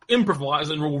will improvise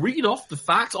and will read off the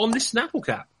fact on this Snapple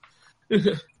cap.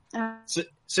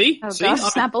 See? Oh See? gosh,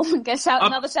 Snapple, get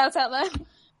another shout out there.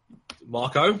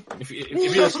 Marco, if you're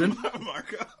listening.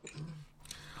 Marco.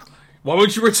 Why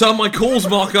won't you return my calls,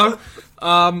 Marco?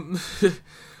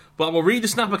 But we'll read the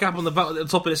snapper cap on the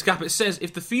top of this cap. It says,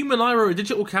 if the Fuma Nairo were a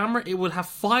digital camera, it would have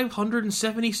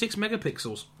 576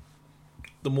 megapixels.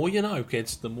 The more you know,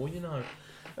 kids. The more you know.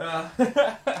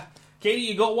 Katie,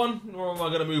 you got one? Or am I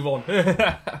going to move on?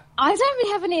 I don't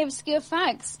really have any obscure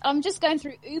facts. I'm just going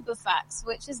through Uber facts,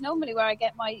 which is normally where I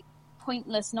get my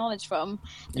pointless knowledge from.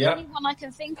 The only one I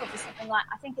can think of is something like,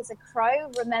 I think it's a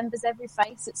crow remembers every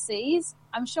face it sees.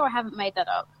 I'm sure I haven't made that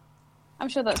up. I'm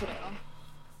sure that's what it's on.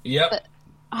 Yep. But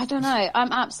I don't know.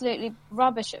 I'm absolutely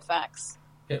rubbish at facts.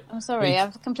 Yep. I'm sorry,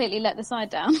 I've completely let the side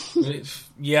down.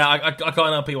 Yeah, I can't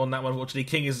help you on that one. Unfortunately,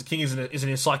 King is an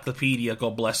encyclopedia.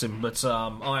 God bless him. But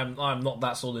I'm not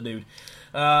that sort of dude.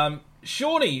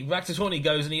 Shawnee, back to Shawnee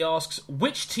goes and he asks,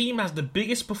 which team has the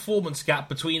biggest performance gap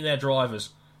between their drivers?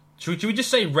 Should we just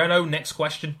say Renault? Next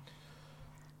question.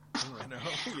 Renault,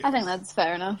 yeah. I think that's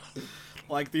fair enough.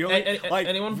 Like the only,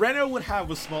 anyone? Renault would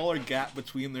have a smaller gap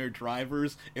between their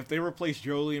drivers if they replaced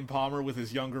Jolyon Palmer with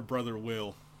his younger brother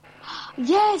Will.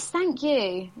 Yes, thank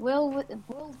you. Will's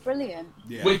brilliant.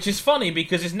 Yeah. Which is funny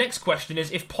because his next question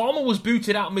is, if Palmer was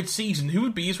booted out mid-season, who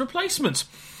would be his replacement?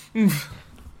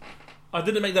 I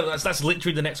didn't make that. That's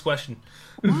literally the next question.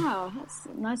 Wow, that's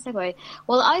a nice segue.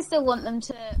 Well, I still want them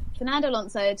Fernando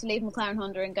Alonso to leave McLaren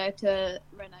Honda and go to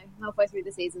Renault halfway through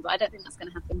the season, but I don't think that's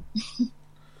going to happen.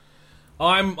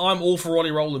 I'm all for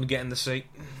Ollie Rowland getting the seat.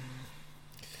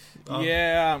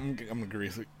 Yeah, I'm agree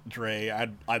with Dre.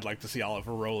 I'd like to see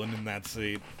Oliver Rowland in that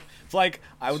seat. It's like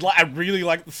I'd really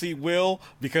like to see Will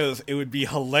because it would be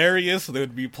hilarious. There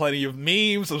would be plenty of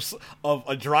memes of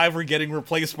a driver getting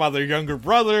replaced by their younger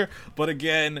brother. But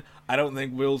again, I don't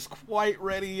think Will's quite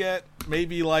ready yet.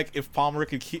 Maybe like if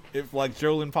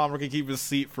Jolyon Palmer could keep his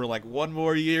seat for like one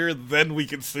more year, then we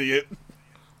can see it.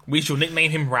 We shall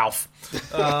nickname him Ralph.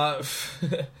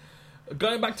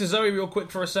 Going back to Zoe real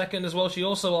quick for a second as well, she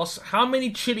also asks, how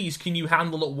many chilies can you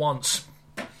handle at once?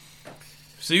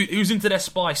 So who's into their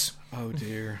spice? Oh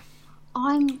dear.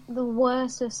 I'm the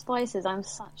worst with spices. I'm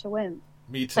such a wimp.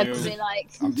 Me too.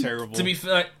 I'm terrible. To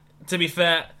be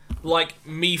fair, like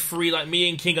me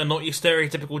and King are not your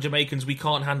stereotypical Jamaicans. We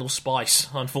can't handle spice,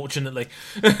 unfortunately.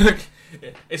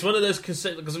 It's one of those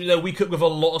because we cook with a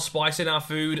lot of spice in our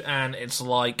food, and it's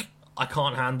like I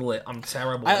can't handle it. I'm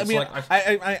terrible.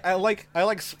 I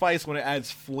like spice when it adds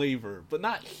flavor, but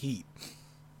not heat.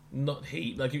 Not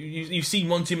heat. Like you've seen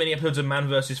one too many episodes of Man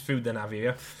vs. Food, then have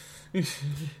you?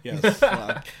 Yes.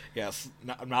 Yes.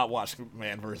 I'm not watching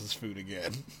Man vs. Food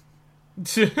again.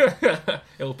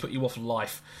 It'll put you off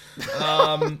life.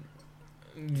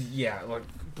 Yeah.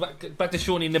 Like back to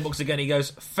Shawnee in the books again. He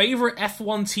goes, favorite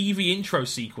F1 TV intro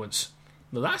sequence.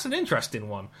 Now that's an interesting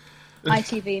one.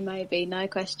 ITV maybe. No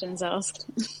questions asked.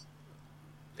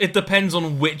 It depends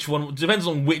on which one. Depends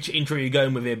on which intro you're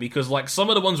going with here, because like some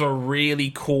of the ones are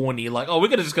really corny. Like, oh, we're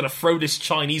just gonna throw this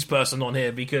Chinese person on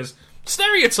here because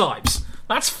stereotypes.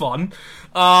 That's fun.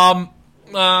 But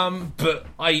I'm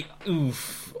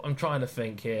trying to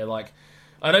think here. Like,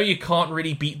 I know you can't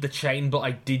really beat The Chain, but I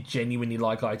did genuinely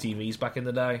like ITVs back in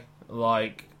the day.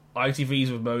 Like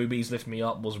ITVs with Mobies Lift Me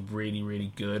Up was really,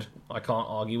 really good. I can't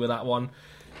argue with that one.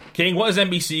 King, what has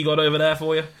NBC got over there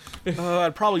for you? I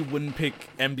probably wouldn't pick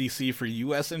MDC for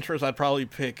US intros. I'd probably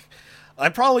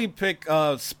pick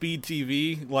Speed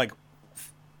TV, like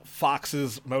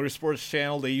Fox's motorsports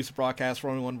channel. They used to broadcast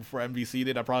Formula 1 before NBC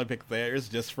did. I'd probably pick theirs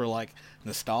just for like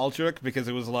nostalgic, because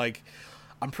it was like,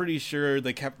 I'm pretty sure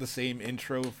they kept the same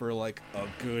intro for like a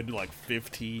good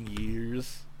 15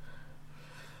 years.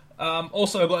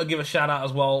 Also, I've got to give a shout out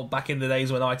as well. Back in the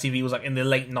days when ITV was like in the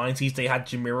late 90s, they had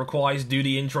Jamiroquai do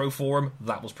the intro for him.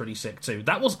 That was pretty sick too.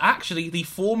 That was actually the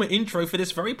former intro for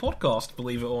this very podcast,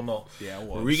 believe it or not. Yeah, it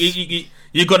was.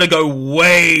 You got to go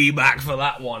way back for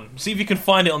that one. See if you can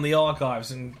find it on the archives,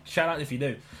 and shout out if you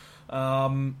do.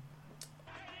 Another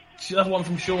one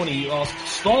from Shawnee who asked,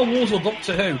 Star Wars or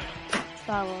Doctor Who?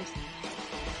 Star Wars.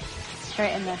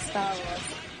 Straight in there, Star Wars.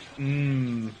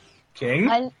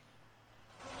 King?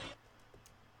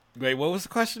 Wait, what was the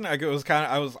question? I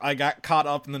got caught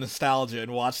up in the nostalgia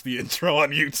and watched the intro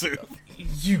on YouTube.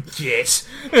 You get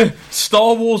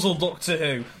Star Wars or Doctor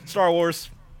Who? Star Wars.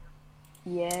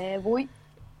 Yeah, boy.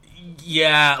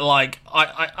 Yeah, like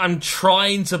I'm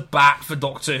trying to back for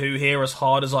Doctor Who here as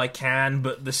hard as I can,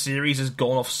 but the series has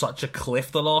gone off such a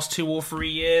cliff the last 2 or 3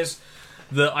 years.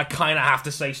 that I kind of have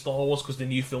to say Star Wars because the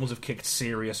new films have kicked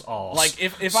serious arse. Like,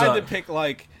 if I had to pick,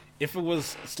 like, if it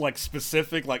was, like,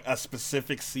 specific, like, a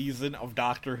specific season of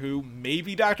Doctor Who,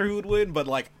 maybe Doctor Who would win, but,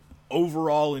 like,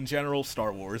 overall, in general,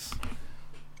 Star Wars.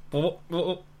 Well,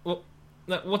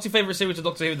 what's your favourite series of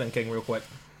Doctor Who, then, King, real quick?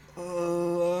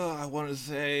 I want to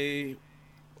say...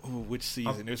 Ooh, which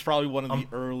season? It was probably one of the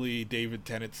early David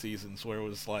Tennant seasons where it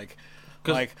was, like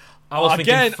I was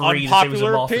again, thinking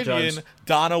unpopular opinion,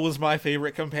 Donna was my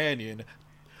favorite companion.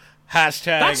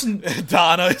 Hashtag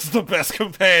Donna is the best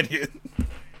companion.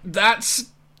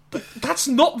 That's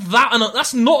not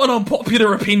that's not an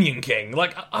unpopular opinion, King.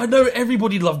 Like, I know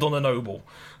everybody loved Donna Noble.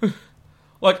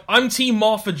 Like, I'm Team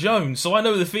Martha Jones, so I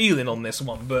know the feeling on this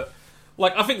one, but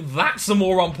like, I think that's a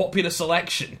more unpopular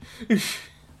selection.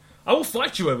 I will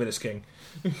fight you over this, King.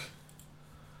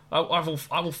 I will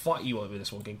fight you over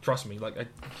this one, King. Trust me. Like,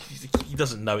 he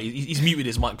doesn't know. He's muted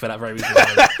his mic for that very reason.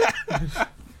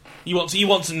 He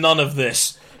wants none of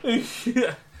this.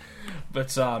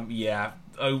 But yeah.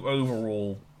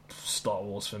 Overall, Star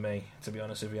Wars for me, to be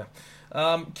honest with you.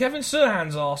 Kevin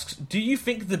Sirhans asks, do you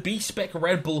think the B-Spec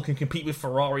Red Bull can compete with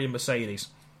Ferrari and Mercedes?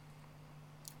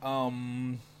 How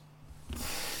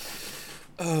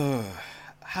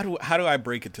do I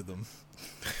break it to them?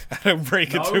 How do I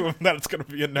break it to them that it's going to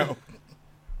be a no?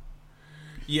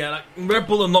 Yeah, like, Red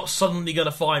Bull are not suddenly going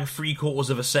to find 3/4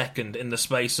 of a second in the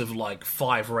space of like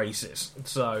 5 races.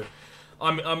 So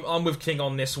I'm with King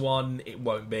on this one. It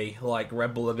won't be. Like,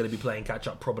 Red Bull are going to be playing catch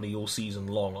up probably all season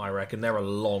long, I reckon. They're a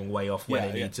long way off where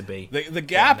they need to be. The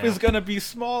gap is going to be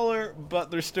smaller,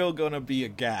 but there's still going to be a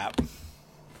gap.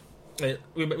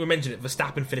 We mentioned it.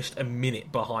 Verstappen finished a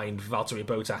minute behind Valtteri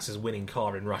Bottas' winning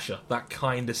car in Russia. That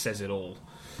kind of says it all,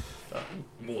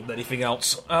 more than anything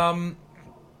else.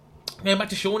 Going back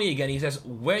to Shawnee again, he says,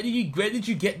 "Where did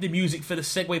you get the music for the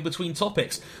segue between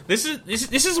topics?" This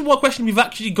is one question we've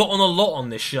actually gotten a lot on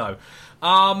this show.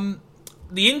 The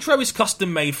intro is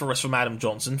custom made for us from Adam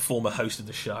Johnson, former host of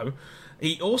the show.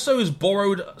 He also has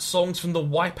borrowed songs from the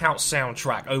Wipeout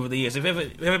soundtrack over the years. If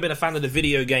you've ever been a fan of the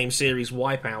video game series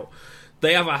Wipeout,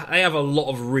 they have a lot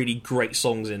of really great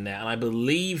songs in there, and I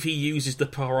believe he uses the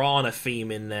Piranha theme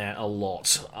in there a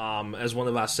lot as one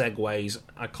of our segues.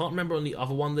 I can't remember on the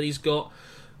other one that he's got,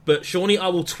 but Shawnee, I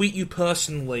will tweet you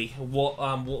personally what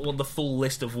the full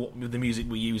list of what the music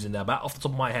we use in there. But off the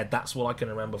top of my head, that's what I can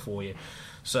remember for you.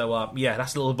 So yeah,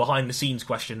 that's a little behind the scenes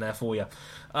question there for you.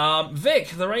 Vic,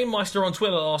 the Rainmeister on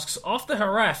Twitter asks, after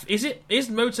Haraf, is the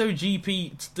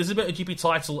MotoGP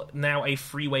title now a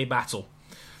 3-way battle?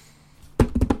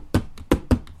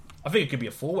 I think it could be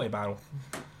a 4-way battle.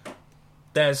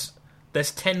 There's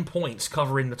 10 points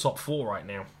covering the top 4 right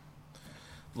now.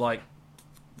 Like,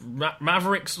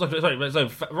 Mavericks,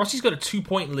 Rossi's got a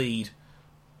 2-point lead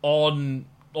on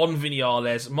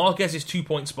Vinales. Marquez is 2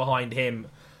 points behind him,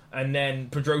 and then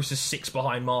Pedrosa's 6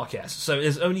 behind Marquez. So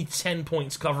there's only 10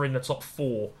 points covering the top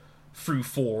 4 through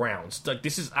 4 rounds. Like,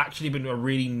 this has actually been a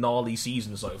really gnarly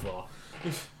season so far.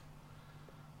 At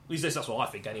least that's what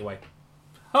I think, anyway.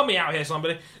 Help me out here,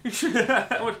 somebody.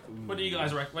 What do you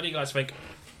guys reckon? What do you guys think?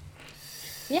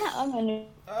 Yeah, I'm in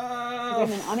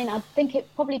agreement. I mean, I think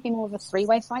it'd probably be more of a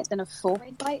 3-way fight than a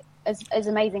 4-way fight. As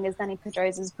amazing as Dani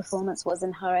Pedrosa's performance was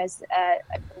in Jerez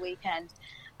over the weekend,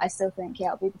 I still think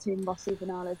it'll be between Rossi,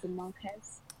 Vinales, and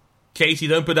Marquez. Katie,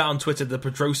 don't put that on Twitter. The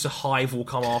Pedrosa hive will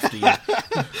come after you.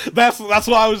 That's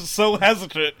why I was so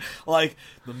hesitant. Like,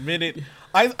 the minute...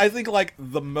 I think, like,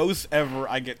 the most ever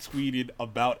I get tweeted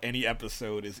about any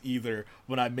episode is either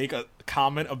when I make a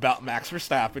comment about Max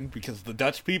Verstappen, because the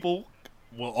Dutch people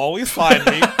will always find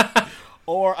me,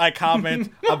 or I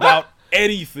comment about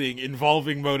anything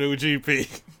involving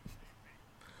MotoGP.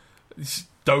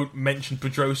 Don't mention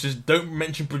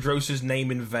Pedrosa's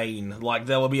name in vain. Like,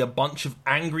 there will be a bunch of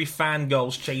angry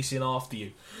fangirls chasing after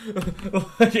you.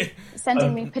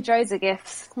 Sending me Pedrosa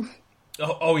gifts.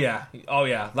 Oh yeah,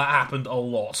 that happened a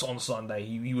lot on Sunday.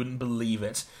 You wouldn't believe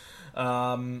it.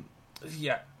 Yeah.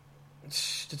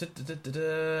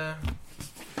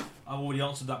 I've already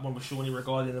answered that one with Shawnee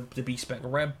regarding the B-Spec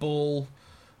Red Bull.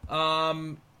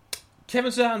 Kevin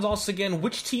Sirhans asks again,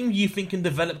 which team do you think can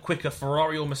develop quicker,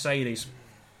 Ferrari or Mercedes?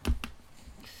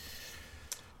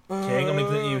 King, I'm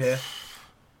looking at you here.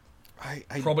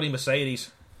 Probably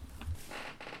Mercedes.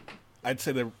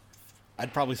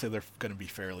 I'd probably say they're going to be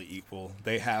fairly equal.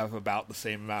 They have about the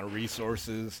same amount of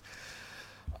resources.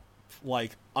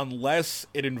 Like, unless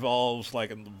in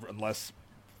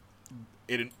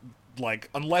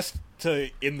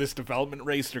this development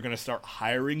race they're going to start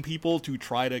hiring people to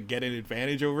try to get an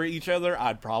advantage over each other,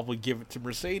 I'd probably give it to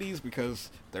Mercedes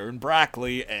because they're in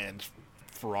Brackley and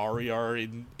Ferrari are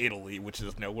in Italy, which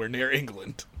is nowhere near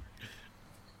England.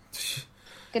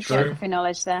 Good geography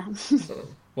knowledge there.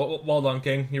 Well done,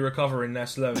 King. You're recovering there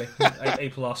slowly.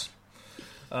 A+.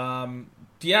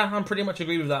 Yeah, I'm pretty much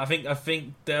agree with that. I don't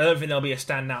think there'll be a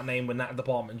standout name in that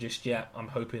department just yet. I'm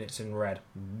hoping it's in red.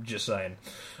 Just saying.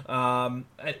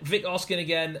 Vic asking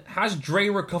again, has Dre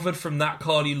recovered from that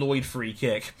Carly Lloyd free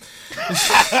kick?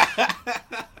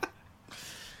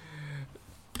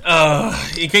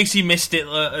 In case you missed it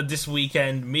this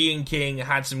weekend, me and King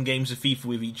had some games of FIFA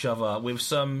with each other with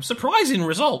some surprising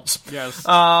results. Yes.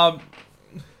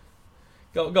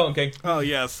 Go on, King. Oh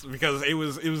yes, because it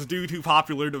was due to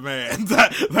popular demand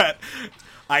that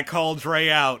I called Dre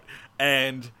out,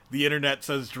 and the internet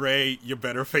says, Dre, you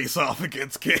better face off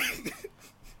against King.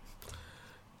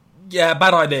 Yeah,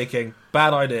 bad idea, King.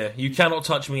 Bad idea. You cannot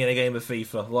touch me in a game of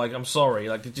FIFA. Like, I'm sorry.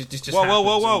 Like, it just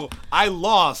Whoa. I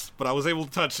lost, but I was able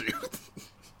to touch you.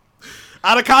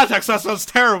 Out of context, that sounds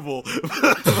terrible.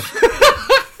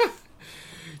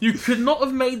 You could not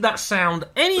have made that sound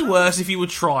any worse if you had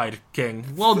tried,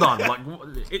 King. Well done. Like,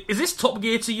 is this Top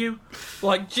Gear to you?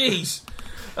 Like, jeez.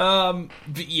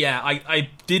 But yeah, I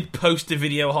did post a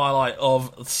video highlight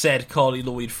of said Carly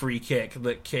Lloyd free kick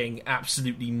that King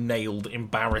absolutely nailed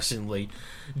embarrassingly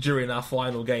during our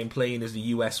final game playing as the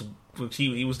US.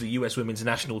 He was the US women's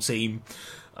national team,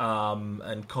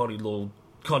 and Carly Lloyd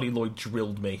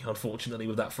drilled me, unfortunately,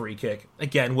 with that free kick.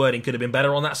 Again, wording could have been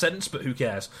better on that sentence, but who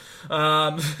cares?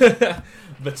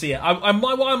 But yeah,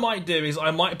 what I might do is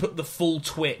I might put the full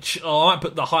Twitch, or I might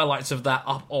put the highlights of that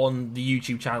up on the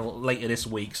YouTube channel later this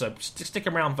week, so stick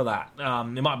around for that.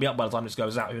 It might be up by the time this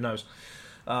goes out, who knows?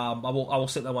 I will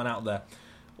sit that one out there.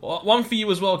 One for you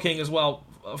as well, King, as well,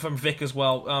 from Vic as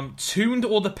well. Tuned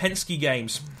or the Penske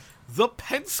games? The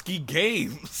Penske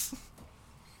games?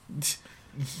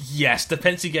 Yes, the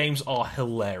Penske games are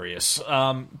hilarious.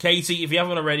 Katie, if you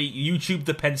haven't already, YouTube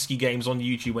the Penske games on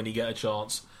YouTube when you get a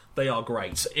chance. They are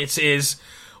great. It is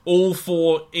all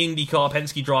four IndyCar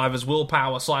Penske drivers, Will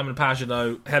Power, Simon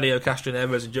Pagenaud, Helio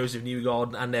Castroneves, and Joseph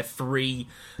Newgarden, and their three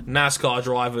NASCAR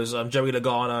drivers, Joey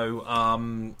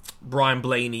Logano, Brian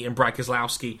Blaney, and Brad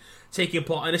Keselowski, taking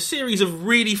part in a series of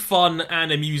really fun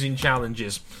and amusing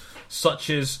challenges, such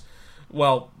as,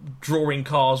 well, drawing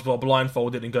cars while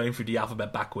blindfolded and going through the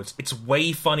alphabet backwards. It's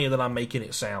way funnier than I'm making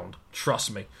it sound.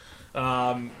 Trust me.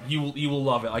 You will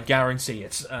love it. I guarantee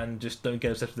it. And just don't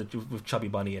get obsessed with Chubby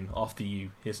Bunny in after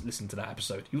you listen to that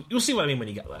episode. You'll see what I mean when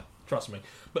you get there. Trust me.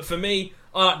 But for me,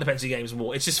 I like the Penske games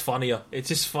more. It's just funnier. It's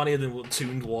just funnier than what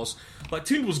Tuned was. Like,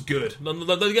 Tuned was good.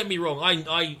 Don't get me wrong.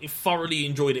 I thoroughly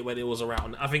enjoyed it when it was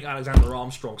around. I think Alexander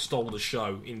Armstrong stole the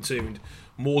show in Tuned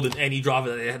more than any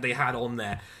driver that they had on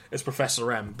there as Professor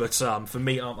M. But for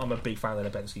me, I'm a big fan of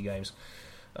the Penske games.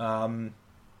 Well,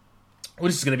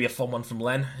 this is going to be a fun one from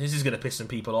Len. This is going to piss some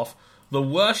people off. The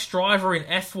worst driver in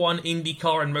F1,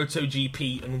 IndyCar, and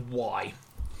MotoGP, and why?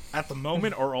 At the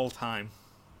moment or all time?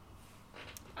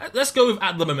 Let's go with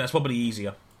at the moment. That's probably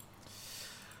easier.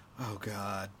 Oh,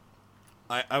 God.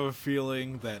 I have a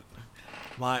feeling that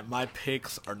my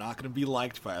picks are not going to be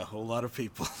liked by a whole lot of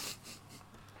people.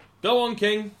 Go on,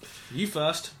 King. You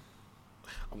first.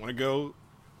 I want to go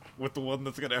with the one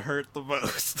that's going to hurt the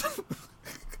most.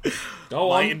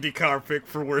 Go on. My IndyCar pick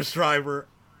for worst driver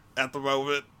at the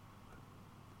moment.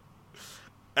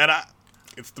 And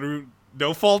it's through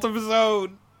no fault of his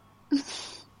own.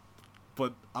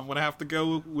 But I'm going to have to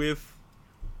go with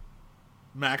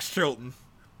Max Chilton.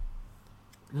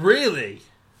 Really?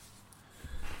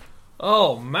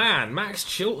 Oh, man. Max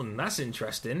Chilton. That's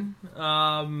interesting. So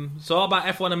how about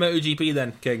F1 and MotoGP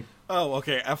then, King? Oh,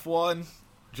 okay. F1,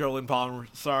 Jolyn Palmer.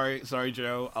 Sorry,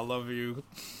 Joe. I love you.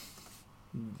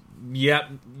 Yep.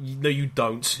 No, you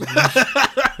don't.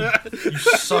 You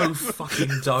so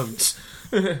fucking don't.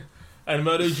 And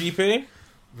MotoGP?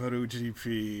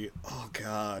 MotoGP. Oh,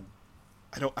 God.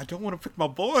 I don't want to pick my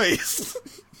boys.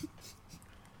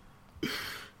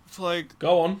 It's like...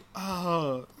 Go on.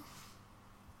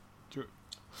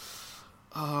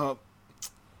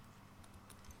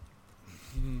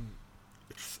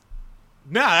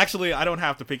 Nah, actually, I don't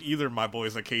have to pick either of my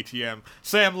boys at KTM.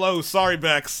 Sam Lowe, sorry,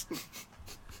 Bex.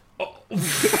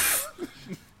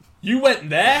 You went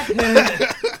there?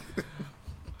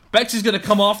 Bex is going to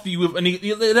come after you with, and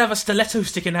you'll have a stiletto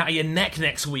sticking out of your neck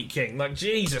next week, King. Like,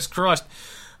 Jesus Christ.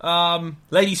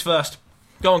 Ladies first.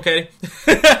 Go on, Katie.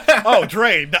 Oh,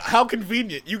 Dre, how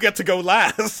convenient. You get to go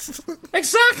last.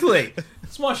 Exactly.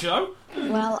 It's my show.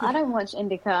 Well, I don't watch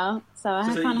IndyCar, so I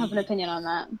can't have an opinion on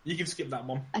that. You can skip that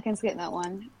one. I can skip that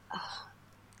one.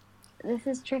 This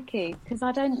is tricky because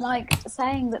I don't like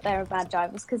saying that they're bad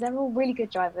drivers because they're all really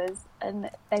good drivers and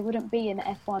they wouldn't be in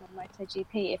F1 or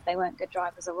MotoGP if they weren't good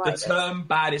drivers or riders. The term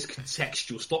bad is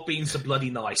contextual. Stop being so bloody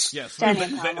nice. Yes, they are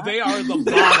the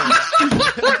bottom.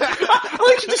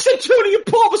 I should have said Julian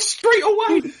Palmer straight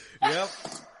away. Yep.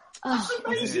 That's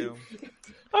amazing.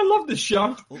 I love this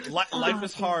show. Life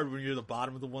is hard when you're the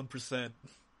bottom of the 1%.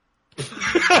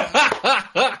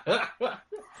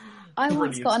 I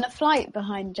once got on a flight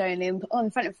behind Jolyon,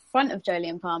 in front of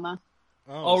Jolyon Palmer.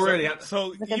 Oh, really?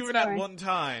 So even at one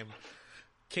time,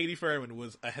 Katie Fairman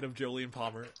was ahead of Jolyon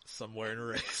Palmer somewhere in a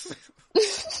race.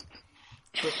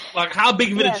 Like, how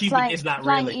big of an achievement is that,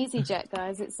 flying really? EasyJet,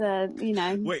 guys. It's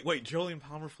Wait, Jolyon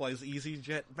Palmer flies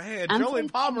EasyJet? Man, Jolyon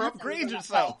Palmer, upgrade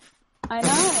yourself! I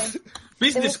know.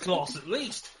 Business class, at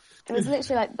least. It was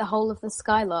literally like the whole of the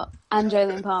Skylot and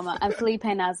Jolyon Palmer and Felipe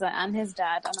Nasr and his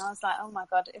dad, and I was like, oh my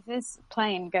god, if this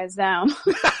plane goes down.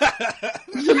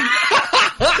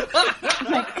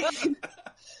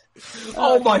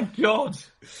 Oh my god.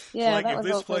 Yeah, like, that if was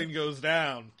this awful. plane goes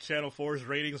down, Channel 4's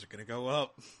ratings are going to go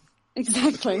up.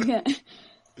 Exactly, yeah.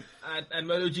 And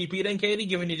MotoGP then, Katie,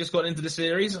 given you just got into the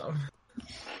series?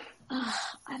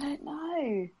 I don't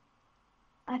know.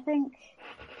 I think...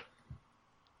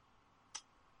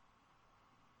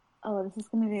 Oh, this is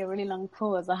going to be a really long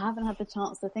pause. I haven't had the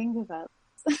chance to think about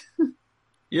it.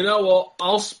 You know what?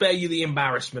 I'll spare you the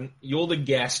embarrassment. You're the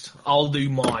guest. I'll do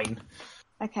mine.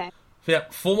 Okay. Yeah,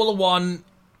 Formula One,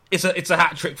 it's a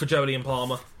hat trick for Jolyon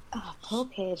Palmer. Oh, poor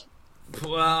kid.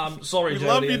 Sorry, We Jolyon.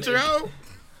 love you, Joe!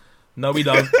 No, we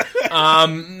don't.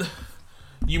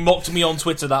 You mocked me on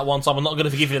Twitter that one time. I'm not going to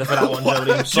forgive you for that one,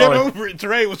 Jolyon. I'm sorry. Get over it,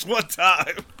 Dre. It was one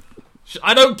time.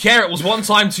 I don't care. It was one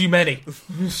time too many.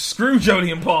 Screw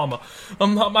Jolyon Palmer.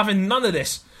 I'm having none of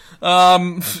this.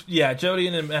 Yeah,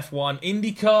 Jolyon in F1.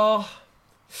 IndyCar.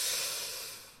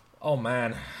 Oh,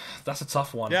 man. That's a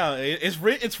tough one. Yeah,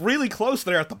 it's really close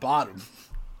there at the bottom.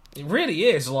 It really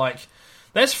is. Like,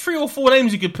 there's 3 or 4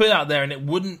 names you could put out there, and it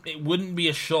wouldn't be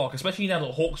a shock, especially now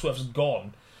that Hawksworth's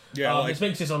gone. Yeah, this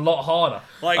makes this a lot harder.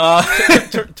 Like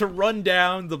to run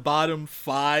down the bottom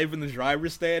 5 in the driver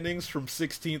standings from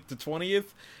 16th to 20th.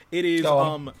 It is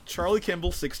Charlie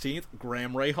Kimball 16th,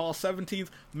 Graham Rahal 17th,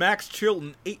 Max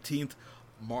Chilton 18th,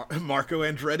 Marco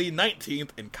Andretti 19th,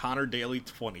 and Connor Daly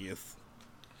 20th.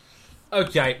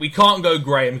 Okay, we can't go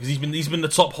Graham because he's been the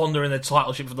top Honda in the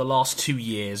titleship for the last 2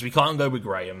 years. We can't go with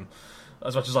Graham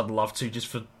as much as I'd love to, just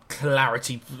for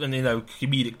clarity and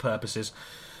comedic purposes.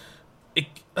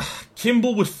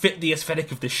 Kimball would fit the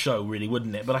aesthetic of this show, really,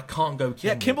 wouldn't it? But I can't go Kimball.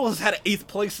 Yeah, Kimball has had 8th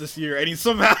place this year, and he's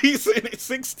in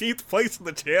 16th place in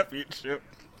the championship.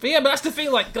 But yeah, but that's the thing.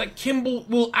 Like Kimball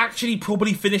will actually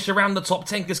probably finish around the top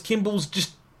 10 because Kimball's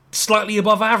just slightly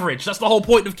above average. That's the whole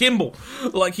point of Kimball.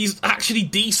 Like, he's actually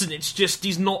decent. It's just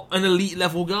he's not an elite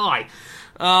level guy.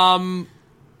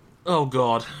 Oh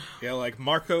god. Yeah, like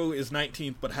Marco is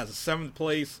 19th, but has a 7th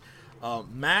place.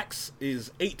 Max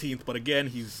is 18th, but again,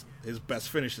 his best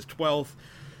finish is 12th.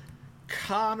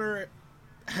 Connor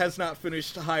has not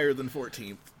finished higher than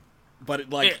 14th. But,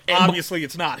 obviously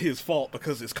it's not his fault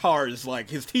because his car is,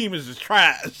 his team is just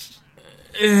trash.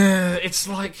 It's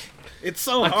like... It's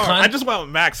so hard. I just went with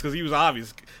Max because he was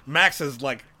obvious. Max has,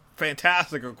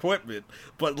 fantastic equipment,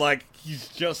 but, he's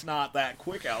just not that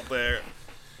quick out there.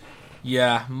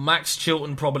 Yeah, Max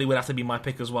Chilton probably would have to be my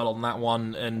pick as well on that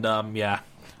one, and, yeah.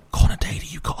 Connor Daly,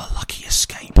 you got a lucky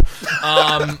escape.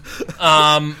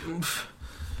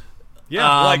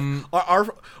 Yeah,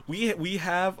 we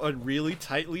have a really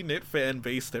tightly knit fan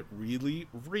base that really,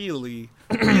 really,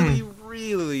 really,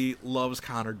 really loves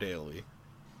Connor Daly.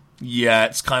 Yeah,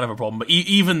 it's kind of a problem. But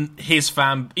even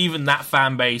that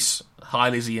fan base, hi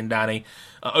Lizzie and Danny,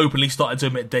 openly started to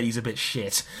admit Daly's a bit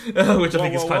shit, which I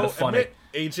think is kind of funny.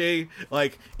 AJ,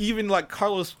 even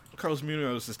Carlos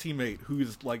Munoz, his teammate, who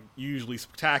is usually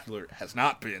spectacular, has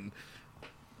not been.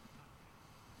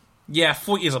 Yeah,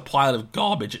 Foyt is a pile of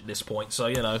garbage at this point, so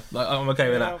I'm okay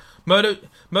with that.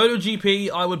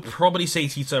 MotoGP, I would probably say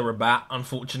Tito Rabat,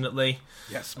 unfortunately.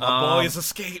 Yes, my boys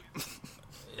escape.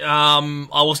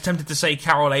 I was tempted to say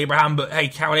Carol Abraham, but hey,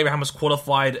 Carol Abraham was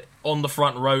qualified on the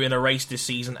front row in a race this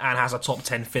season and has a top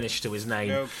 10 finish to his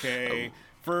name. Okay.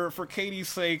 For Katie's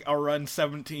sake, I'll run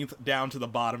 17th down to the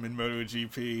bottom in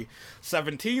MotoGP.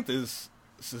 17th is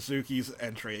Suzuki's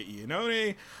Andrea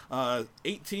Iannone.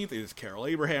 18th is Carol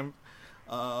Abraham.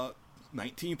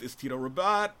 19th is Tito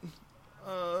Rabat.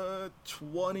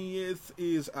 20th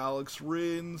is Alex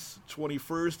Rins.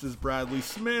 21st is Bradley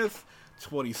Smith.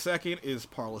 22nd is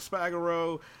Parla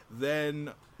Spagaro.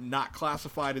 Then, not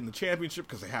classified in the championship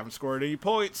because they haven't scored any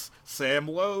points, Sam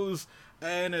Lowe's.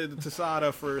 And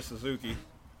Tasada for Suzuki.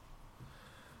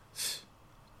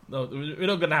 No, we're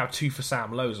not going to have 2 for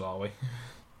Sam Lowe's, are we?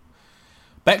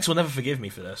 Bex will never forgive me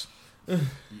for this.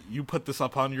 You put this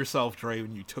upon yourself, Dre,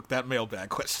 when you took that mailbag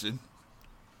question.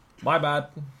 My bad.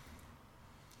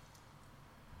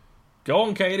 Go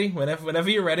on, Katie, whenever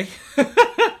you're ready.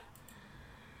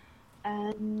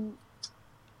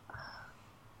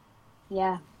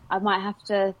 Yeah, I might have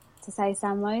to say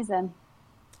Sam Lowe's then.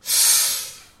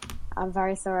 I'm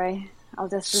very sorry. I'll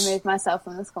just remove myself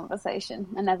from this conversation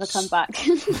and never come back.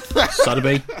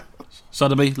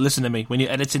 Sotheby, listen to me. When you're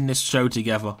editing this show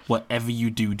together, whatever you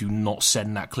do not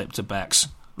send that clip to Bex.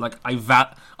 Like,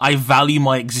 I value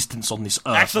my existence on this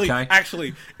earth,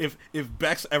 Actually, if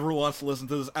Bex ever wants to listen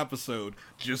to this episode,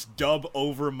 just dub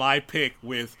over my pick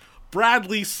with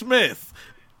Bradley Smith.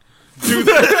 Do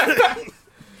that.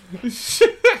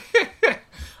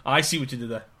 I see what you did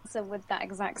there. So with that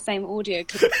exact same audio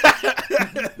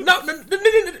No.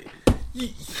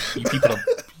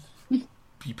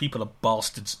 You people are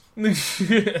bastards.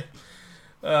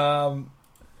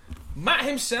 Matt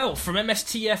himself from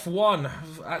MSTF1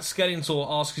 at Skellingtor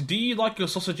asks, do you like your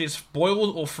sausages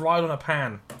boiled or fried on a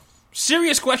pan?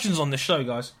 Serious questions on this show,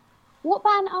 guys. What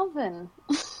about an oven?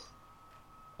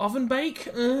 Oven bake?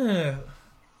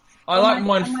 I like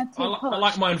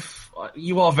mine.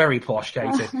 You are very posh,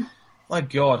 Katie. My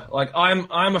God, like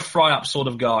I'm a fry up sort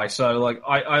of guy, so like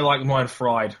I like mine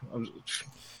fried.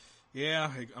 Yeah,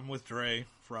 I'm with Dre.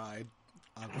 Fried.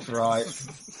 Right.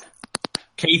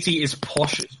 Katie is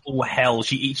posh as all hell.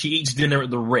 She eats dinner at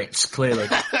the Ritz, clearly.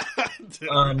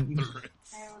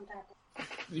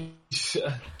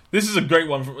 This is a great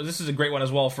one. This is a great one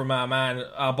as well from our man,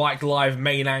 Bike Live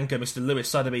main anchor, Mr. Lewis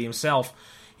Sotheby himself.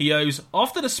 He goes,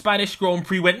 after the Spanish Grand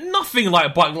Prix went nothing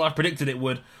like Bike Live predicted it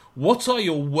would, what are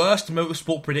your worst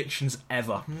motorsport predictions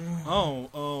ever?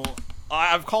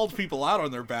 I've called people out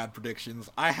on their bad predictions.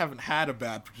 I haven't had a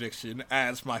bad prediction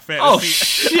as my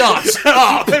fantasy. Oh, shut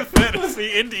up! Fantasy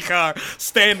IndyCar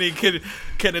standing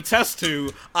can attest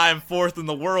to. I'm 4th in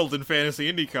the world in fantasy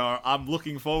IndyCar. I'm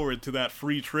looking forward to that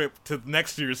free trip to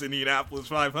next year's Indianapolis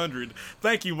 500.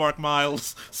 Thank you, Mark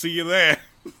Miles. See you there.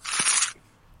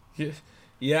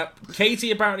 Yep. Katie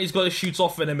apparently has got to shoot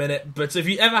off in a minute, but have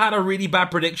you ever had a really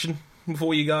bad prediction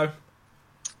before you go?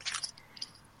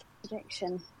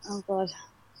 Prediction? Oh, God.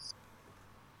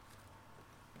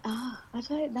 I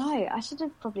don't know. I should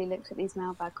have probably looked at these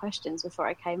mailbag questions before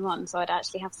I came on, so I'd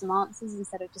actually have some answers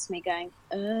instead of just me going,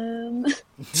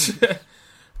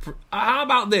 How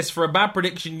about this? For a bad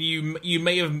prediction, you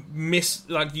may have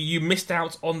missed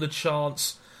out on the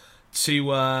chance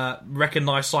to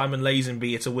recognise Simon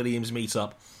Lazenby at a Williams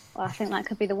meetup. Well, I think that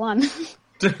could be the one.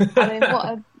 I mean, what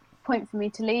a point for me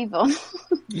to leave on.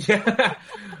 Yeah.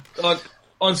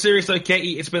 On serious though,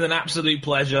 Katie, it's been an absolute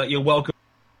pleasure. You're welcome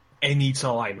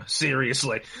anytime.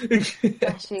 Seriously.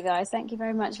 Bless you guys. Thank you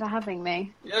very much for having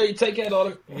me. Yeah, you take care,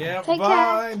 darling. Yeah, take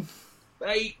bye. Care.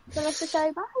 Bye. The rest of the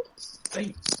show, bye.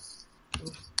 Bye.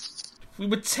 We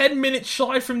were 10 minutes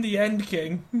shy from the end,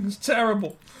 King. It's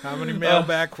terrible. How many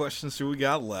mailbag questions do we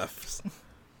got left?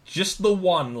 Just the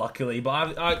one, luckily.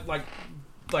 But I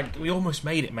we almost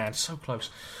made it, man. So close.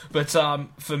 But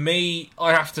for me,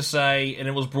 I have to say, and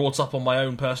it was brought up on my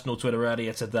own personal Twitter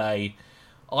earlier today,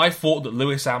 I thought that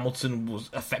Lewis Hamilton was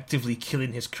effectively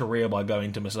killing his career by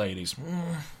going to Mercedes.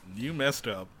 You messed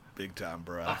up big time,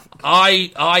 bro.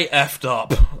 I effed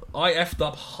up. I effed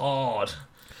up hard.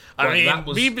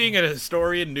 Me being a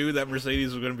historian knew that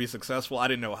Mercedes was going to be successful. I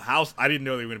didn't know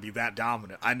they were going to be that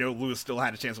dominant. I know Lewis still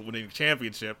had a chance of winning the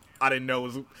championship. I didn't know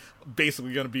it was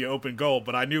basically going to be an open goal,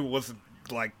 but I knew it wasn't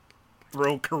like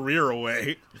throw career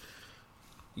away.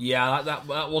 Yeah,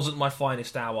 that wasn't my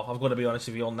finest hour. I've got to be honest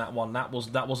with you on that one. That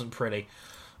wasn't pretty.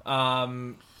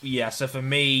 So for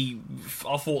me,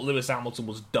 I thought Lewis Hamilton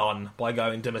was done by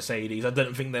going to Mercedes. I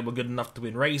didn't think they were good enough to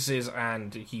win races,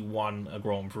 and he won a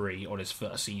Grand Prix on his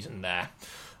first season there.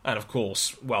 And of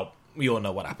course, well, we all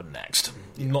know what happened next.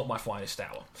 Not my finest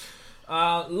hour.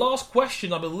 Last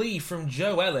question, I believe, from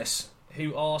Joe Ellis,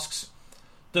 who asks,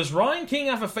 does Ryan King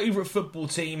have a favourite football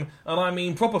team? And I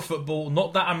mean proper football,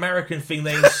 not that American thing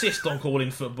they insist on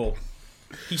calling football.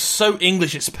 He's so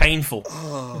English, it's painful.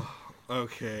 Oh,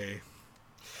 okay.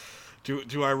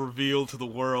 Do I reveal to the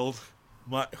world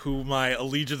who my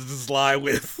allegiances lie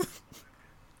with?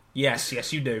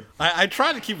 Yes, you do. I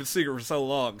tried to keep it secret for so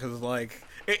long, because, like,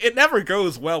 it never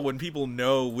goes well when people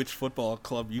know which football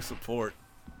club you support.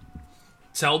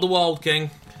 Tell the world, King.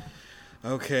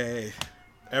 Okay.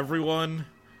 Everyone,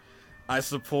 I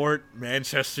support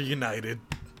Manchester United.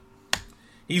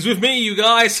 He's with me, you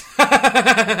guys.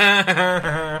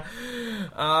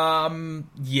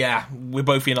 Yeah, we're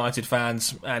both United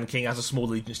fans, and King has a small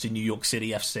allegiance to New York City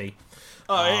FC.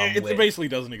 It basically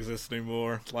doesn't exist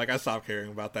anymore. Like, I stopped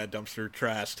caring about that dumpster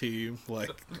trash team. Like,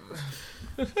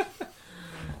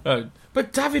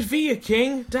 but David Villa,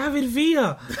 King, David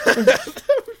Villa.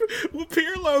 Well,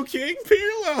 Pirlo, King,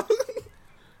 Pirlo.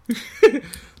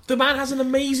 The man has an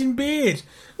amazing beard.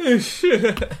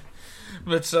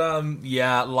 But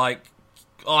yeah, like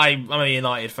I'm a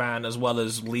United fan as well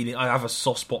as leading. I have a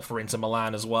soft spot for Inter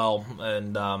Milan as well,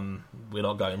 and we're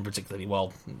not going particularly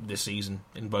well this season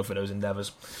in both of those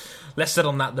endeavours. Less said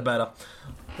on that, the better.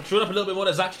 Showing up a little bit more.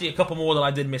 There's actually a couple more that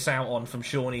I did miss out on from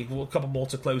Shawnee. A couple more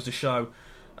to close the show.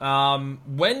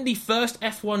 When the first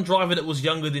F1 driver that was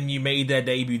younger than you made their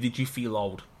debut, did you feel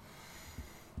old?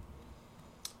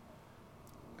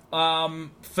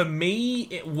 For me,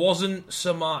 it wasn't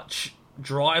so much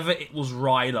driver, it was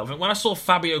rider. When I saw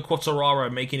Fabio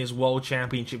Quartararo making his World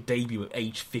Championship debut at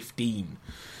age 15,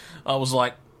 I was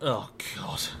like, oh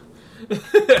god.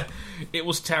 It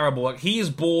was terrible. Like, he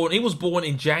was born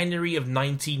in January of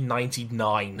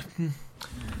 1999.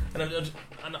 and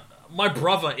my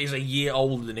brother is a year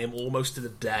older than him, almost to the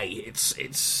day.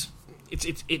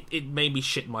 It made me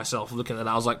shit myself looking at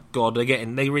that. I was like, God,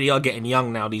 they really are getting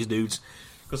young now, these dudes.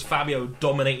 Because Fabio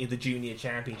dominated the junior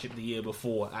championship the year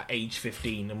before at age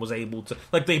 15 and was able to,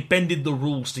 like, they bended the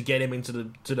rules to get him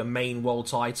into the main world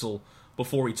title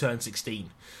before he turned 16,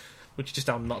 which is just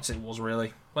how nuts it was,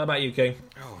 really. What about you, King?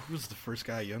 Oh, who was the first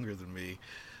guy younger than me?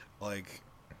 Like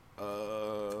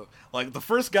the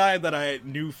first guy that I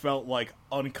knew felt like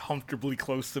uncomfortably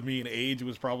close to me in age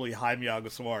was probably Jaime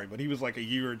Alguersuari, but he was like a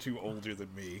year or two older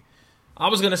than me. I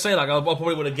was gonna say, like, I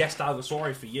probably would have guessed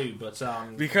Alguersuari for you, but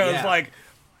because yeah. Like,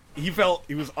 he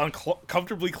was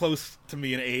uncomfortably close to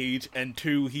me in age, and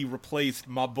two, he replaced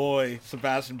my boy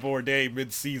Sebastian Bourdais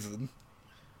mid-season.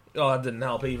 Oh, that didn't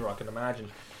help either, I can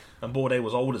imagine. And Bourdais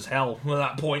was old as hell at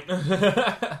that point.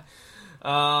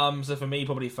 So for me,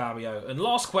 probably Fabio. And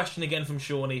last question again from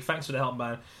Shawnee. Thanks for the help,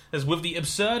 man. Is, with the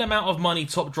absurd amount of money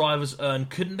top drivers earn,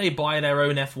 couldn't they buy their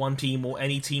own F1 team or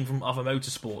any team from other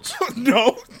motorsports?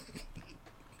 No.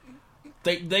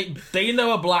 They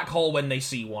know a black hole when they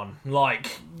see one.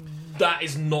 Like, that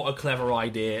is not a clever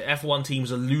idea. F1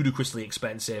 teams are ludicrously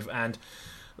expensive, and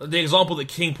the example that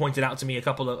King pointed out to me a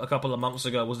couple of months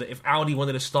ago was that if Audi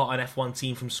wanted to start an F1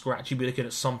 team from scratch, you'd be looking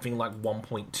at something like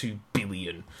 1.2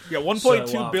 billion. Yeah,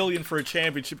 1.2 billion for a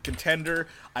championship contender.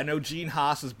 I know Gene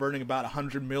Haas is burning about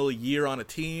 100 mil a year on a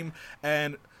team,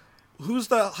 and who's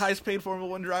the highest paid Formula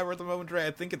 1 driver at the moment, Dre?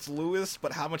 I think it's Lewis,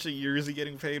 but how much a year is he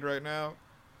getting paid right now?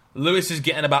 Lewis is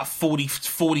getting about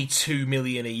 42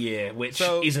 million a year, which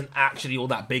isn't actually all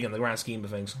that big in the grand scheme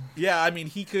of things. Yeah, I mean,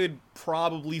 he could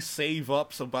probably save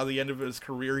up, so by the end of his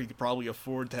career, he could probably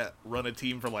afford to run a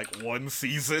team for, like, one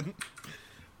season.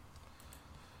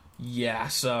 Yeah,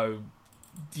 so,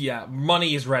 yeah,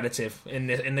 money is relative in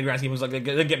the grand scheme of things. Like,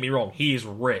 don't get me wrong, he is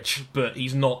rich, but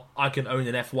he's not, I can own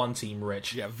an F1 team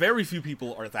rich. Yeah, very few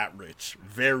people are that rich.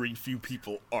 Very few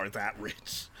people are that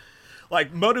rich.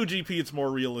 Like, MotoGP, it's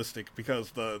more realistic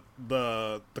because the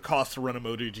cost to run a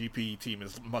MotoGP team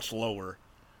is much lower.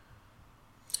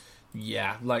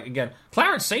 Yeah, like, again,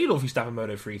 Clarence Seedorf used to have a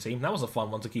Moto3 team. That was a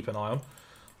fun one to keep an eye on.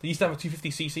 They used to have a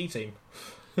 250cc team.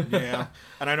 Yeah,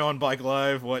 and I know on Bike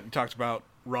Live, you talked about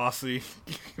Rossi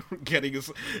getting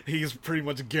he's pretty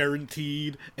much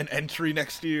guaranteed an entry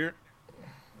next year.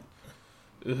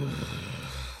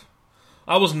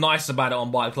 I was nice about it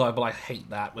on Bike Live, but I hate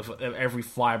that with every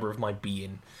fibre of my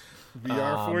being.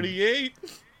 VR48.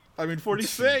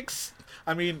 46.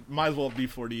 I mean, might as well be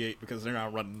 48 because they're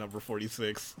not running number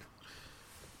 46.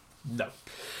 No.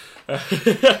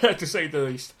 To say the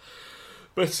least.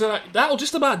 But that'll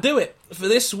just about do it for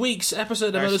this week's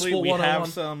episode of Motorsport 101. We have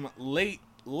some late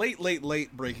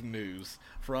breaking news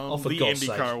from the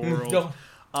IndyCar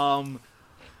world.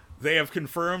 They have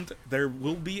confirmed there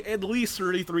will be at least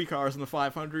 33 cars in the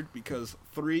 500 because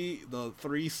the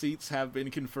three seats have been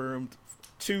confirmed.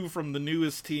 Two from the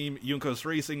newest team, Juncos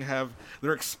Racing,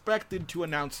 they're expected to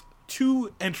announce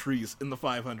 2 entries in the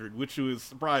 500, which was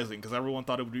surprising because everyone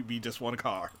thought it would be just one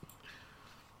car.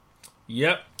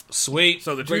 Yep, sweet.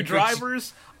 So the two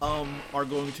drivers are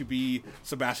going to be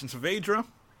Sebastian Saavedra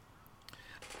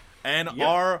and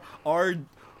our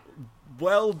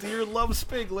dear love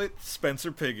Spiglet,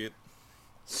 Spencer Pigot.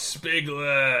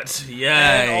 Spiglet, yay.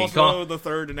 And also the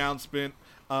third announcement,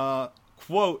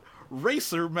 quote,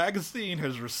 Racer Magazine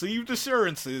has received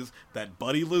assurances that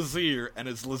Buddy Lazier and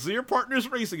his Lazier Partners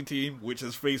racing team, which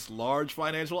has faced large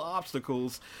financial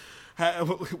obstacles,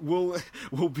 will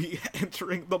be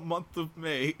entering the month of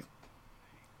May.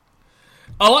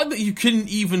 I like that you couldn't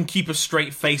even keep a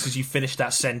straight face as you finished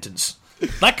that sentence.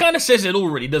 That kind of says it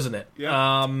already, doesn't it? Yeah.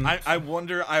 I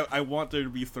wonder. I want there to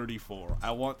be 34. I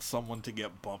want someone to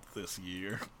get bumped this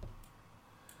year.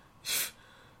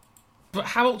 But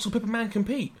how else will Pipperman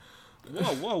compete?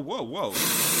 Whoa.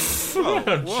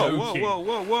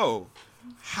 Whoa.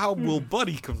 How will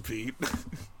Buddy compete?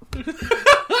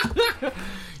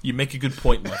 You make a good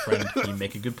point, my friend. You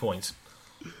make a good point.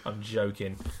 I'm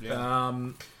joking. Yeah.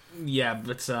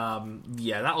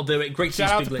 That'll do it. Great to see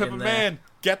Shout out to Spiglet in there. Pipperman.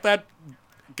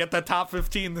 Get that top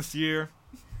 15 this year.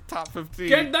 Top 15.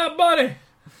 Get that money.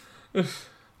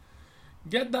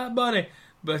 Get that money.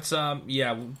 But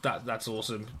that's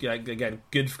awesome. Yeah, again,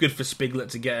 good for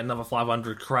Spiglet to get another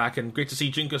 500 crack, and great to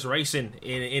see Juncos Racing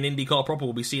in IndyCar proper.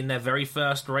 We'll be seeing their very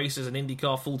first race as an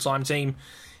IndyCar full-time team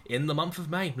in the month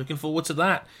of May. Looking forward to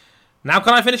that. Now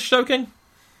can I finish stoking?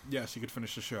 Yes, you could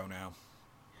finish the show now.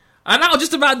 And that'll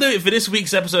just about do it for this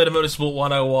week's episode of Motorsport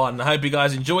 101. I hope you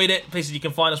guys enjoyed it. Places you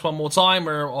can find us one more time.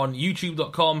 We're on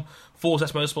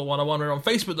youtube.com/Motorsport 101. We're on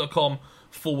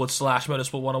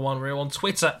Facebook.com/Motorsport 101. We're on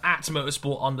Twitter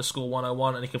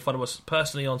 @Motorsport_101. And you can follow us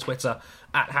personally on Twitter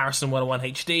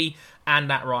 @Harrison101HD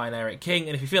and @RyanEricKing.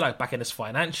 And if you feel like backing us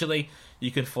financially, you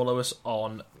can follow us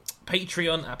on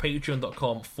Patreon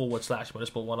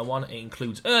patreon.com/Motorsport 101. It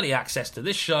includes early access to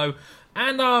this show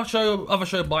and our other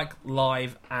show, Bike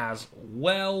Live, as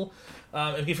well.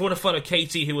 If you want to follow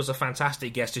Katie, who was a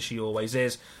fantastic guest as she always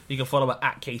is, you can follow her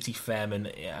 @Katie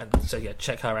Fairman. So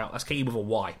check her out. That's Katie with a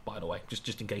Y, by the way,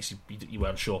 just in case you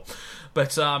weren't sure.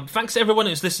 But thanks to everyone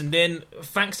who's listened in.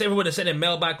 Thanks to everyone who sent in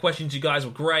mailbag questions. You guys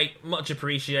were great, much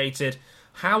appreciated.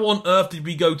 How on earth did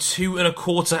we go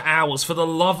 2.25 hours? For the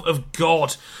love of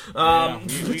God!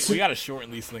 We gotta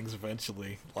shorten these things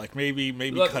eventually. Like maybe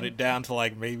cut it down to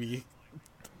like maybe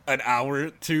an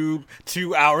hour, 2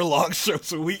 hour long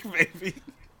shows a week, maybe.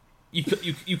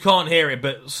 You can't hear it,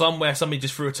 but somewhere somebody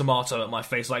just threw a tomato at my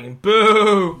face, like,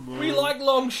 boo! We like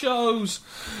long shows!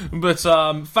 But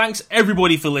thanks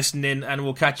everybody for listening, and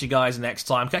we'll catch you guys next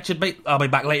time. I'll be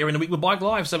back later in the week with Bike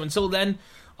Live, so until then,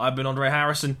 I've been Andre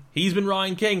Harrison, he's been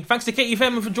Ryan King. Thanks to Katie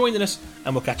Fairman for joining us,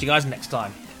 and we'll catch you guys next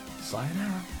time.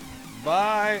 Sayonara.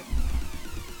 Bye!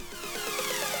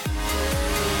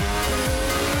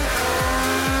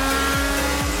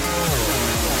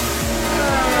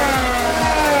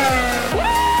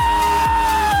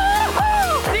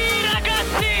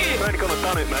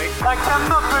 It, mate. I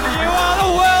cannot believe you are the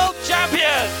world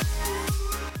champion!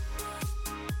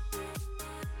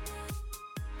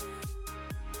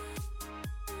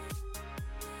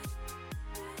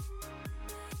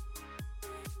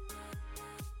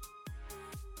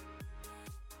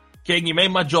 King, you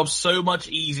made my job so much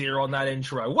easier on that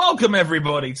intro. Welcome,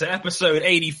 everybody, to episode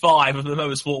 85 of the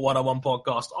Motorsport 101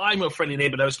 podcast. I'm your friendly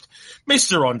neighbor host,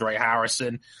 Mr. Andre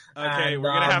Harrison. Okay,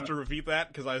 we're going to have to repeat that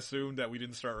because I assumed that we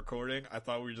didn't start recording. I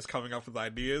thought we were just coming up with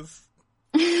ideas.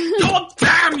 God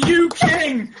damn you,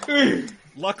 King!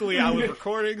 Luckily, I was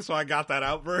recording, so I got that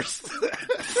outburst.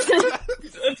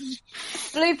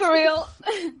 Blooper reel.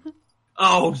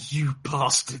 Oh, you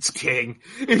bastards, King.